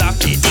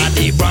shakalaka it a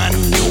the brand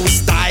new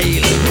style.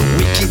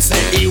 Wicked say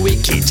it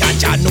wicked,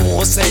 Jaja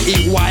no say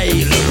it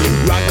wild.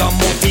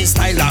 Ragamuffin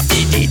style of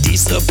the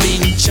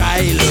disciplined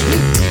child.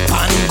 Dip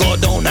and go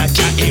down a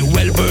cat it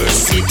well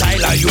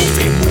versatile. You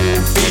feel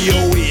move for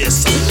your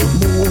waist,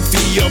 move for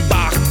your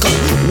back.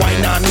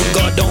 Wine and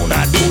go down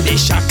and do the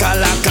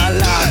shakalaka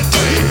lot.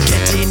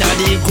 Get in a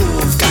the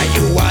groove, cause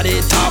you are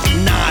the top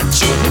notch.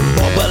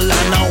 Bubble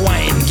and a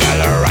wine, girl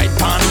right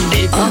on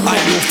the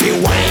and you feel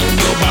wine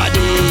your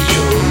body,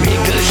 you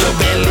wiggle your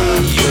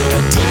belly, you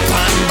dip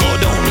and go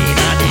down in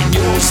a the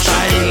new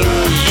style.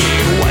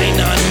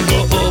 Wine and go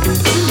up,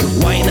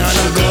 wine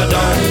and go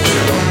down,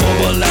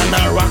 bubble and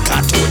a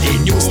rocker to the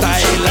new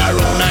style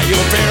around. Are you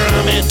feel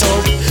ram it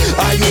up,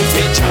 are you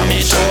feel jam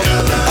it up?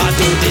 I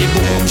do the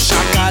boom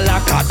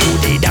shakalaka to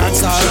the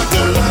dancer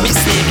pull. Me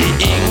say the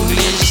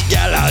English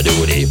gal I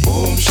do the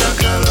boom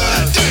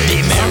shakalaka. The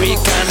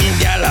American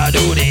gal I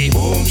do the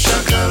boom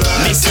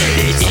shakalaka. Me say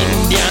the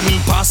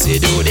Indian posse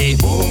do the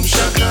boom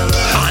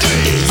shakalaka. And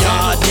the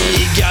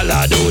Yardi gal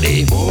I do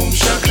the boom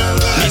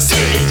shakalaka. Me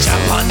say the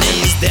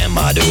Japanese them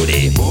I do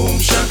the boom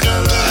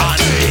shakalaka.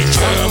 And the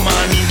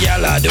German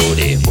gal I do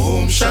the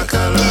boom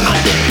shakalaka.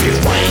 And then you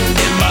wind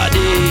them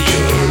body, you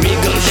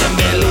wiggle them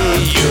belly,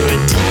 you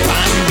dip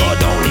and go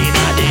down in a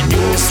the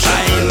new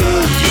style.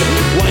 You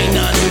wine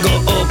and go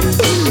up,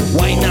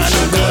 wine and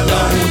go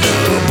down. The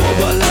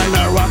bubble and a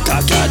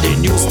rocker, the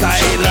new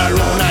style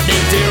around. And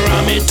them fi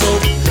ram it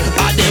up,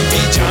 and them fi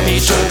jam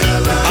it up.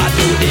 I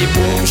do the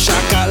boom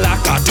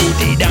shakalaka to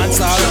the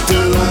dancer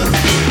too.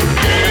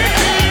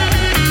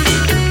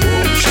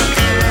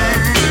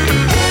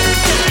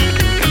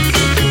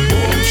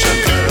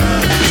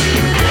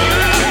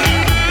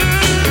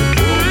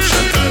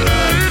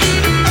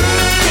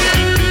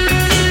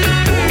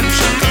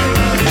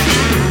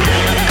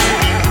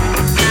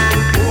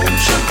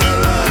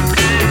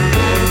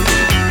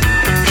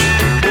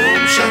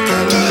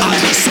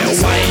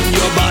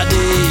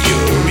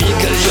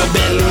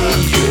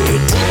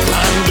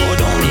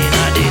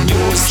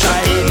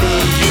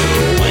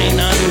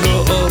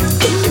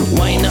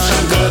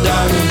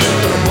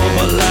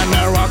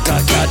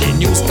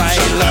 New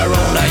style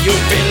around, are you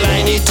feel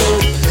line it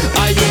up?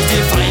 Are you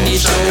feel find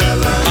it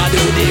up? I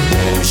do the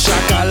boom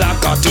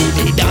shakalaka to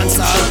the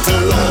dancer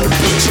full on.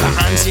 Put your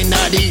hands in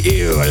the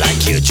air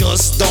like you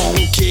just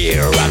don't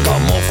care.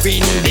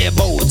 Ragamuffin the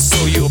boat,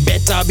 so you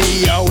better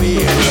be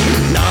aware.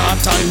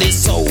 North and the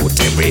south,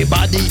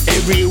 everybody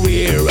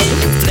everywhere.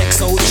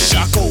 Flex out,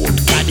 shock out,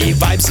 got the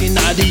vibes in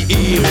the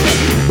ear.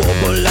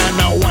 Bubble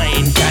and a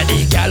wine, got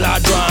the gala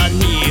draw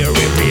near.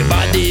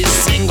 Everybody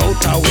sing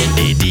out when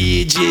the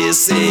DJ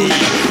say,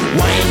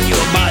 wine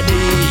your body,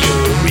 you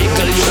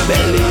wriggle your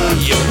belly,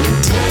 you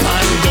dip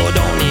and go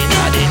down in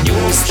the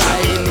new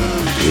style.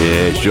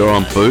 Yeah, you're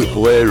on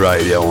Bootboy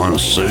Radio on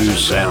Sue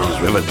Sounds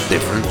with a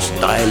different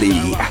style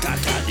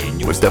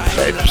with the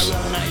plebs.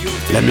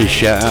 Let me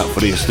shout out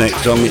for this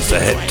next song. It's the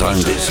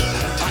Heptones. It's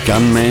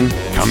Gunmen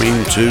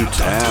Coming to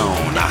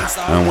Town,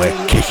 and we're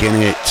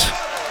kicking it.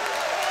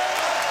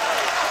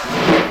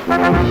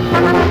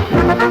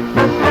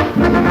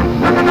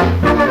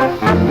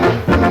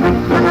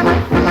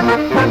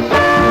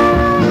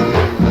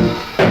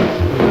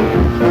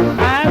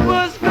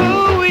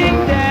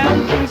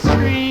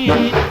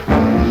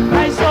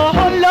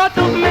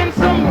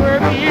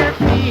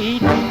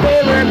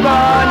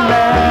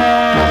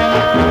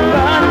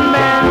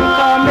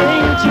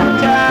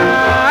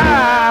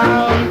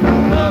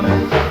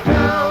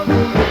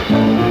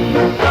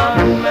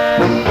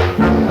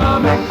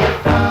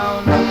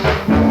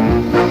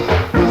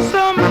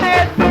 Some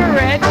had the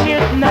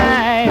wretched night.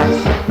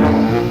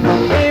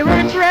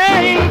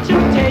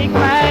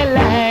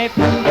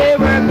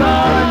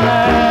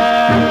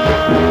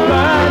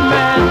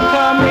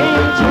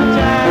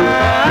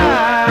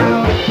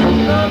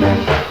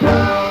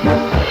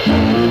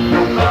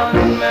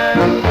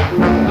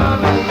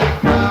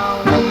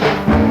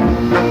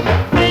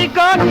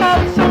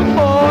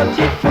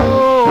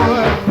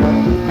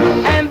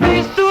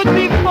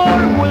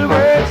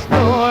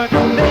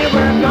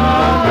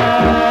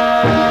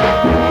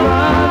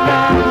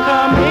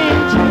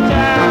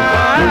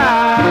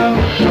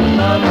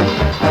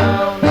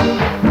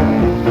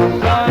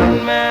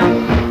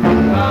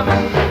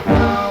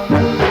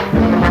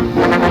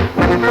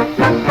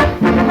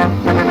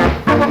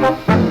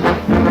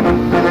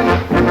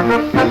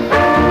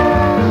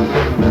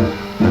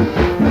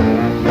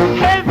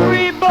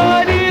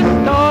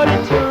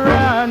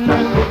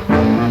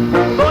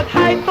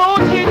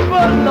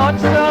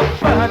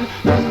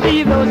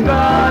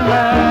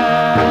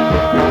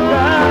 gunmen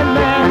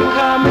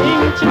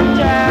coming to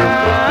town.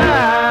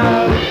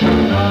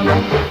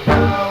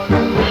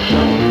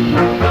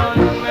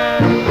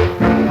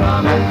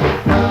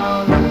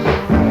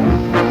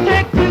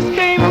 Detectives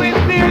came with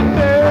their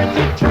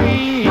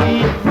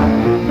 33,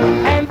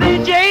 and they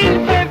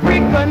jailed every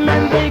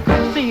gunman they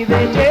could see.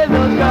 They jailed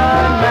those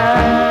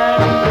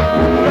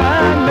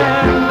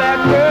gunmen that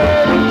were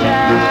in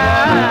town.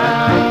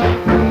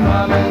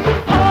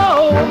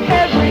 Oh,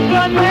 every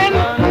gunman.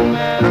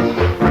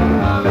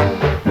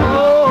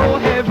 Oh,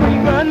 every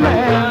gunman.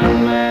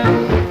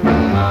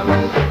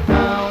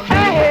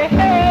 Hey, hey,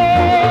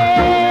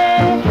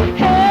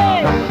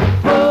 hey.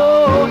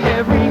 Oh,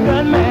 every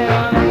gunman.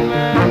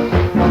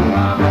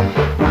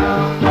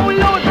 Oh,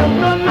 Lord, the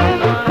gunman.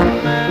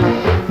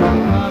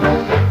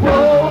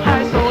 Whoa, I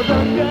saw the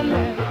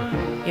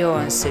gunman. You're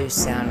on Sue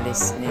Sound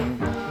listening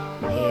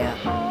here.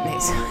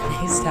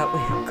 Next up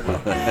we've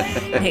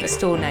got Next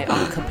Door Neighbour.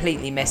 I'm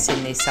completely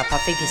messing this up. I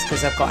think it's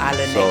because I've got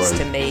Alan next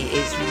to me.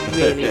 It's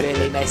really,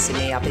 really messing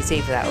me up. It's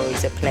either that or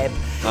he's a pleb.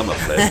 I'm a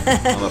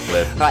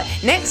pleb. Right,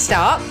 next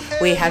up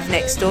we have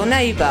Next Door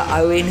Neighbour,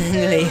 Owen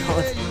and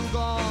Leon.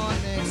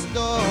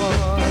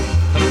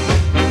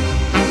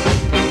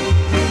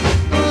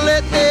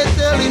 Let me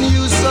telling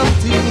you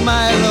something,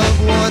 my love,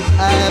 what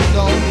I have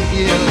done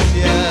is,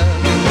 yeah.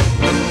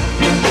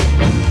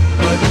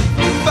 But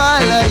if I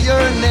like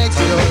your next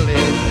door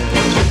neighbor,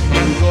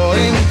 I'm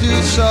going to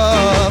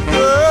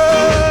suffer.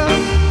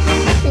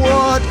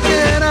 What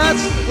can I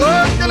do?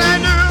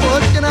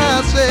 What can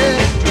I say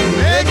to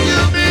make you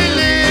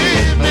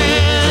believe me?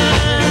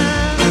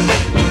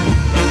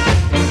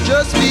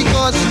 Just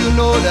because you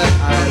know that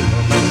I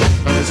love you,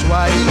 that's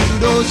why you do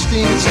those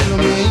things to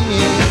me.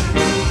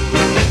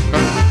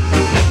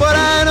 But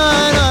I know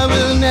I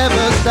will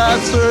never stop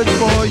search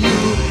for you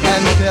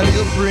until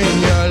you bring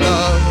your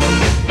love.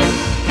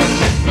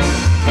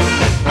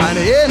 And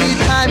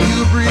anytime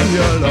you bring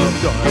your love,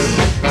 darling,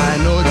 I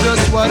know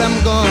just what I'm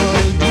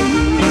gonna do.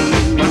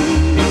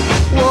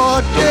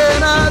 What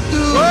can I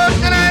do? What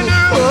can I do?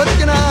 What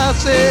can I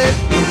say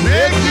to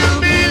make you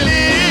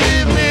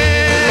believe me?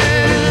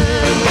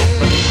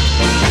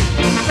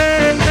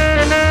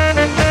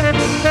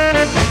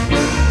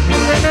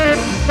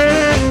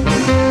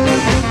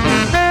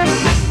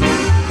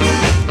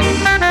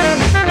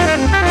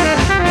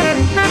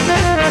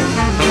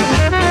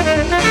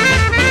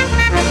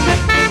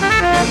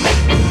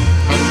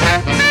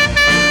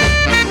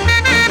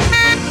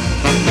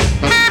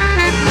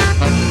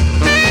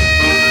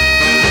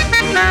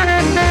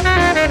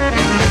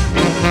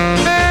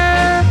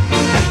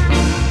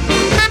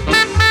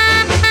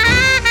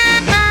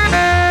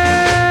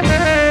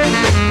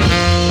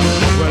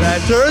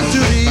 Turn to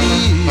the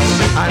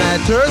east and I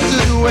turn to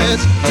the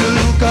west to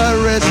look a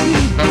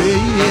resting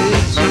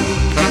place.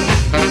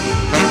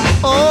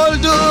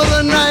 Although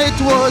the night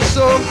was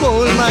so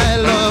cold, my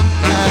love,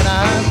 and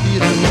I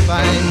didn't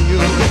find you,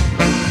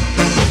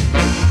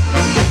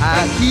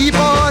 I keep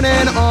on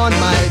and on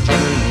my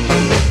journey.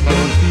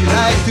 Don't feel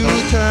like to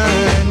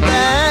turn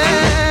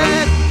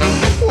back.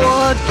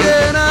 What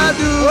can I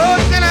do?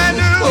 What can I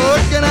do?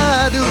 What can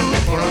I do?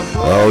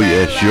 Oh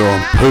yes, you're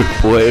on Boot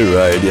Boy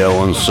Radio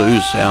on Sue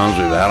Sounds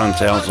with Alan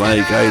Townsend,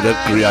 aka the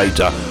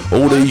creator.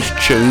 All these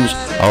tunes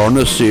are on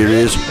a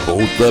series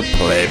called The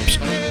Plebs.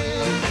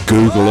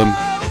 Google them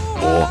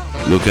or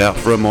look out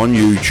for them on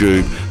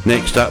YouTube.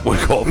 Next up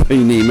we've got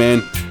Beanie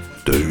Man,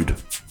 Dude.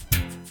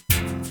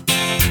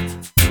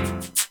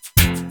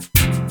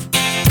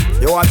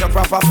 You want a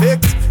proper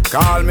fix?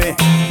 Call me.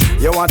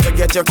 You want to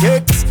get your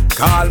kicks?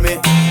 Call me.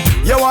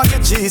 You want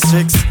your cheese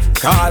sticks?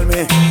 Call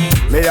me.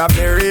 Me have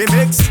the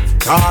remix?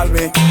 Call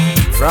me.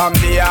 From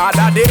the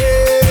other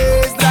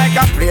days, like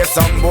I play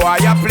some boy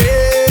I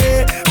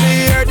play. Me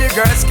hear the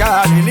girls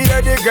calling,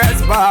 hear the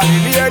girls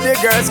bawling, hear the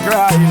girls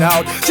crying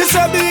out. She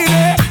said,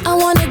 Beanie, I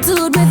want a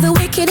dude with the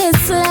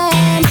wickedest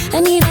slam. I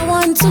need a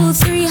 1, 2,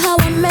 3, how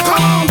a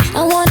man.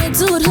 I want a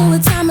dude who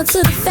would time it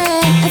to the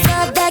fan. I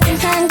thought that can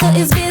handle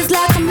his biz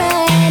like a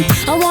man.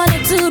 I want a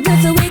dude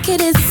with the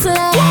wickedest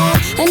slam.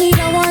 I need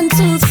a 1,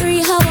 2,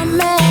 3, how a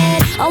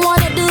man. I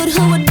want a dude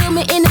who would do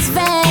me in his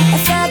van. I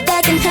thought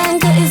that can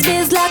handle his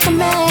biz like a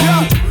man.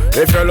 Yeah.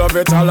 If you love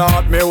it,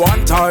 allot me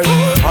one time.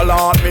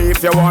 Allot me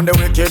if you want the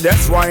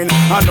wickedest wine.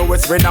 I know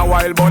it's been a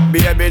while, but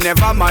baby,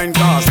 never mind.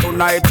 Cause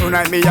tonight,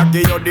 me I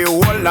give you the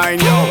whole line,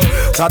 yo.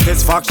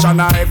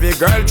 Satisfaction, a every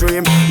girl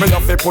dream. Me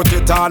love to put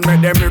it on,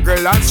 make them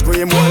wiggle and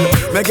scream.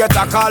 Well, me get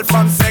a call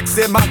from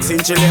Sexy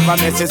Maxine. She leave a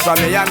message from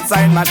me and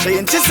sign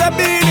machine. She said,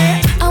 Beanie,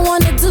 I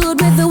want a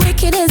dude with the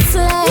wickedest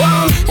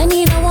slam. I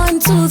need a 1,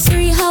 2,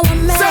 3, how a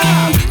man.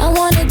 I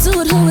want a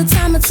dude who would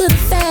time it to the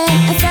fan.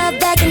 I thought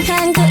that can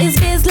handle his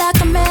biz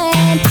like a man.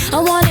 I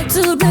want a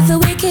dude with the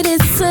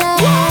wickedest slam.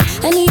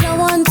 I need a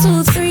 1,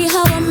 2, 3,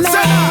 how a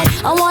man.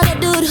 I want a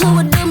dude who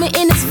would do me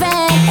in his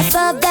van. I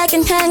thought that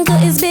can handle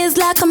his biz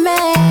like a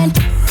man.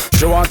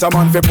 She want a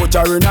man fi put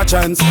her in a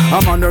chance.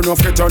 A man don't know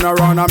fi turn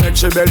around and make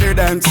she belly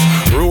dance.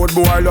 Road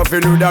boy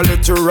loving with a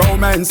little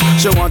romance.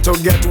 She want to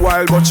get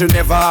wild but she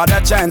never had a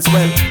chance.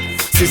 Well,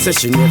 she said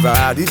she never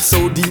had it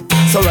so deep.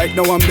 So right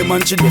now I'm the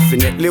man she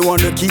definitely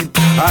wanna keep.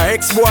 Her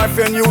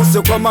ex-boyfriend used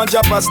to come and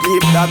drop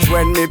asleep. That's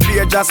when me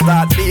page just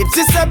start beat.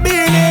 She said,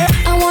 Beanie,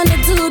 I want a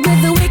dude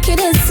with the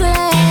wickedest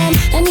slam.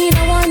 I need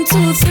a 1,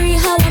 2, 3,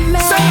 how a man.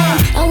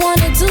 I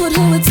want a dude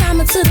who would time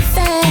it to the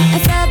fan. I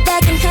thought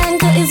that can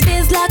handle his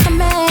biz like a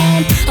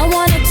man. I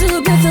want a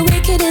dude with the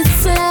wickedest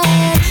slam.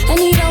 I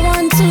need a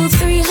 1, 2,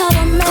 3, how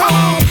a man.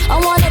 I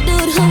want a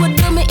dude who would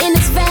do me in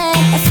his van.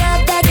 I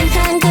thought that can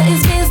handle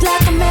his biz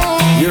like a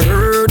man. you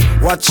heard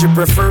what she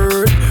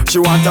preferred. She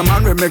want a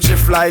man who make she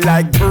fly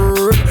like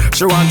bird.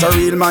 She want a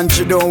real man,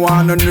 she don't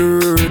want a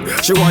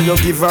nerd. She want you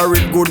give her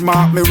it good,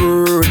 mark me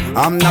word.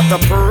 I'm not a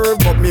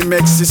perv, but me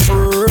makes she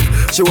swerve.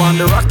 She want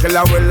the rock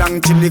killer well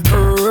long till the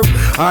curve.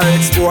 Her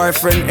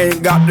ex-boyfriend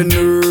ain't got the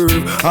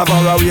nerve. Have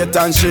her a wait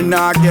and she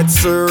not get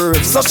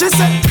served. So she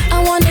said,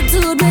 I want a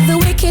dude with the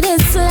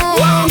wickedest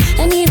slam.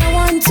 I need a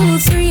 1, 2,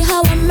 3,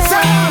 how a man.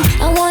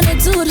 I want a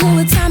dude who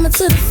would time it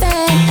to the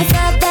fan. I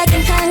thought that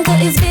can handle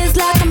his biz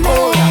like a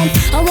man.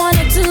 I want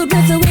a dude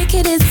with the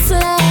wickedest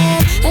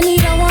slam. I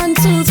need a 1,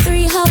 2,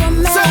 3, how a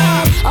man.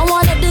 I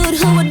want a dude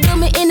who would do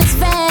me in his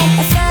van.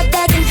 I thought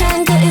that can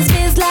handle his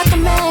biz like a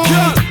man.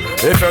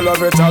 if you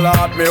love it, holla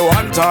at me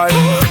one time.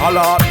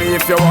 Holla at me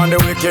if you want the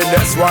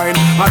wickedest wine.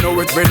 I know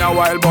it's been a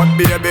while, but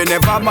baby,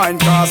 never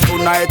mind. Cause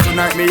tonight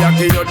me I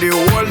give you the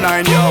whole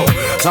 9, yo.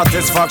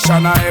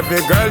 Satisfaction a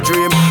every girl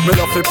dream. Me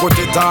love to put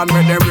it on,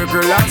 make them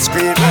wiggle and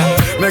scream.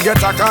 Me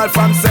get a call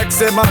from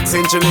Sexy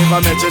Maxine. She leave a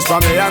message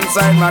from the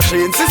inside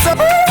machine. Sister,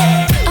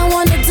 I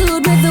want a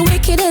dude with the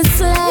wickedest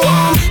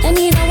slam. I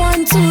need a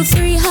 1, 2,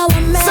 3, how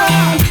a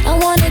man. I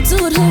want a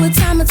dude who would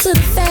time it to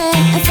the fan.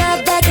 I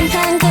thought that can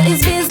handle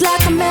his biz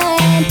like a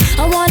man.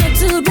 I want a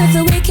dude with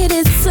the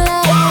wickedest slam.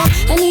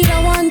 I need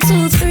a 1,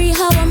 2, 3,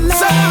 how a man.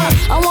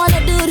 I want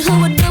a dude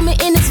who would do me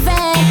in his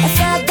van. I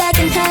thought that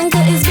can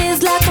handle his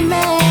biz like a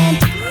man.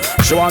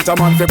 she want a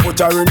man to put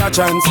her in a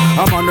chance.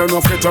 A man don't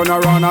know fi turn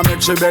around and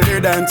make she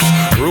belly dance.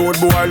 Road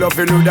boy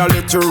loving with a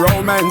little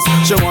romance.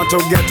 She want to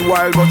get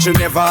wild but she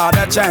never had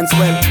a chance.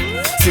 Well,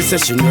 she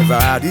said she never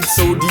had it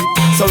so deep.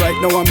 So right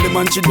now I'm the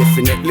man she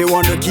definitely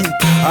wanna keep.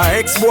 Her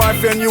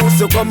ex-boyfriend used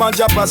to come and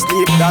drop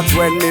asleep. That's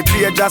when me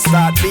page just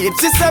start beat.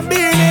 She said,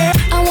 Beanie,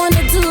 I want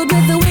a dude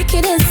with the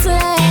wickedest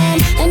slam.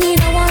 I need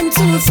a 1,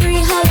 2, 3,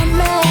 how a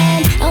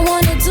man. I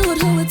want a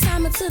dude who would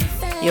time it to the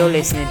fan. You're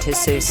listening to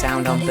Sue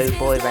Sound on Boot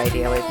Boy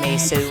Radio with me,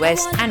 Sue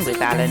West, and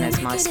with Alan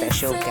as my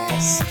special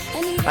guest.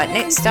 Right,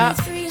 next up,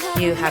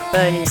 you have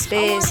Burning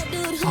Spears,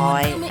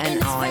 I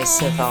and I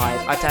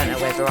Survive. I don't know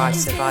whether I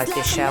survived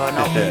this show or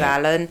not with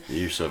Alan.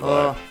 You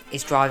survived. Or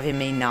he's driving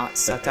me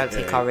nuts. I don't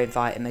think I'll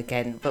invite him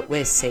again, but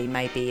we'll see,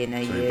 maybe in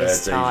a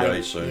year's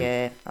time.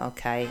 Yeah,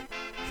 okay.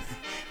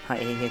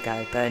 Right, here you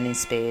go, Burning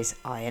Spears,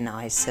 I and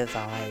I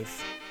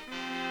Survive.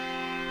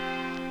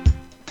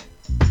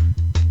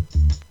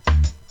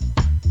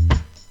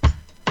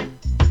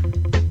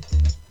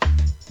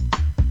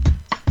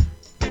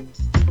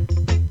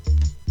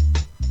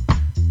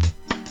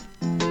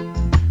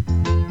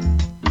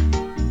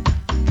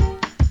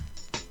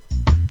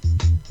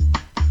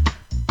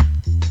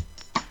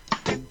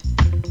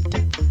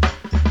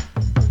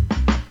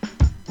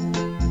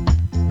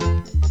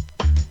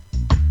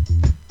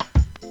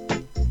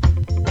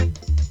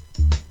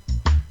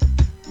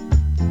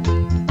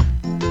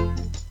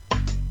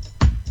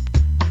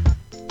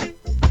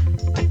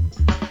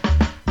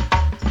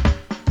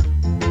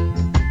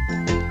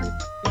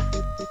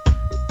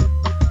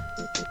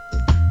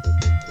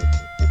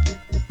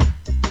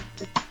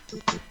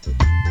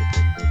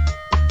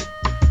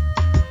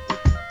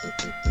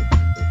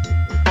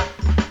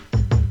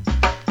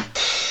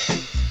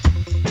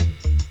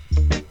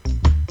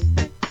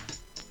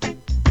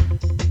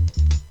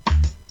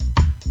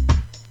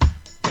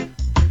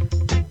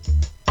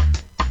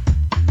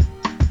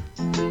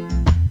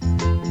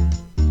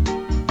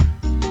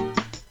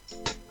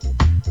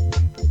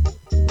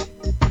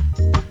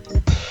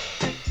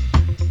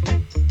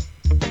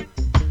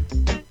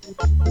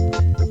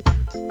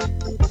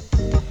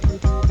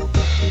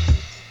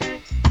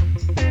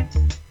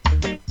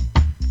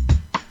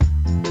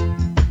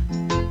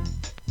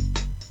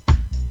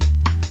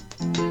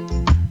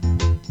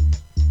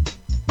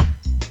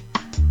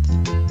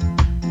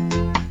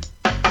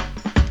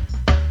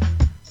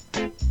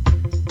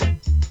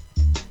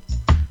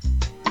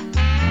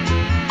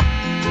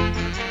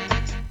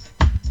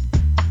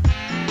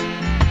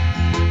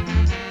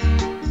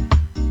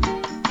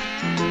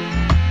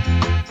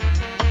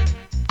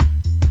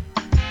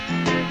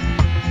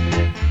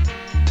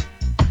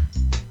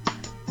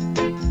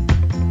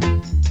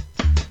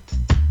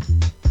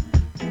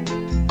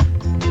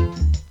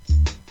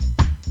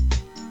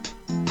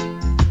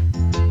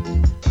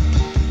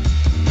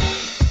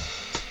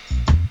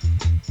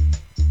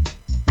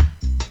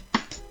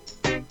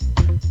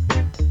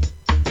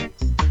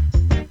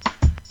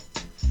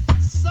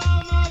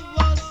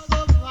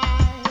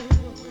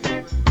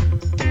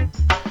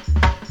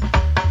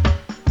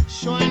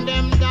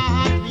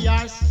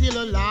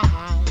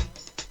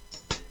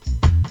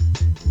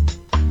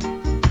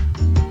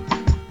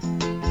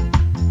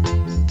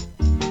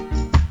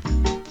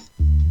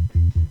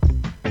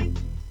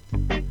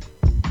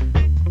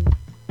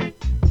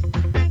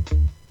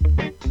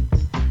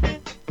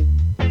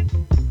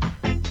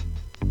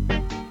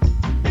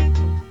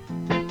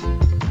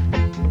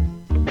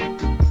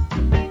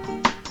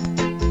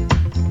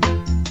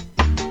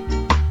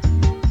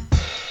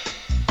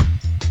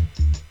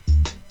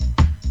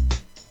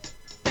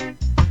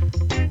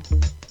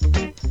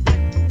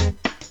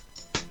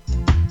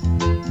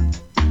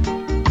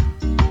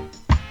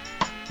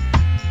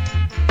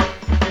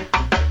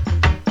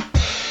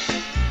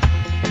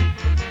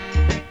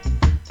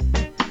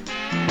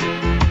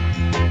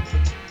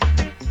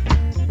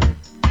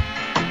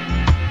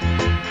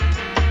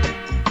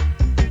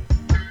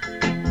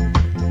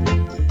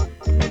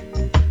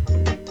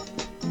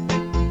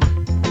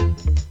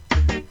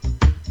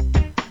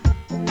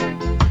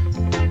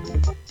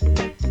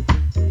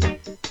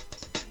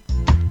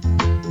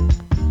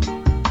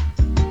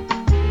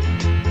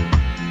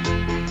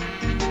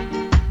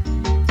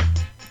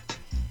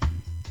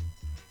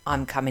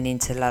 I'm coming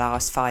into the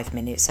last 5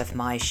 minutes of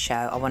my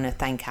show. I want to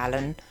thank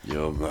Alan.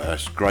 Yeah,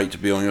 it's great to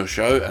be on your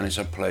show, and it's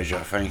a pleasure.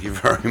 Thank you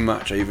very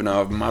much, even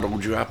though I've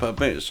muddled you up a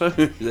bit. So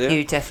yeah.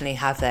 You definitely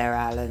have there,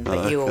 Alan,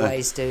 but you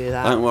always do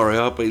that. Don't worry,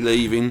 I'll be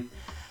leaving.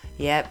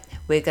 Yep,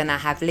 we're going to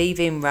have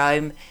Leaving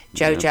Rome,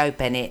 Jojo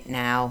Bennett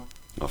now.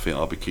 I think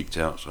I'll be kicked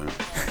out soon.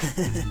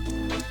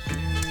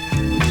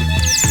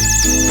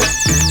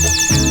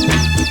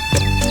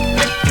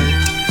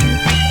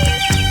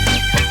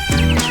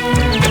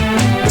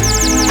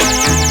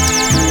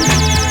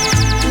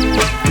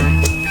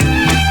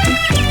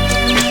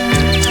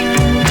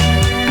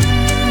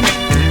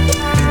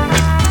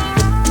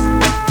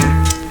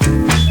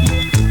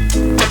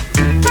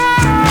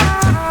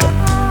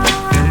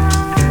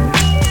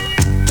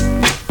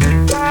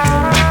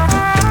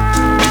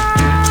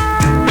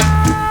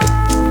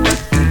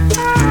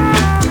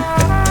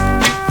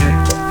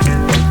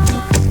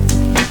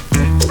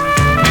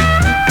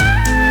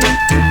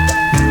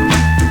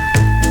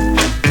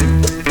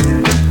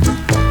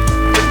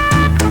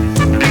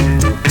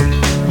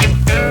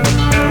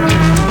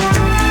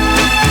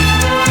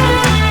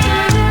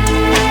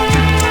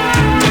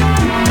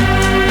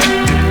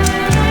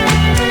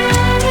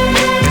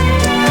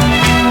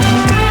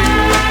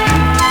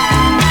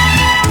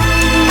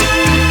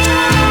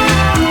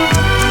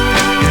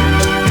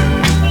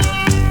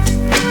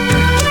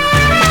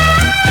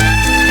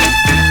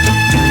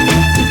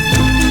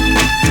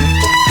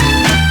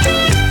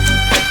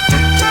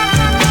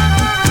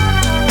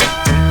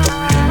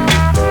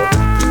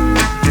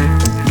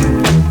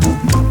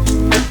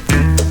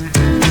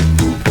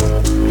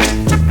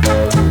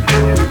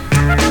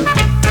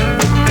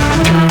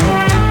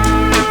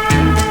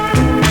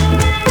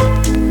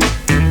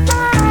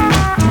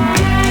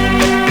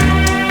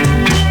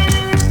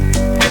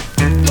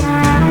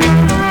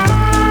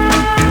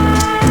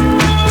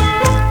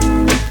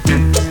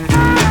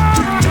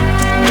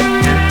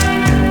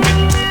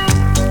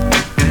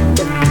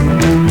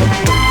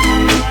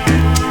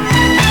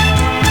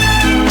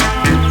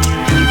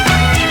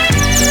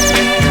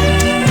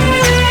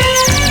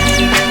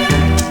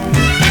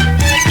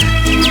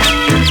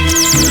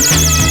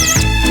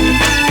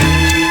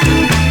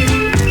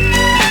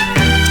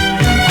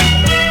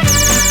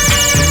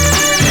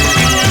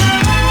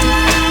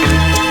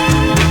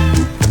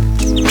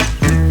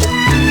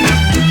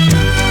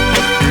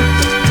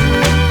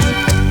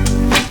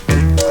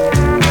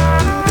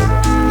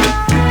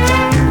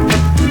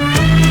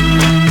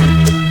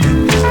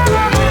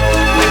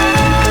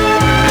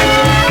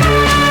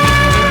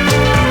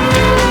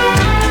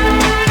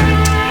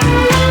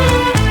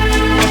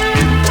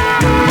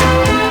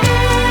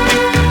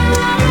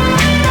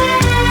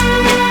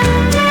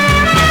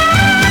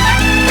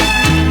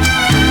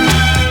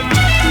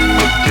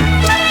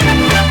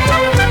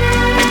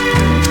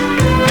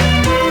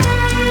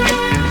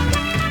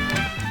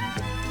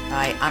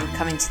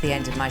 The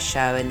end of my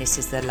show, and this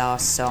is the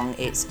last song.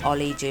 It's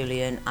Ollie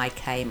Julian, I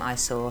Came, I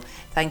Saw.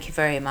 Thank you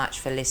very much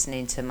for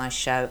listening to my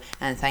show,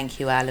 and thank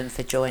you, Alan,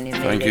 for joining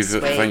me this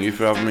week. Thank you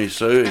for having me,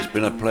 Sue. It's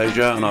been a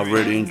pleasure, and I've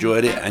really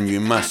enjoyed it, and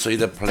you must see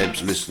the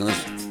Plebs,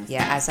 listeners.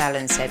 Yeah, as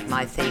Alan said,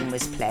 my theme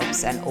was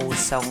Plebs, and all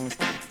songs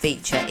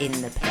feature in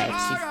the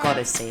Plebs. You've got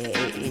to see it.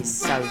 It is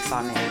so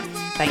funny.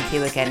 Thank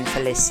you again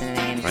for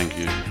listening. Thank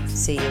you.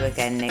 See you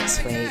again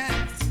next week.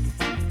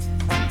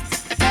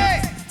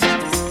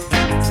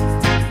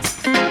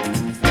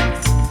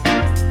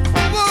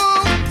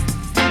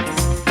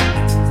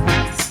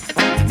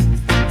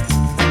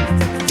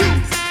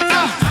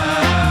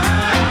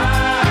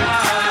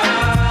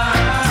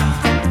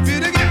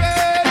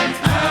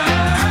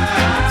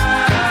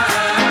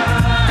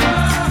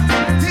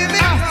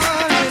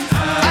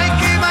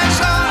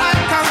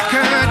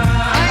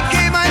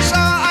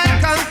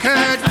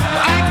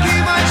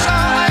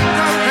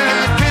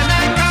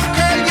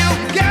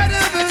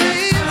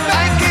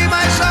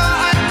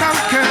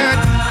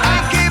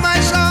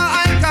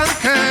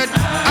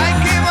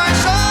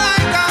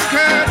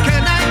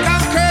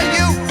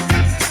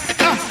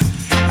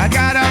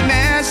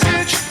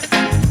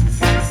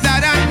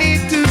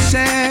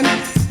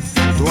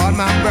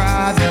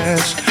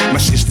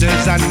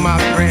 And my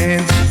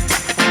friends,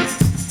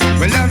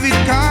 well, love it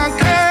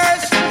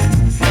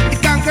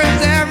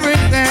conquers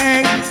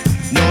everything.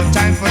 No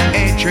time for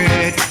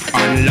hatred,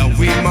 on love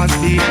we must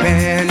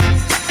depend.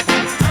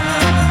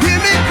 Here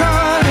me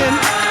come.